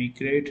to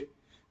emigrate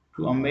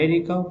to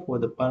America for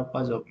the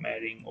purpose of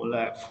marrying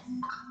Olaf.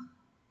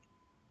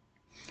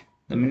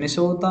 The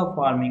Minnesota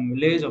farming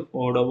village of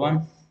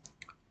Odowan,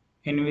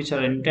 in which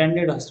her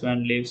intended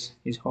husband lives,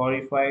 is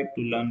horrified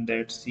to learn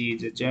that she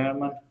is a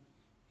German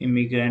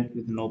immigrant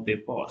with no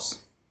papers.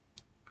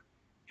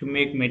 To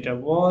make matters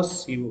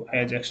worse, he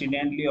has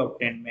accidentally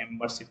obtained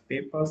membership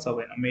papers of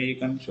an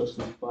American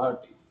social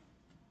party.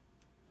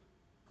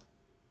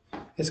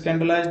 He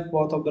scandalized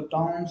both of the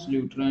town's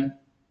Lutheran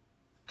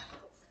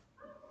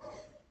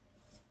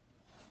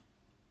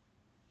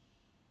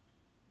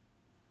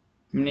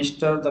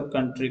minister. The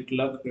country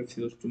clerk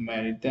refused to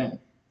marry them.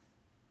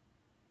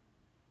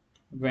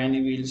 When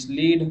he will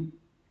lead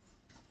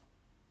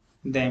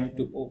them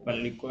to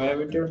openly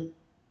cohabit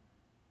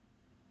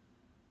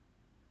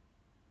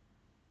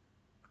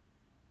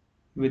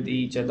with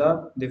each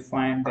other, they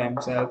find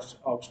themselves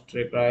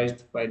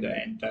ostracized by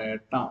the entire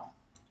town.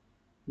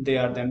 They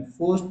are then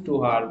forced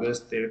to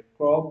harvest their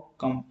crop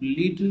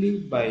completely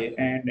by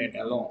hand and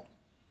alone.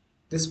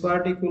 This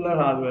particular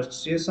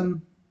harvest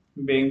season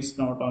brings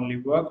not only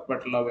work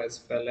but love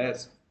as well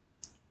as.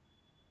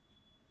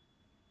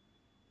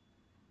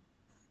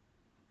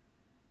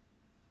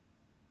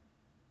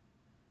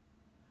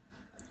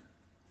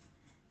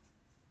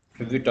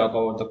 If we talk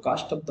about the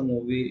cast of the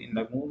movie, in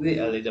the movie,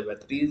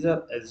 Elizabeth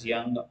Reaser as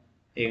young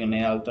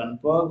Guinee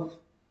Altenburg,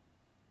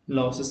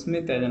 Lois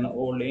Smith as an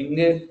old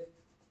Inge,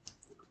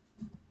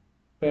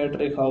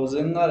 Patrick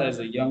Hausinger as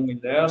a young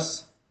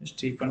Lars,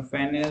 Stephen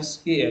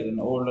Faniski as an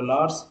old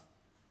Lars,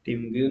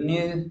 Tim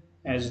Guinee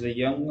as the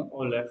young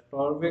Olaf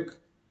Torvik,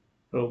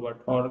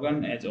 Robert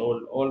Horgan as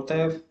old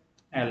Oltef,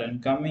 Alan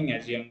Cumming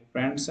as young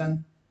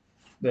Branson.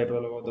 That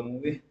was about the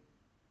movie.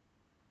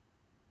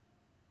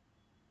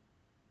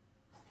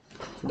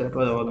 So that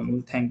was about the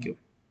movie. Thank you.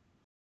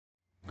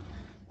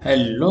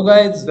 Hello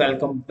guys,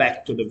 welcome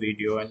back to the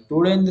video, and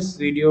today in this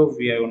video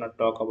we are going to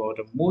talk about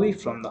a movie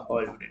from the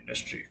Hollywood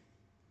industry.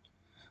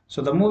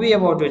 So the movie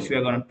about which we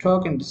are going to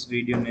talk in this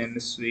video name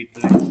is Sweet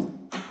Life.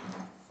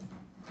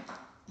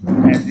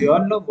 As we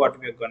all know what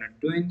we are going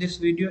to do in this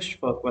video,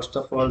 so first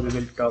of all we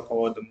will talk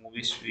about the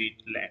movie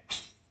Sweet Land.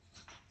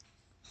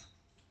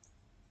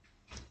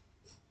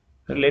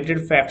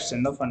 Related facts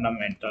and the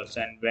fundamentals,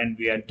 and when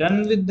we are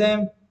done with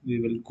them we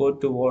will go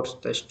towards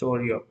the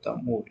story of the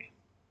movie.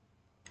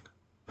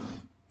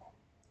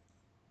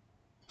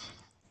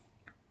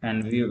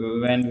 And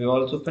when we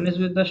also finish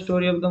with the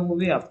story of the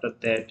movie, after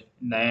that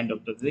in the end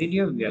of the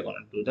video we are going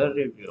to do the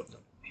review of the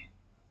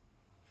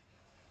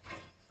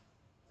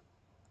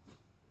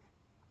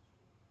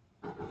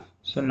movie.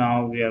 So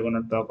now we are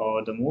going to talk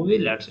about the movie.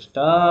 Let's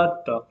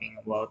start talking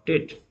about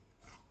it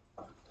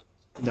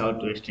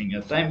without wasting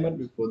your time. But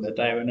before that,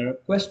 I have a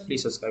request: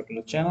 please subscribe to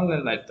the channel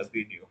and like the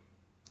video.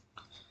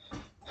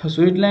 So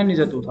Sweetland is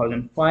a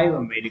 2005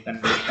 American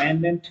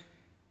independent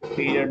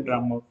period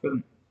drama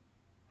film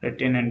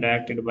written and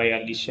directed by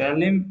Ali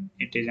Shalim.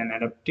 It is an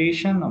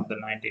adaptation of the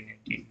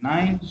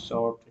 1989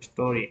 short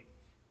story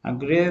A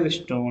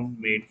Gravestone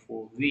Made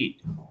for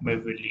Wheat by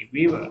Willie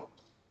Weaver.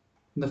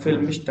 The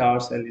film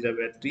stars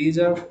Elizabeth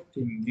Reaser,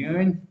 Tim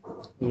Nguyen,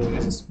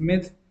 Lois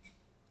Smith,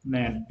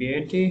 Nat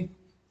Beatty,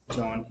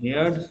 John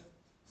Heard,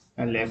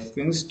 Alex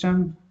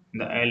Kingston,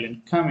 and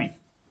Alan Cumming.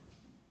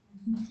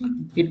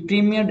 It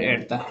premiered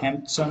at the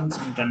Hamptons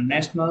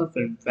International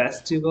Film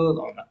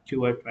Festival on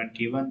October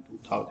 21,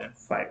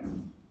 2005,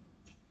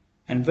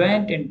 and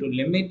went into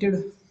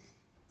limited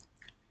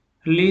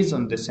release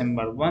on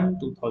December 1,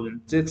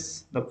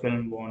 2006. The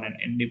film won an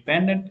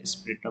Independent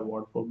Spirit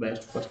Award for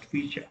Best First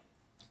Feature.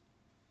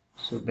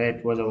 So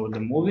that was about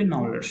the movie.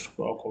 Now let's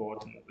talk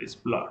about the movie's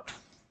plot.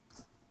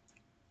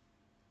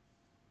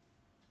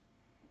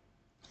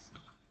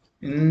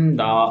 In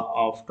the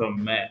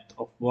aftermath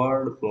of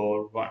World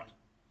War One,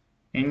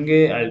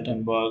 Inge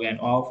Altenburg, an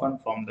orphan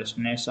from the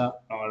Snesa,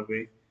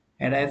 Norway,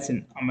 arrives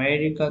in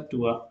America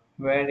to a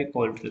very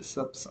cold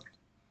reception.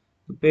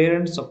 The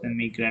parents of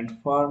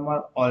immigrant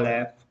farmer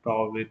Olaf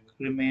Torvik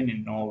remain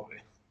in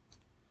Norway.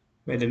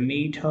 When they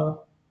meet her,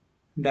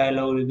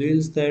 dialogue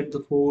reveals that the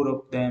four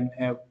of them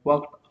have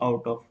worked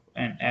out of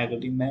an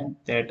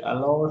agreement that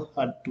allowed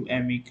her to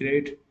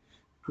emigrate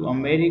to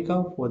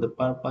America for the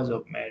purpose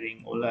of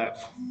marrying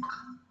Olaf.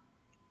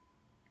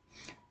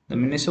 The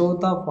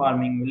Minnesota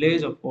farming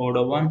village of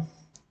Odowan,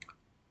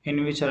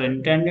 in which her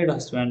intended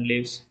husband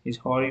lives, is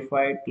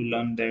horrified to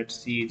learn that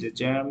she is a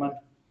German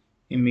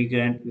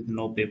immigrant with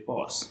no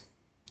papers.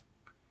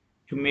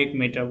 To make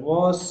matters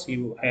worse,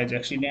 he has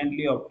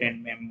accidentally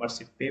obtained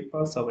membership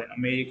papers of an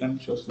American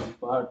social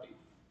party.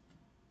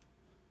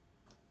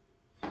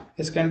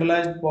 He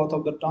scandalized both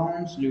of the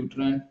town's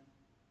Lutheran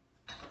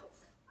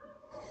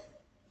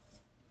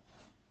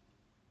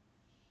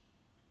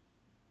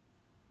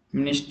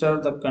minister.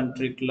 The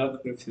country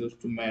clerk refused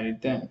to marry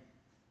them.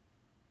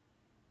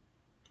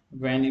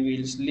 When he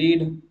will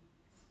lead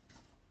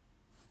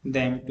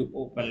them to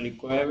openly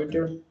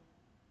cohabit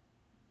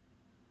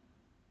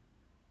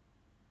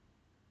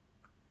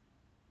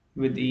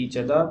with each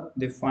other,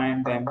 they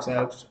find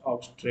themselves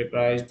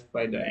ostracized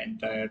by the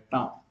entire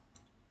town.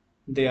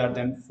 They are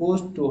then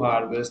forced to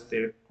harvest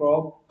their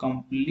crop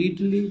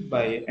completely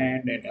by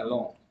hand and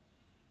alone.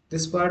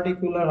 This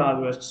particular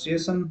harvest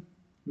season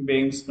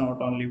brings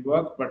not only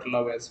work but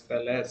love as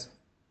well as.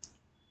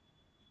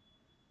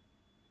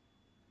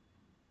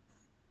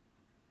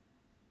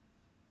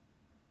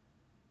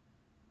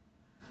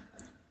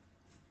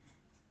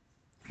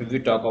 If we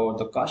talk about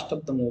the cast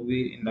of the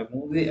movie, in the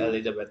movie,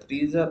 Elizabeth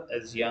Reaser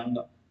as young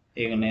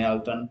Guinee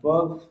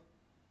Altenburg,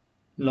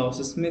 Lois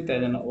Smith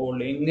as an old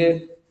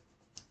Inge,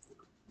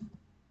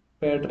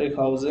 Patrick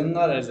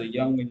Hausinger as a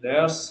young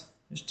Lars,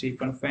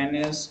 Stephen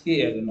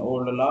Faniski as an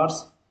old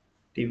Lars,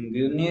 Tim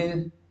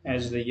Guinee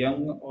as the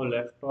young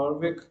Olaf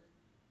Torvik,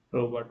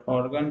 Robert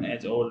Horgan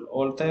as old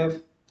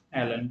Oltef,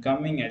 Alan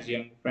Cumming as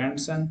young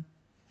Branson.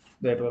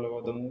 That was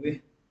about the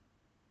movie.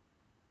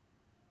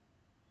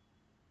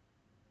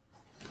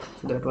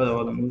 So that was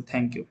about the movie.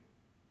 Thank you.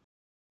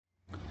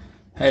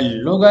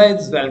 Hello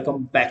guys,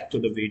 welcome back to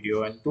the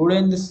video, and today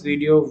in this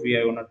video we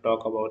are going to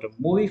talk about a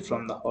movie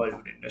from the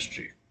Hollywood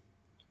industry.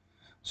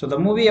 So the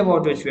movie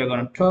about which we are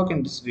going to talk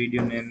in this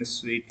video name is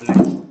Sweet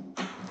Life.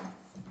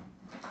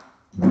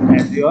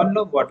 As you all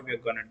know what we are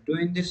going to do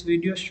in this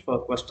video,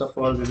 first of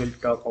all we will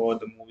talk about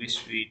the movie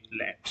Sweet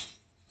Land.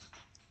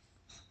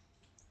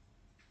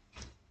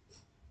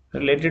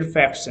 Related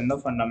facts and the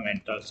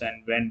fundamentals,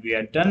 and when we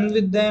are done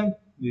with them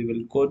we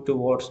will go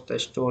towards the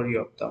story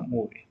of the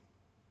movie.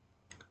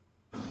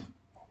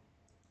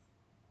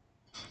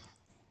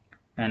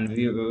 And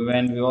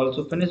when we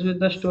also finish with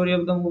the story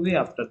of the movie,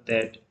 after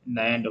that in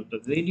the end of the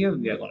video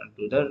we are going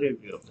to do the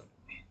review of the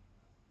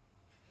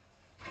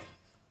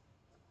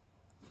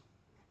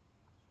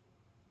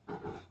movie.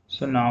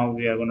 So now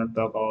we are going to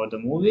talk about the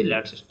movie.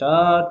 Let's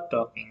start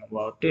talking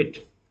about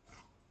it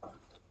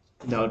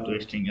without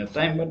wasting your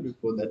time. But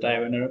before that, I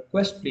have a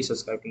request: please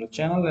subscribe to the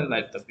channel and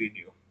like the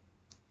video.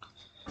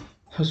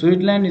 So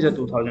Sweetland is a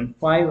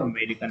 2005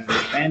 American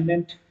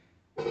independent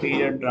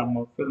period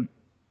drama film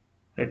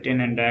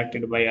written and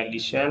directed by Ali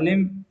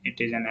Shalim.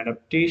 It is an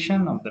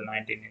adaptation of the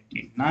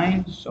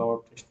 1989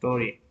 short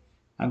story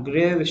A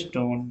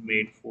Gravestone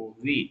Made for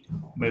Wheat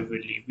by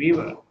Willie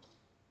Weaver.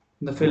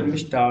 The film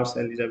stars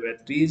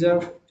Elizabeth Reaser,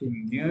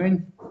 Tim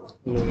Nguyen,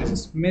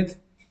 Lois Smith,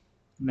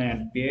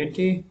 Nat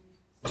Beatty,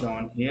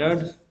 John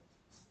Heard,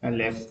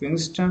 Alex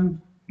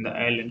Kingston, and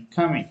Alan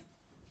Cumming.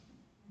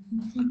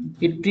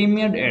 It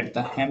premiered at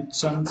the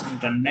Hamptons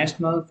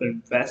International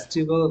Film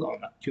Festival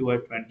on October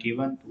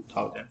 21,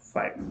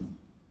 2005,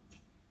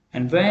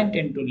 and went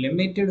into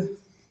limited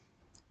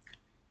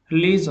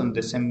release on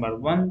December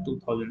 1,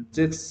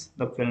 2006.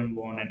 The film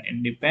won an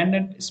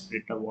Independent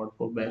Spirit Award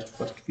for Best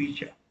First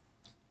Feature.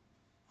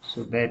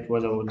 So that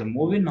was about the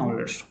movie. Now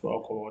let's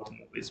talk about the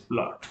movie's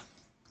plot.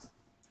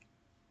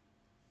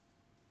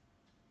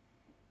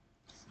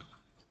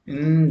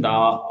 In the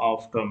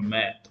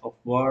aftermath of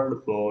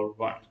World War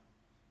I,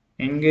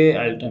 Inge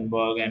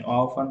Altenburg, an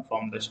orphan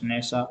from the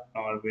Snesa,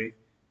 Norway,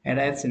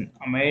 arrives in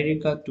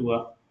America to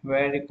a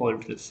very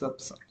cold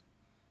reception.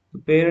 The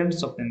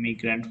parents of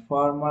immigrant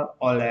farmer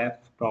Olaf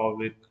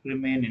Torvik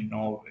remain in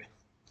Norway,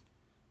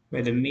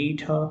 where they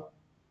meet her.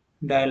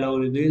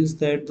 Dialogue reveals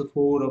that the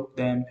four of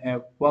them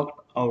have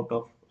worked out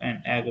of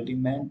an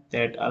agreement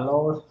that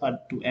allowed her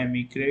to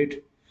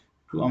emigrate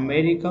to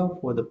America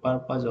for the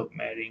purpose of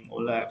marrying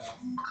Olaf.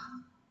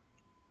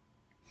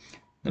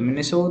 The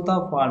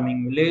Minnesota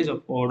farming village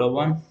of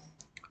Odowan,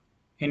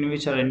 in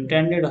which her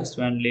intended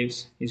husband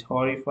lives, is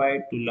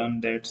horrified to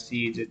learn that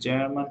she is a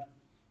German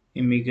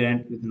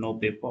immigrant with no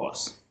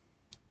papers.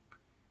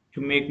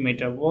 To make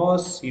matters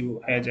worse, she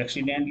has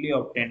accidentally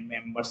obtained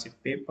membership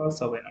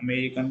papers of an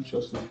American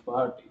social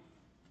party.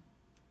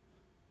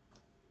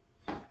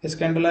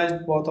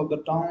 Scandalized, both of the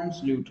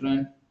town's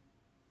Lutheran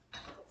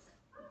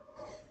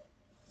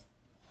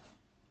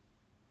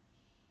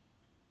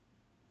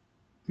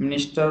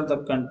minister, the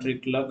country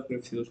clerk,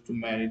 refused to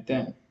marry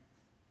them.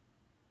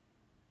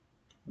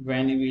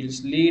 Vanny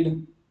Wills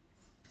lead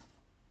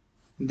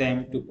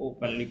them to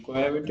openly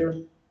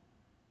cohabit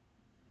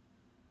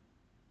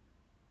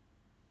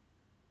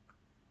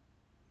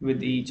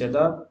with each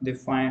other. They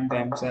find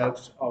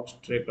themselves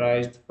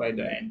ostracized by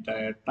the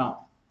entire town.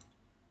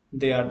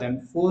 They are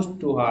then forced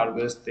to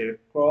harvest their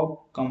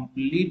crop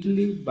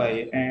completely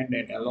by hand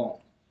and alone.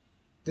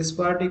 This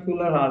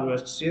particular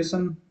harvest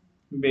season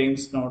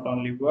brings not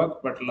only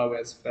work but love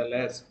as well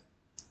as.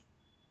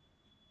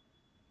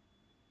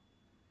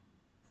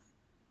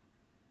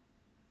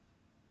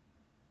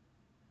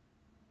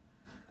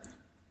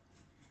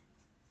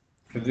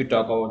 If we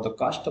talk about the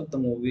cast of the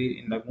movie,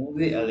 in the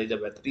movie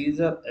Elizabeth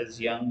Reaser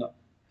as young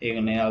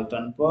Agne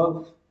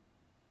Altenburg,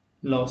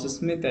 Lois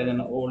Smith as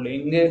an old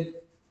Inge,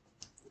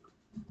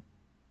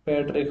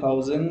 Patrick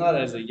Hausinger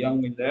as a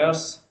young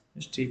Lars,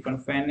 Stephen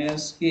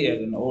Faniski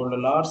as an old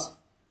Lars,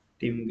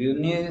 Tim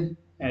Guinee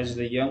as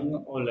the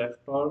young Olaf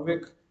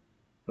Torvik,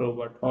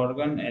 Robert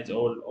Horgan as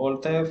old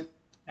Oltef,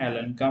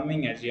 Alan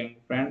Cumming as young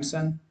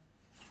Branson.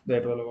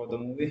 That was about the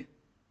movie.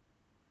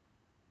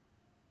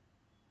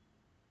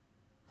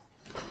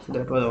 So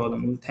that was about the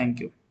movie. Thank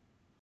you.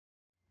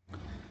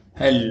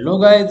 Hello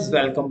guys,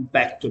 welcome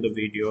back to the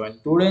video,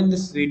 and today in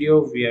this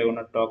video we are going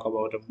to talk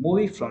about a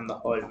movie from the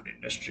Hollywood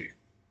industry.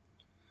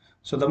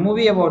 So the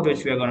movie about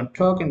which we are going to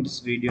talk in this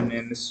video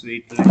name is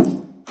Sweet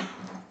Life.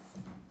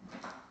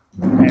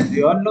 As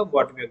you all know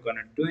what we are going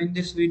to do in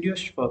this video,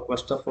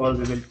 first of all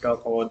we will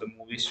talk about the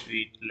movie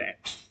Sweet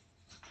Land.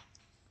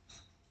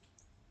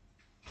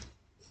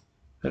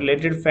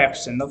 related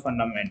facts and the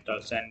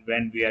fundamentals, and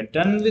when we are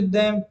done with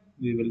them,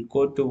 we will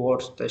go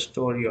towards the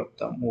story of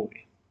the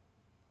movie.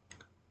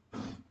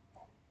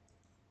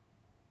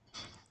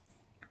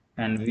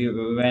 And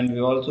when we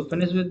also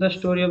finish with the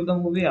story of the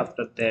movie,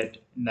 after that,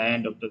 in the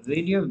end of the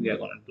video, we are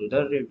going to do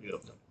the review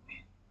of the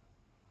movie.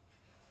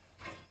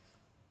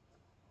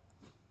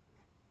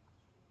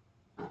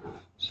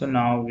 So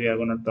now we are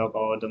going to talk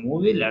about the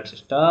movie. Let's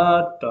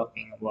start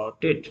talking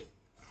about it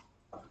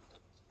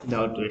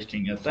without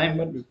wasting your time.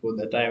 But before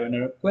that, I have a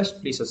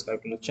request. Please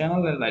subscribe to the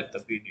channel and like the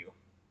video.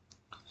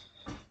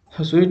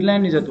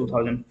 Sweetland is a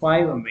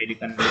 2005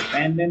 American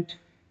independent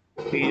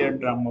period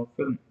drama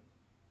film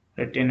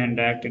written and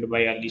directed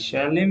by Ali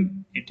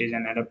Shalim. It is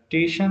an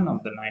adaptation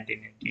of the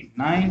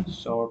 1989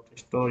 short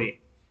story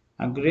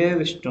A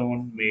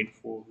Gravestone Made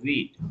for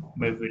Wheat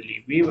by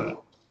Willie Weaver.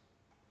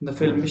 The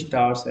film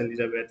stars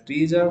Elizabeth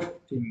Reaser,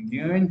 Tim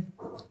Guinee,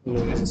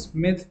 Lois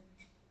Smith,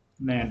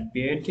 Ned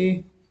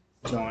Beatty,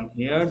 John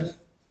Heard,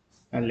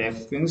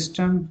 Alex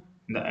Kingston,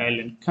 and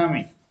Alan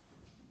Cumming.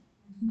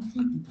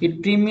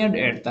 It premiered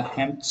at the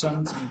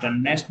Hamptons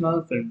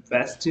International Film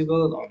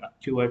Festival on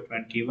October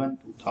 21,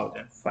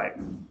 2005,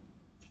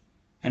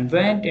 and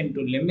went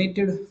into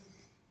limited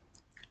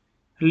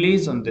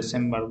release on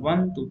December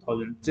 1,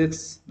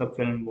 2006. The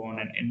film won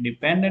an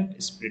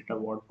Independent Spirit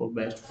Award for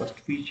Best First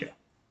Feature.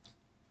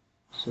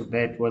 So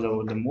that was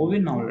about the movie.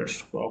 Now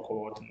let's talk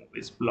about the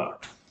movie's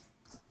plot.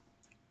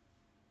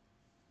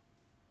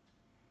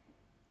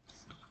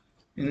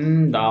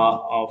 In the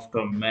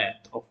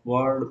aftermath of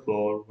World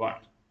War I,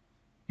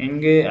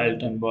 Inge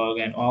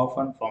Altenburg, an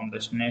orphan from the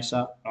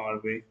Snesa,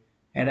 Norway,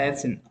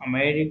 arrives in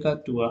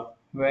America to a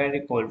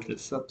very cold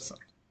reception.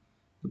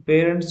 The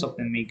parents of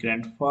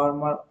immigrant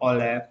farmer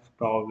Olaf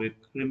Torvik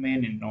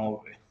remain in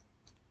Norway,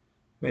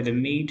 where they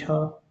meet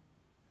her.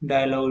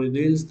 Dialogue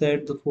reveals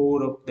that the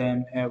four of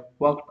them have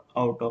worked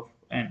out of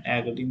an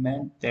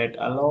agreement that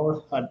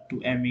allowed her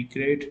to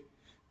emigrate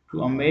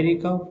to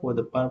America for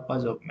the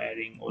purpose of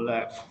marrying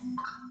Olaf.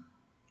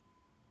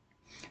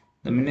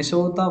 The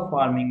Minnesota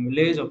farming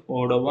village of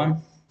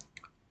Odowan,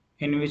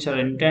 in which her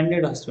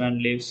intended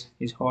husband lives,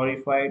 is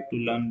horrified to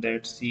learn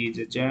that she is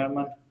a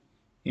German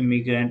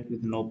immigrant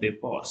with no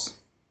papers.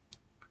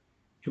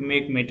 To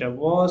make matters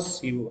worse,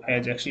 she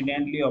has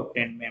accidentally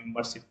obtained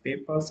membership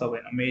papers of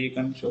an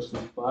American social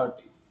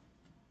party.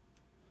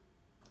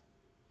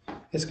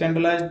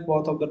 Scandalized,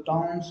 both of the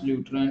town's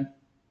Lutheran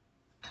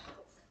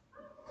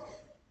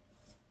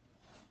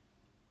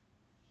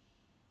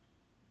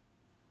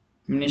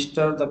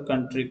minister, the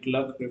country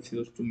clerk,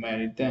 refused to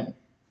marry them.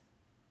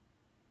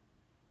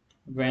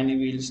 Van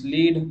Wills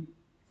lead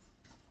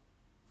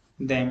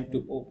them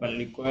to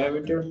openly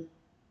cohabit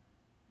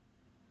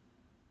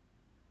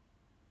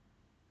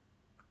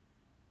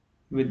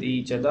with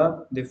each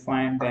other. They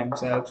find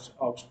themselves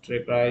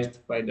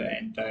ostracized by the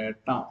entire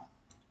town.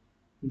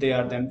 They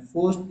are then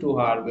forced to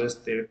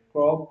harvest their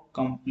crop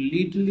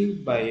completely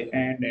by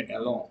hand and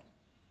alone.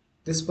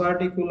 This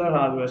particular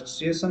harvest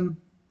season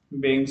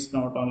brings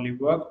not only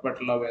work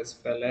but love as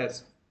well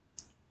as.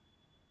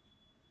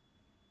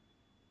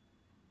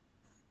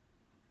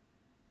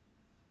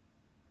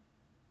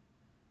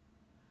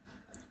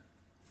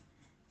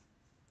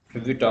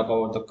 If we talk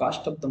about the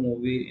cast of the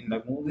movie, in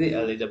the movie,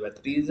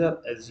 Elizabeth Reaser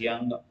as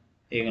young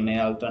Agne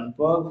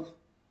Altenburg,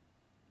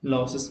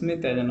 Lois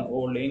Smith as an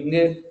old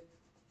Inge,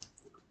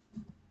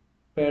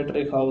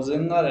 Patrick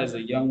Hausinger as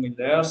a young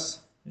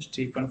Lars,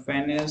 Stephen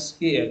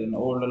Fanesky as an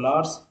old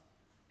Lars,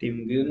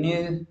 Tim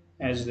Guinee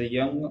as the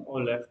young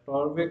Olaf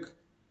Torvik,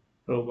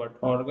 Robert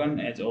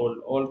Horgan as old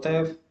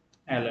Oltef,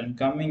 Alan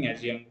Cumming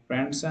as young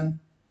Branson.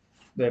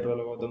 That was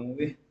about the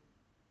movie.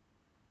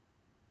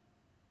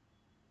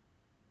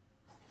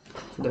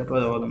 So that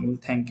was about the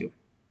movie. Thank you.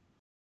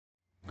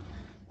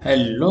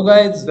 Hello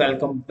guys,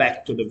 welcome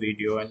back to the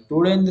video, and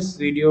today in this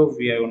video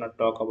we are going to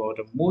talk about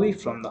a movie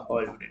from the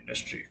Hollywood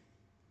industry.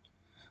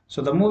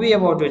 So the movie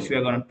about which we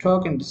are going to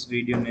talk in this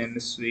video name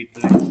is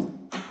Sweet Life.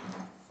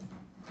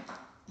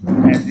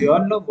 As we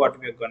all know what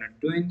we are going to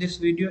do in this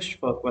video,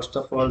 first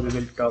of all we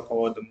will talk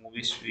about the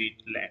movie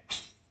Sweet Land.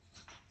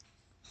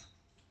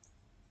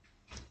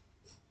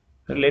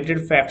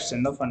 Related facts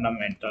and the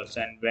fundamentals,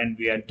 and when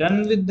we are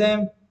done with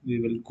them, we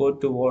will go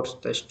towards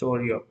the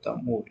story of the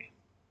movie.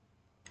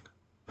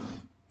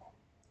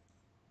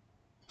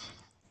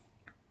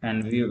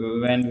 And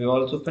when we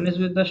also finish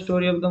with the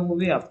story of the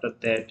movie, after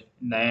that,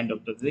 in the end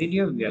of the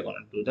video, we are going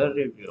to do the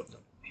review of the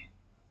movie.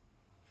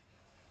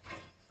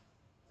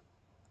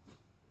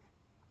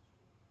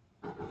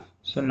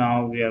 So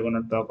now we are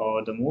going to talk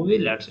about the movie.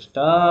 Let's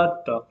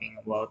start talking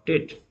about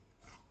it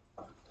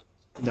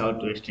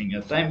without wasting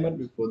your time. But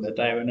before that,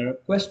 I have a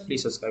request.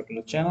 Please subscribe to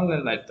the channel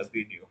and like the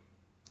video.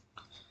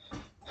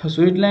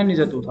 Sweetland is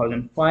a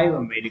 2005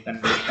 American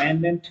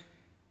independent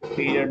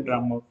period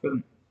drama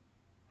film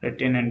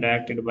written and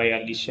directed by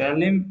Ali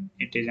Shalim.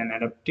 It is an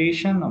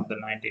adaptation of the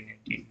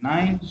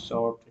 1989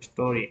 short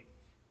story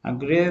A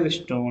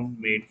Gravestone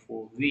Made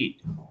for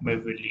Wheat by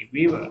Willie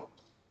Weaver.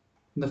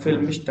 The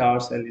film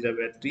stars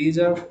Elizabeth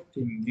Reaser,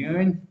 Tim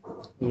Nguyen,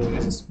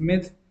 Louis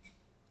Smith,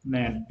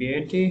 Nat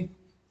Beatty,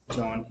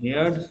 John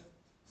Heard,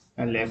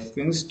 Alex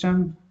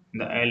Kingston,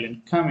 and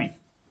Alan Cumming.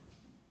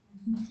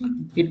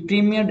 It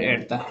premiered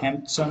at the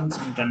Hamptons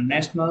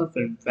International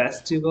Film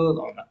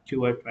Festival on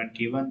October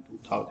 21,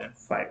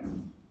 2005,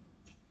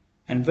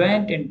 and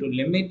went into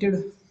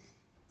limited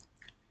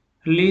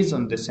release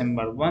on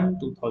December 1,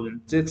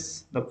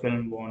 2006. The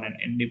film won an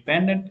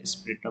Independent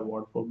Spirit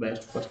Award for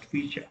Best First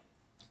Feature.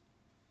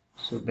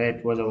 So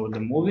that was about the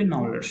movie.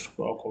 Now let's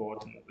talk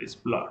about the movie's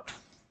plot.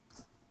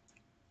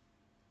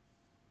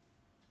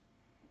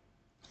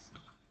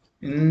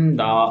 In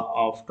the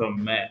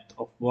aftermath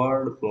of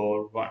World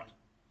War I,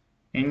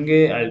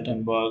 Inge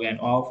Altenburg, an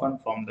orphan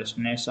from the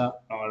Snesa,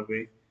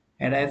 Norway,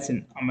 arrives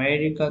in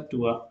America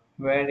to a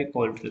very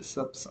cold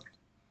reception.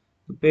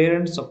 The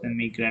parents of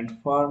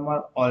immigrant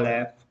farmer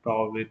Olaf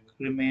Torvik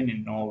remain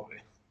in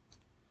Norway.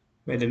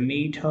 When they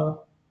meet her,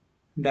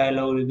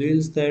 dialogue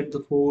reveals that the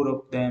four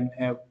of them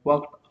have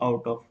worked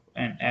out of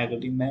an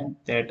agreement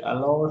that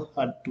allowed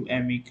her to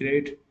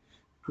emigrate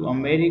to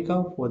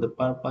America for the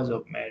purpose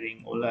of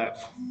marrying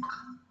Olaf.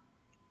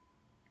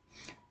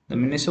 The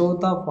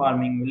Minnesota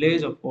farming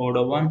village of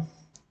Odowan,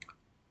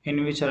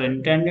 in which her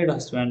intended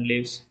husband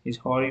lives, is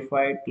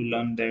horrified to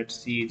learn that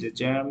she is a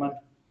German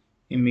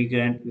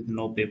immigrant with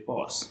no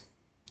papers.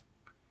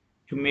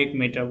 To make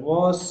matters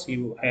worse,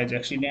 she has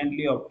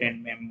accidentally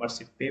obtained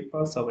membership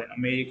papers of an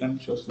American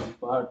Social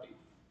Party.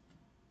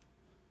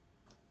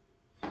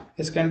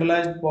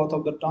 Scandalized, both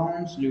of the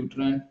town's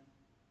Lutheran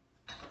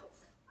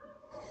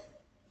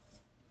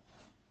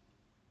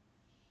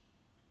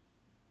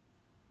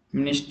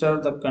minister,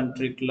 the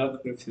country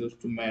clerk, refused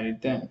to marry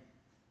them.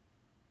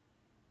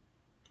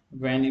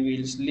 Van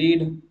Wills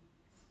lead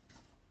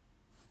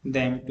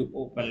them to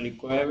openly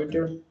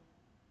cohabit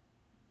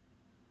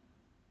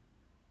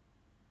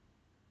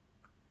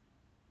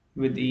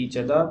with each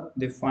other.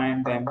 They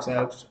find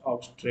themselves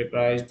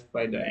ostracized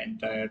by the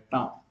entire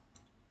town.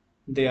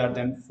 They are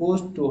then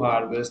forced to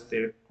harvest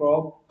their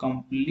crop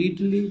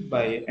completely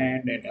by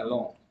hand and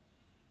alone.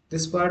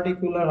 This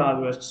particular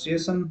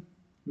harvestation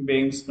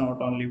brings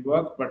not only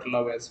work but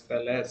love as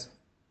well as.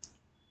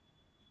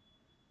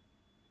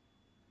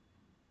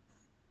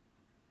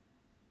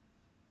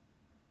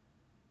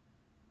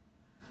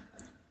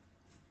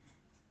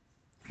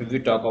 If we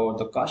talk about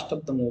the cast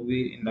of the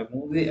movie, in the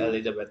movie,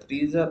 Elizabeth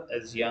Reaser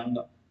as young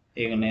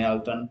Agne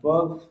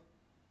Altenburg,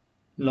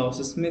 Lois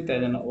Smith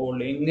as an old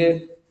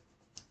Inge,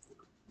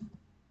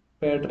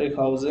 Patrick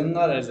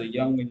Hausinger as a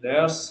young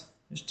Lars,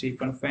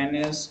 Stephen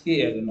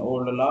Faniski as an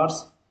old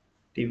Lars,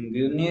 Tim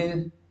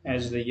Guinee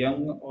as the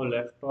young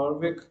Olaf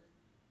Torvik,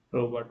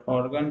 Robert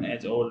Horgan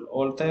as old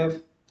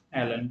Oltef,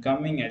 Alan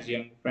Cumming as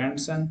young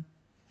Branson.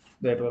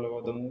 That was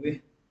about the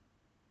movie.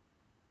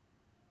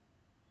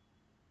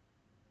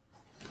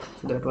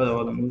 So that was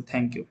about the movie.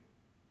 Thank you.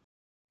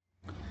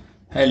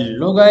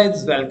 Hello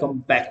guys, welcome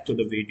back to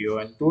the video,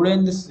 and today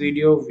in this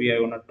video we are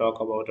going to talk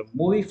about a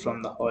movie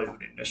from the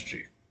Hollywood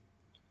industry.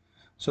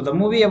 So the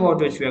movie about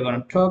which we are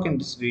going to talk in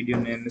this video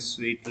name is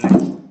Sweet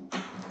Life.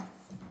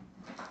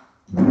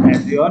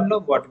 As we all know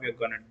what we are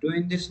going to do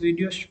in this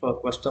video,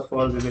 first of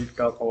all we will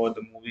talk about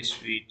the movie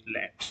Sweet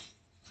Land.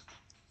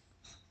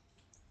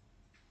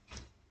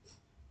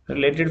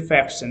 Related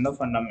facts and the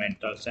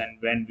fundamentals, and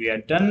when we are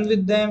done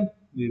with them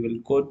we will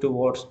go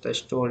towards the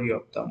story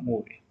of the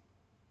movie.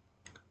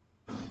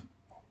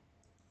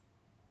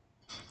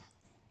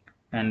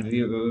 And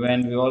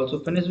when we also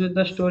finish with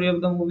the story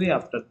of the movie,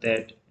 after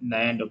that, in the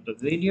end of the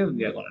video,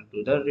 we are going to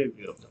do the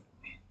review of the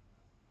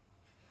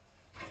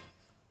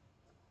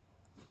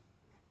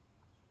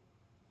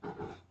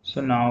movie. So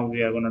now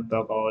we are going to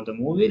talk about the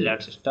movie.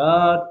 Let's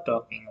start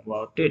talking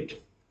about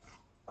it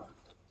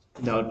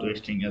without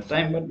wasting your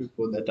time. But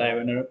before that, I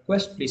have a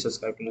request. Please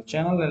subscribe to the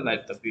channel and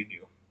like the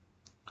video.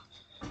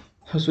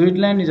 So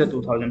Sweetland is a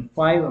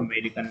 2005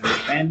 American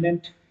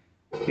independent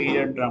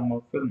period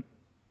drama film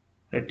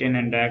written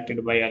and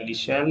directed by Ali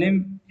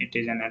Shalim. It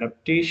is an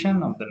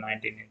adaptation of the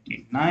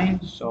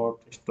 1989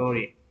 short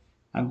story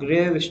A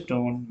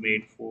Gravestone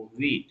Made for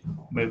Wheat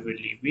by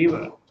Willie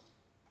Weaver.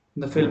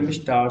 The film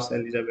stars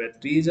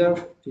Elizabeth Reaser,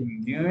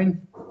 Tim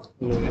Nguyen,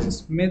 Louis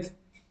Smith,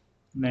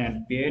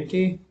 Nat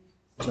Beatty,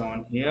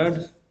 John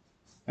Heard,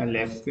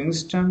 Alex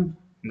Kingston,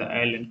 and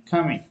Alan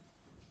Cumming.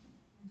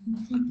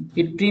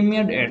 It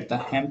premiered at the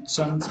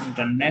Hamptons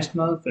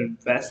International Film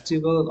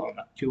Festival on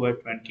October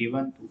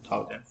 21,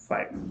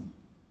 2005,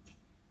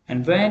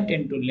 and went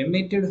into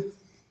limited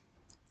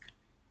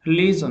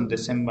release on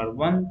December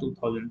 1,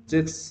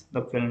 2006.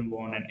 The film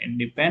won an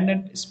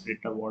Independent Spirit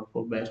Award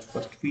for Best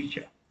First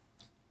Feature.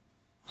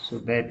 So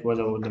that was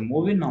about the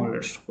movie. Now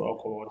let's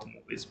talk about the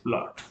movie's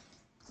plot.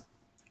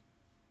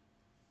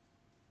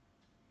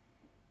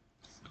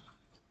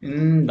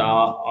 In the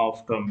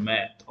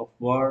aftermath of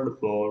World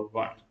War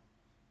I,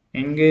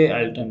 Inge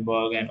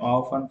Altenburg, an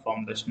orphan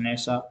from the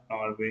Snesa,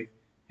 Norway,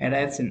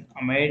 arrives in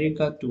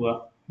America to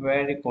a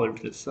very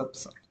cold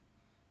reception.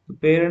 The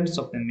parents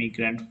of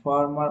immigrant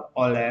farmer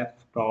Olaf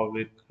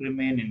Torvik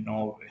remain in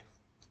Norway,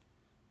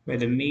 where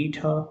they meet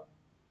her.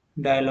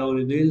 Dialogue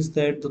reveals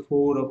that the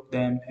four of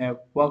them have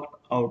worked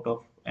out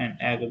of an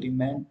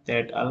agreement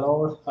that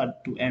allowed her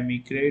to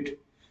emigrate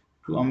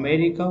to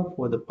America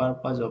for the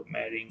purpose of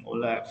marrying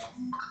Olaf.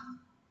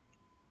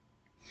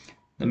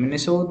 The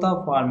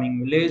Minnesota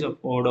farming village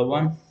of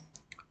Odovan,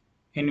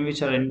 in which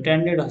her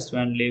intended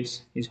husband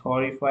lives, is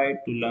horrified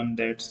to learn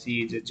that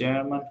she is a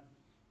German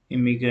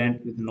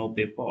immigrant with no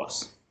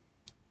papers.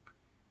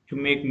 To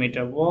make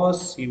matters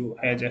worse, he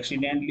has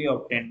accidentally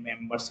obtained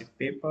membership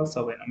papers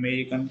of an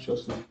American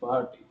Social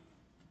Party.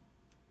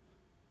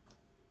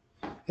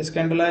 He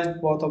scandalized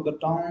both of the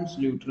town's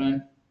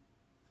Lutheran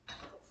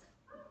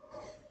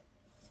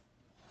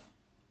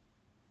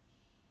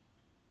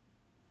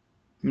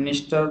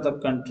minister. The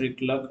country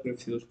clerk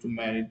refused to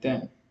marry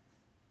them.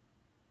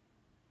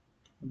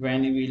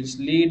 When he will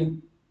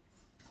lead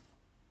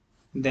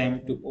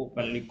them to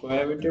openly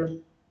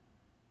cohabit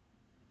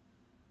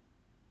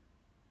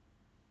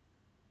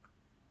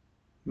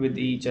with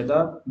each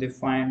other, they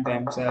find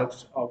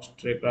themselves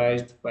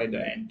ostracized by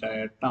the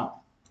entire town.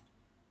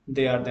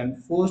 They are then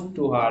forced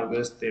to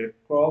harvest their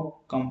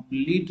crop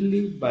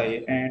completely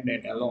by hand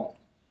and alone.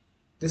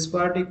 This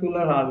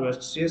particular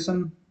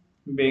harvestation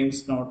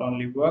brings not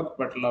only work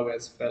but love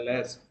as well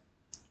as.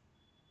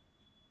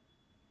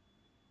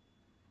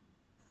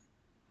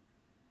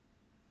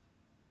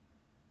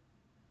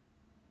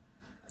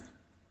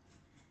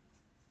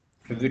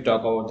 If we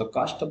talk about the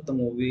cast of the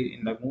movie,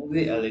 in the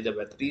movie,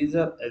 Elizabeth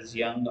Reaser as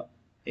young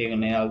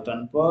Agne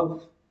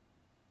Altenburg,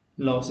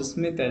 Lois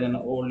Smith as an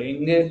old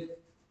Inge,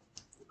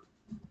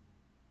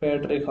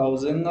 Patrick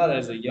Hausinger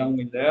as a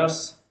young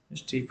Lars,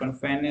 Stephen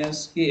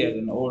Faniski as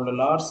an old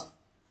Lars,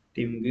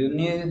 Tim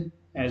Guinee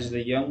as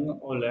the young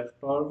Olaf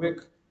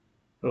Torvik,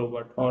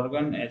 Robert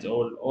Horgan as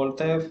old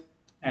Oltef,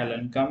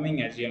 Alan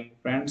Cumming as young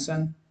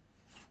Branson.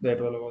 That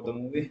was about the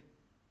movie.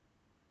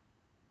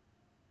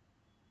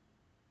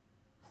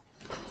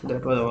 So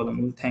that was about the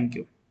movie. Thank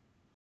you.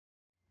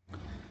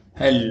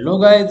 Hello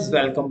guys,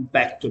 welcome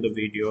back to the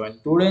video,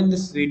 and today in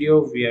this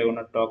video we are going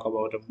to talk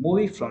about a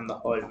movie from the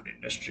Hollywood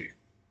industry.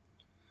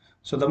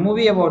 So the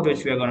movie about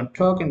which we are going to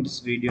talk in this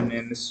video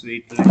name is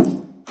Sweet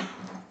Life.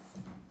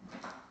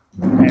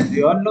 As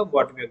we all know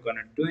what we are going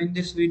to do in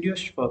this video,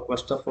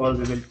 first of all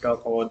we will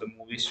talk about the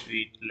movie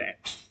Sweet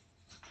Land.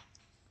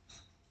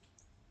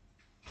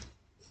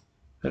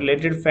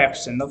 Related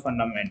facts and the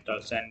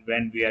fundamentals, and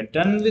when we are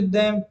done with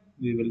them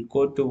we will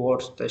go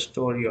towards the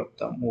story of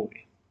the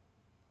movie.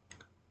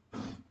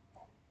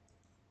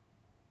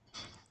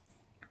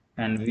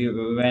 And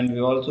when we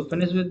also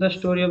finish with the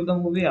story of the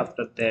movie,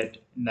 after that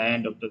in the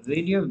end of the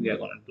video we are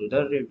going to do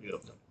the review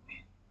of the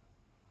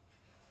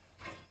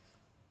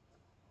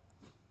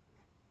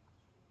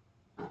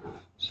movie.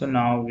 So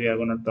now we are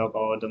going to talk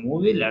about the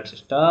movie. Let's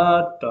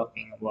start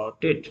talking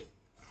about it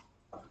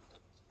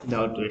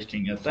without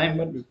wasting your time.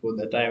 But before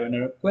that, I have a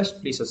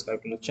request: please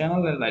subscribe to the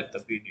channel and like the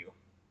video.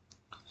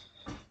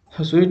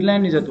 So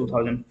Sweetland is a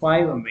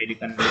 2005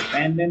 American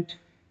independent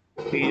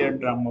period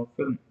drama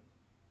film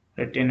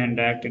written and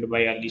directed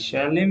by Ali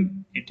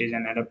Shalim. It is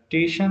an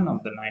adaptation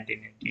of the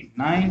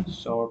 1989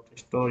 short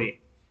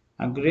story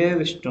A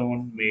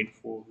Gravestone Made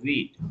for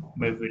Wheat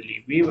by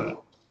Willie Weaver.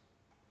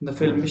 The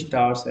film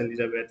stars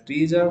Elizabeth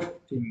Reaser,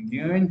 Tim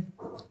Nguyen,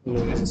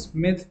 Lois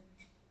Smith,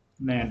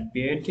 Nat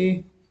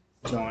Beatty,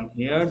 John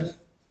Heard,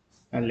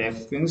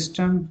 Alec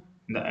Kingston,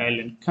 and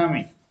Alan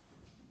Cumming.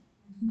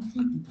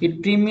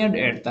 It premiered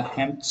at the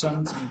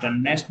Hamptons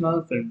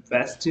International Film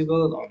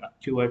Festival on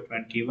October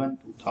 21,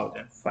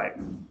 2005,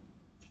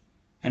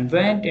 and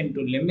went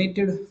into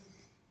limited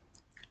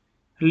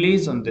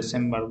release on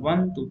December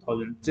 1,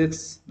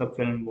 2006. The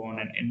film won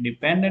an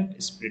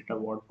Independent Spirit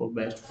Award for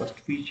Best First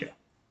Feature.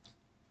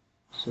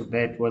 So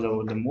that was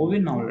about the movie.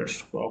 Now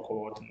let's talk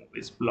about the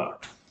movie's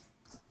plot.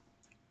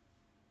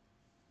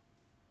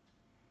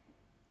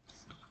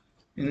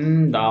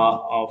 In the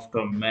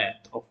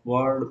aftermath of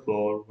World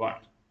War I,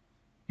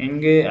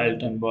 Inge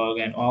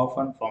Altenburg, an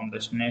orphan from the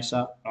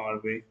Snesa,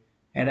 Norway,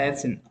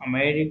 arrives in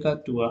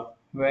America to a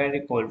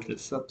very cold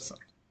reception.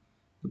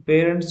 The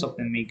parents of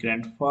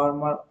immigrant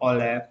farmer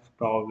Olaf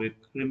Torvik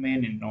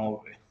remain in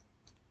Norway,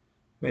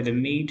 where they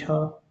meet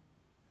her.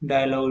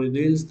 Dialogue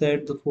reveals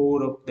that the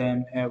four of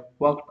them have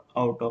worked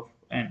out of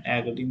an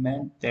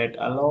agreement that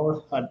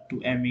allowed her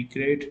to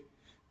emigrate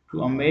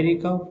to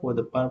America for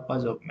the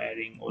purpose of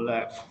marrying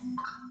Olaf.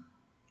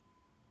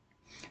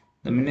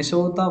 The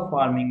Minnesota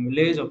farming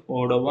village of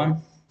Odovan,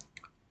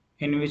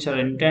 in which her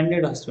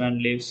intended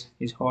husband lives,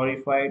 is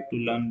horrified to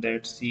learn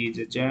that she is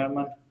a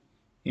German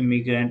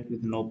immigrant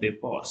with no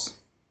papers.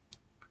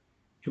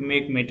 To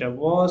make matters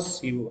worse,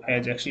 he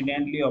has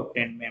accidentally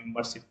obtained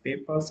membership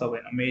papers of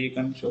an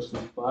American Social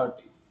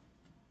Party.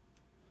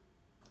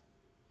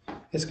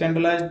 He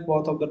scandalized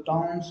both of the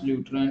town's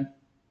Lutheran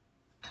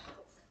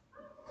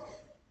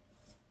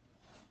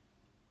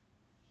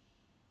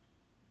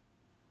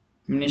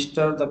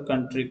minister. The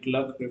country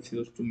clerk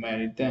refused to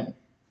marry them.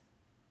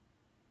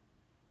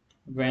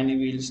 Guinea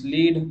whales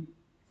lead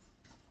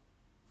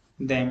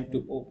them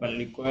to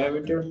openly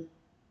cohabit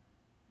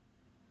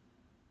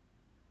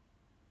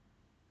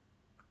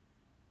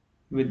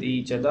with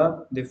each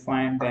other. They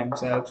find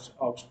themselves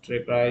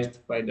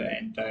ostracized by the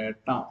entire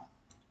town.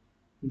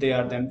 They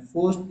are then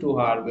forced to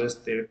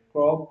harvest their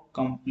crop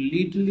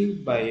completely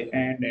by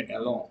hand and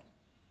alone.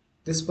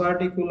 This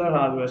particular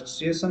harvest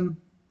season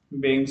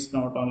brings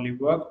not only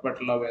work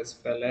but love as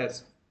well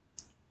as.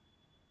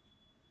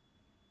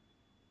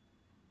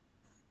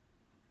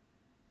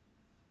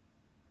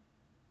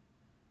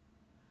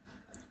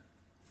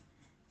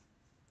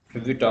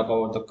 If we talk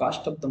about the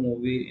cast of the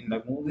movie, in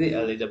the movie,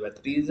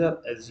 Elizabeth Reaser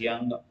as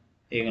young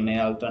Igne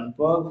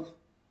Altenburg,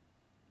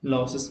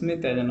 Lois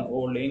Smith as an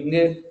old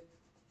Inge,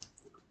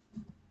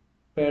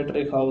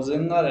 Patrick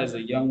Hausinger as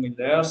a young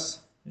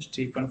Lars,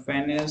 Stephen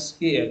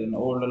Faniski as an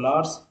old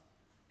Lars,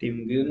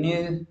 Tim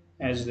Guinee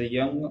as the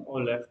young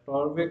Olaf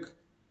Torvik,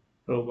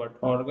 Robert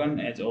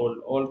Horgan as old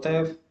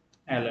Oltef,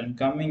 Alan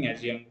Cumming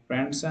as young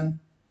Branson.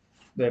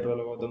 That was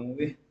about the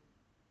movie.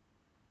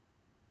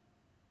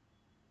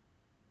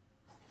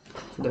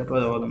 So that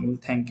was about the movie.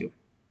 Thank you.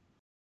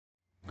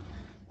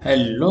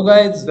 Hello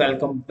guys,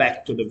 welcome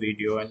back to the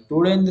video, and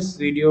today in this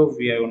video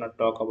we are going to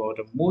talk about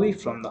a movie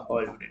from the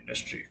Hollywood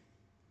industry.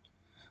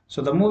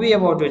 So the movie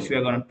about which we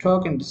are going to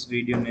talk in this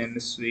video name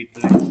is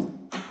Sweet Life.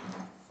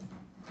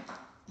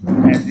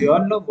 As we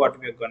all know what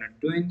we are going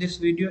to do in this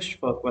video,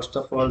 first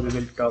of all we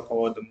will talk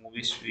about the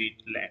movie Sweet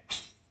Land.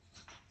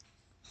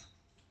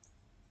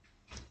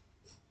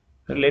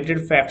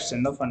 Related facts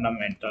and the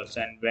fundamentals,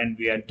 and when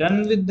we are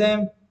done with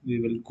them we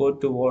will go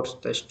towards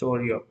the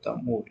story of the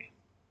movie.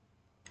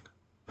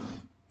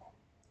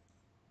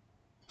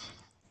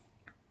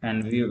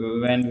 And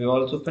when we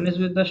also finish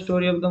with the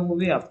story of the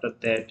movie, after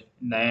that,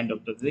 in the end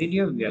of the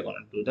video, we are going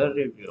to do the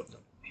review of the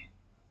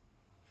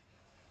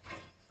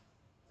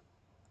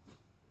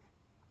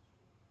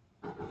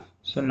movie.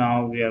 So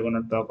now we are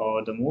going to talk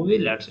about the movie.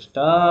 Let's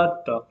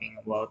start talking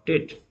about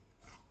it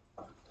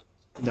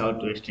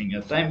without wasting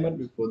your time. But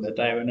before that,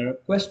 I have a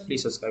request.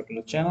 Please subscribe to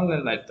the channel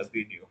and like the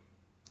video.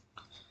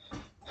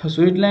 So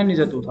Sweetland is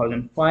a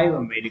 2005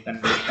 American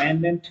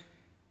independent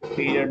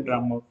period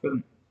drama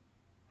film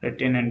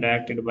written and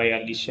directed by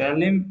Ali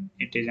Shalim.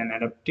 It is an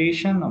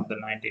adaptation of the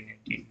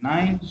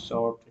 1989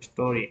 short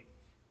story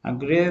A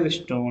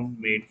Gravestone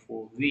Made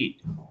for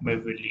Wheat by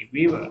Willie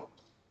Weaver.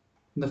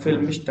 The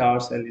film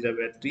stars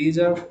Elizabeth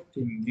Reaser,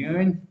 Tim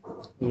Nguyen,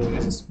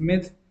 Lois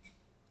Smith,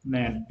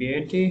 Nat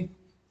Beatty,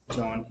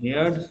 John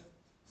Heard,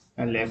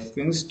 Alex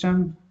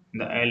Kingston,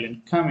 and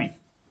Alan Cumming.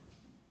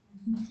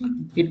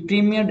 It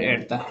premiered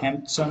at the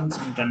Hamptons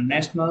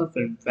International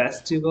Film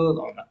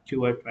Festival on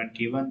October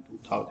 21,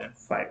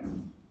 2005,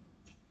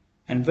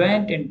 and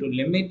went into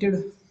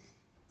limited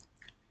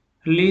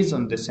release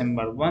on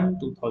December 1,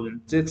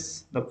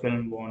 2006. The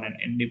film won an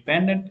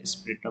Independent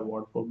Spirit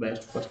Award for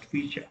Best First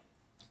Feature.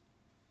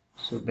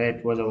 So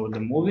that was about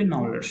the movie.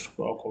 Now let's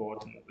talk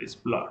about the movie's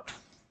plot.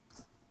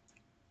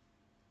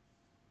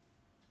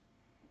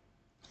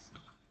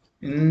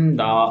 In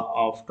the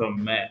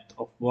aftermath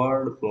of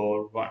World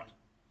War One,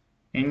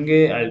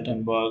 Inge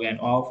Altenburg, an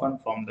orphan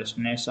from the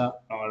Snesa,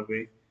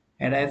 Norway,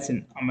 arrives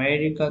in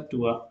America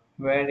to a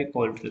very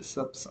cold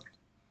reception.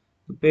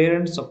 The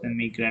parents of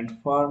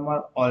immigrant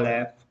farmer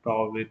Olaf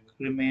Torvik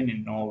remain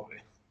in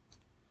Norway,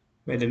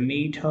 where they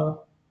meet her.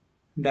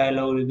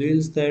 Dialogue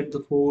reveals that the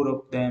four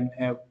of them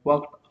have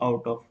worked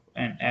out of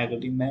an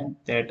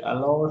agreement that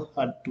allowed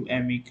her to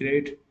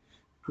emigrate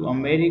to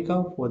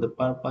America for the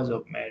purpose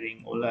of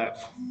marrying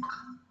Olaf.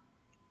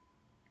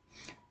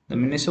 The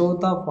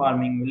Minnesota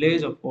farming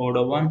village of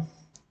Odowan,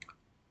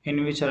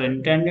 in which her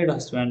intended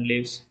husband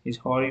lives, is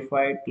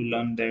horrified to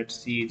learn that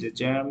she is a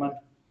German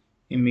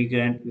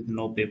immigrant with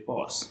no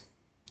papers.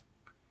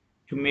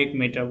 To make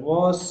matters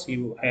worse,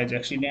 she has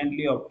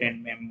accidentally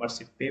obtained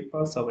membership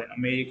papers of an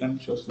American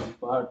social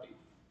party.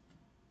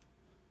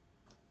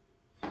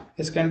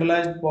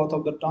 Scandalized, both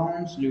of the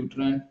town's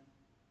Lutheran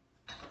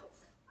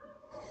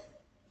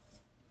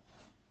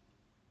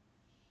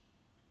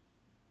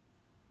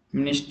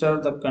minister,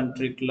 the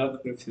country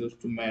clerk, refused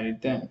to marry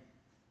them.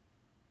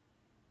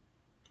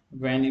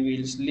 Van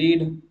Wheels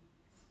lead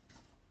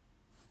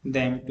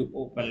them to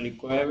openly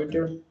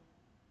cohabit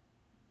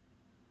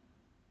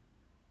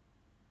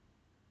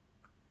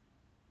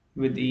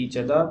with each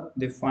other.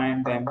 They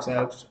find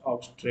themselves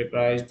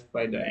ostracized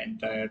by the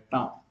entire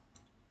town.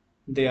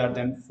 They are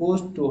then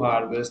forced to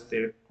harvest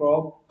their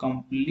crop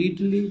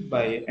completely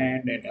by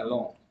hand and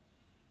alone.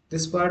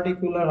 This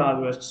particular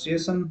harvest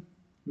season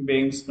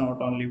brings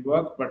not only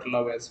work but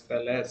love as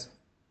well as.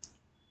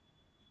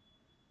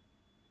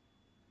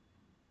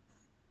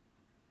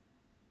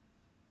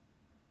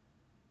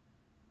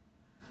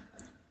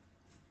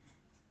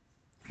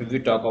 If we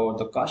talk about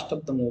the cast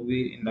of the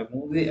movie, in the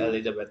movie,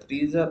 Elizabeth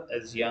Reaser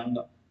as young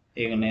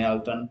Igne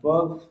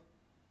Altenburg,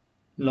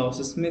 Lois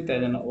Smith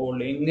as an old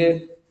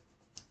Inge,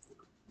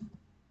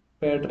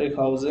 Patrick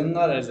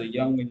Hausinger as a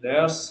young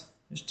Lars,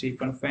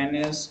 Stephen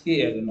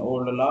Faniski as an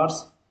old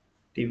Lars,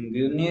 Tim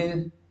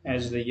Guinee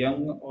as the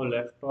young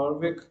Olaf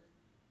Torvik,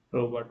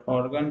 Robert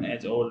Horgan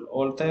as old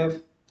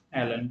Oltef,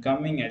 Alan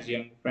Cumming as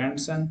young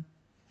Branson.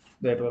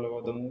 That was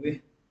about the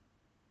movie.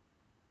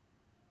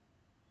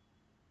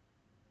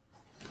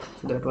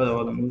 So that was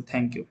about the movie.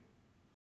 Thank you.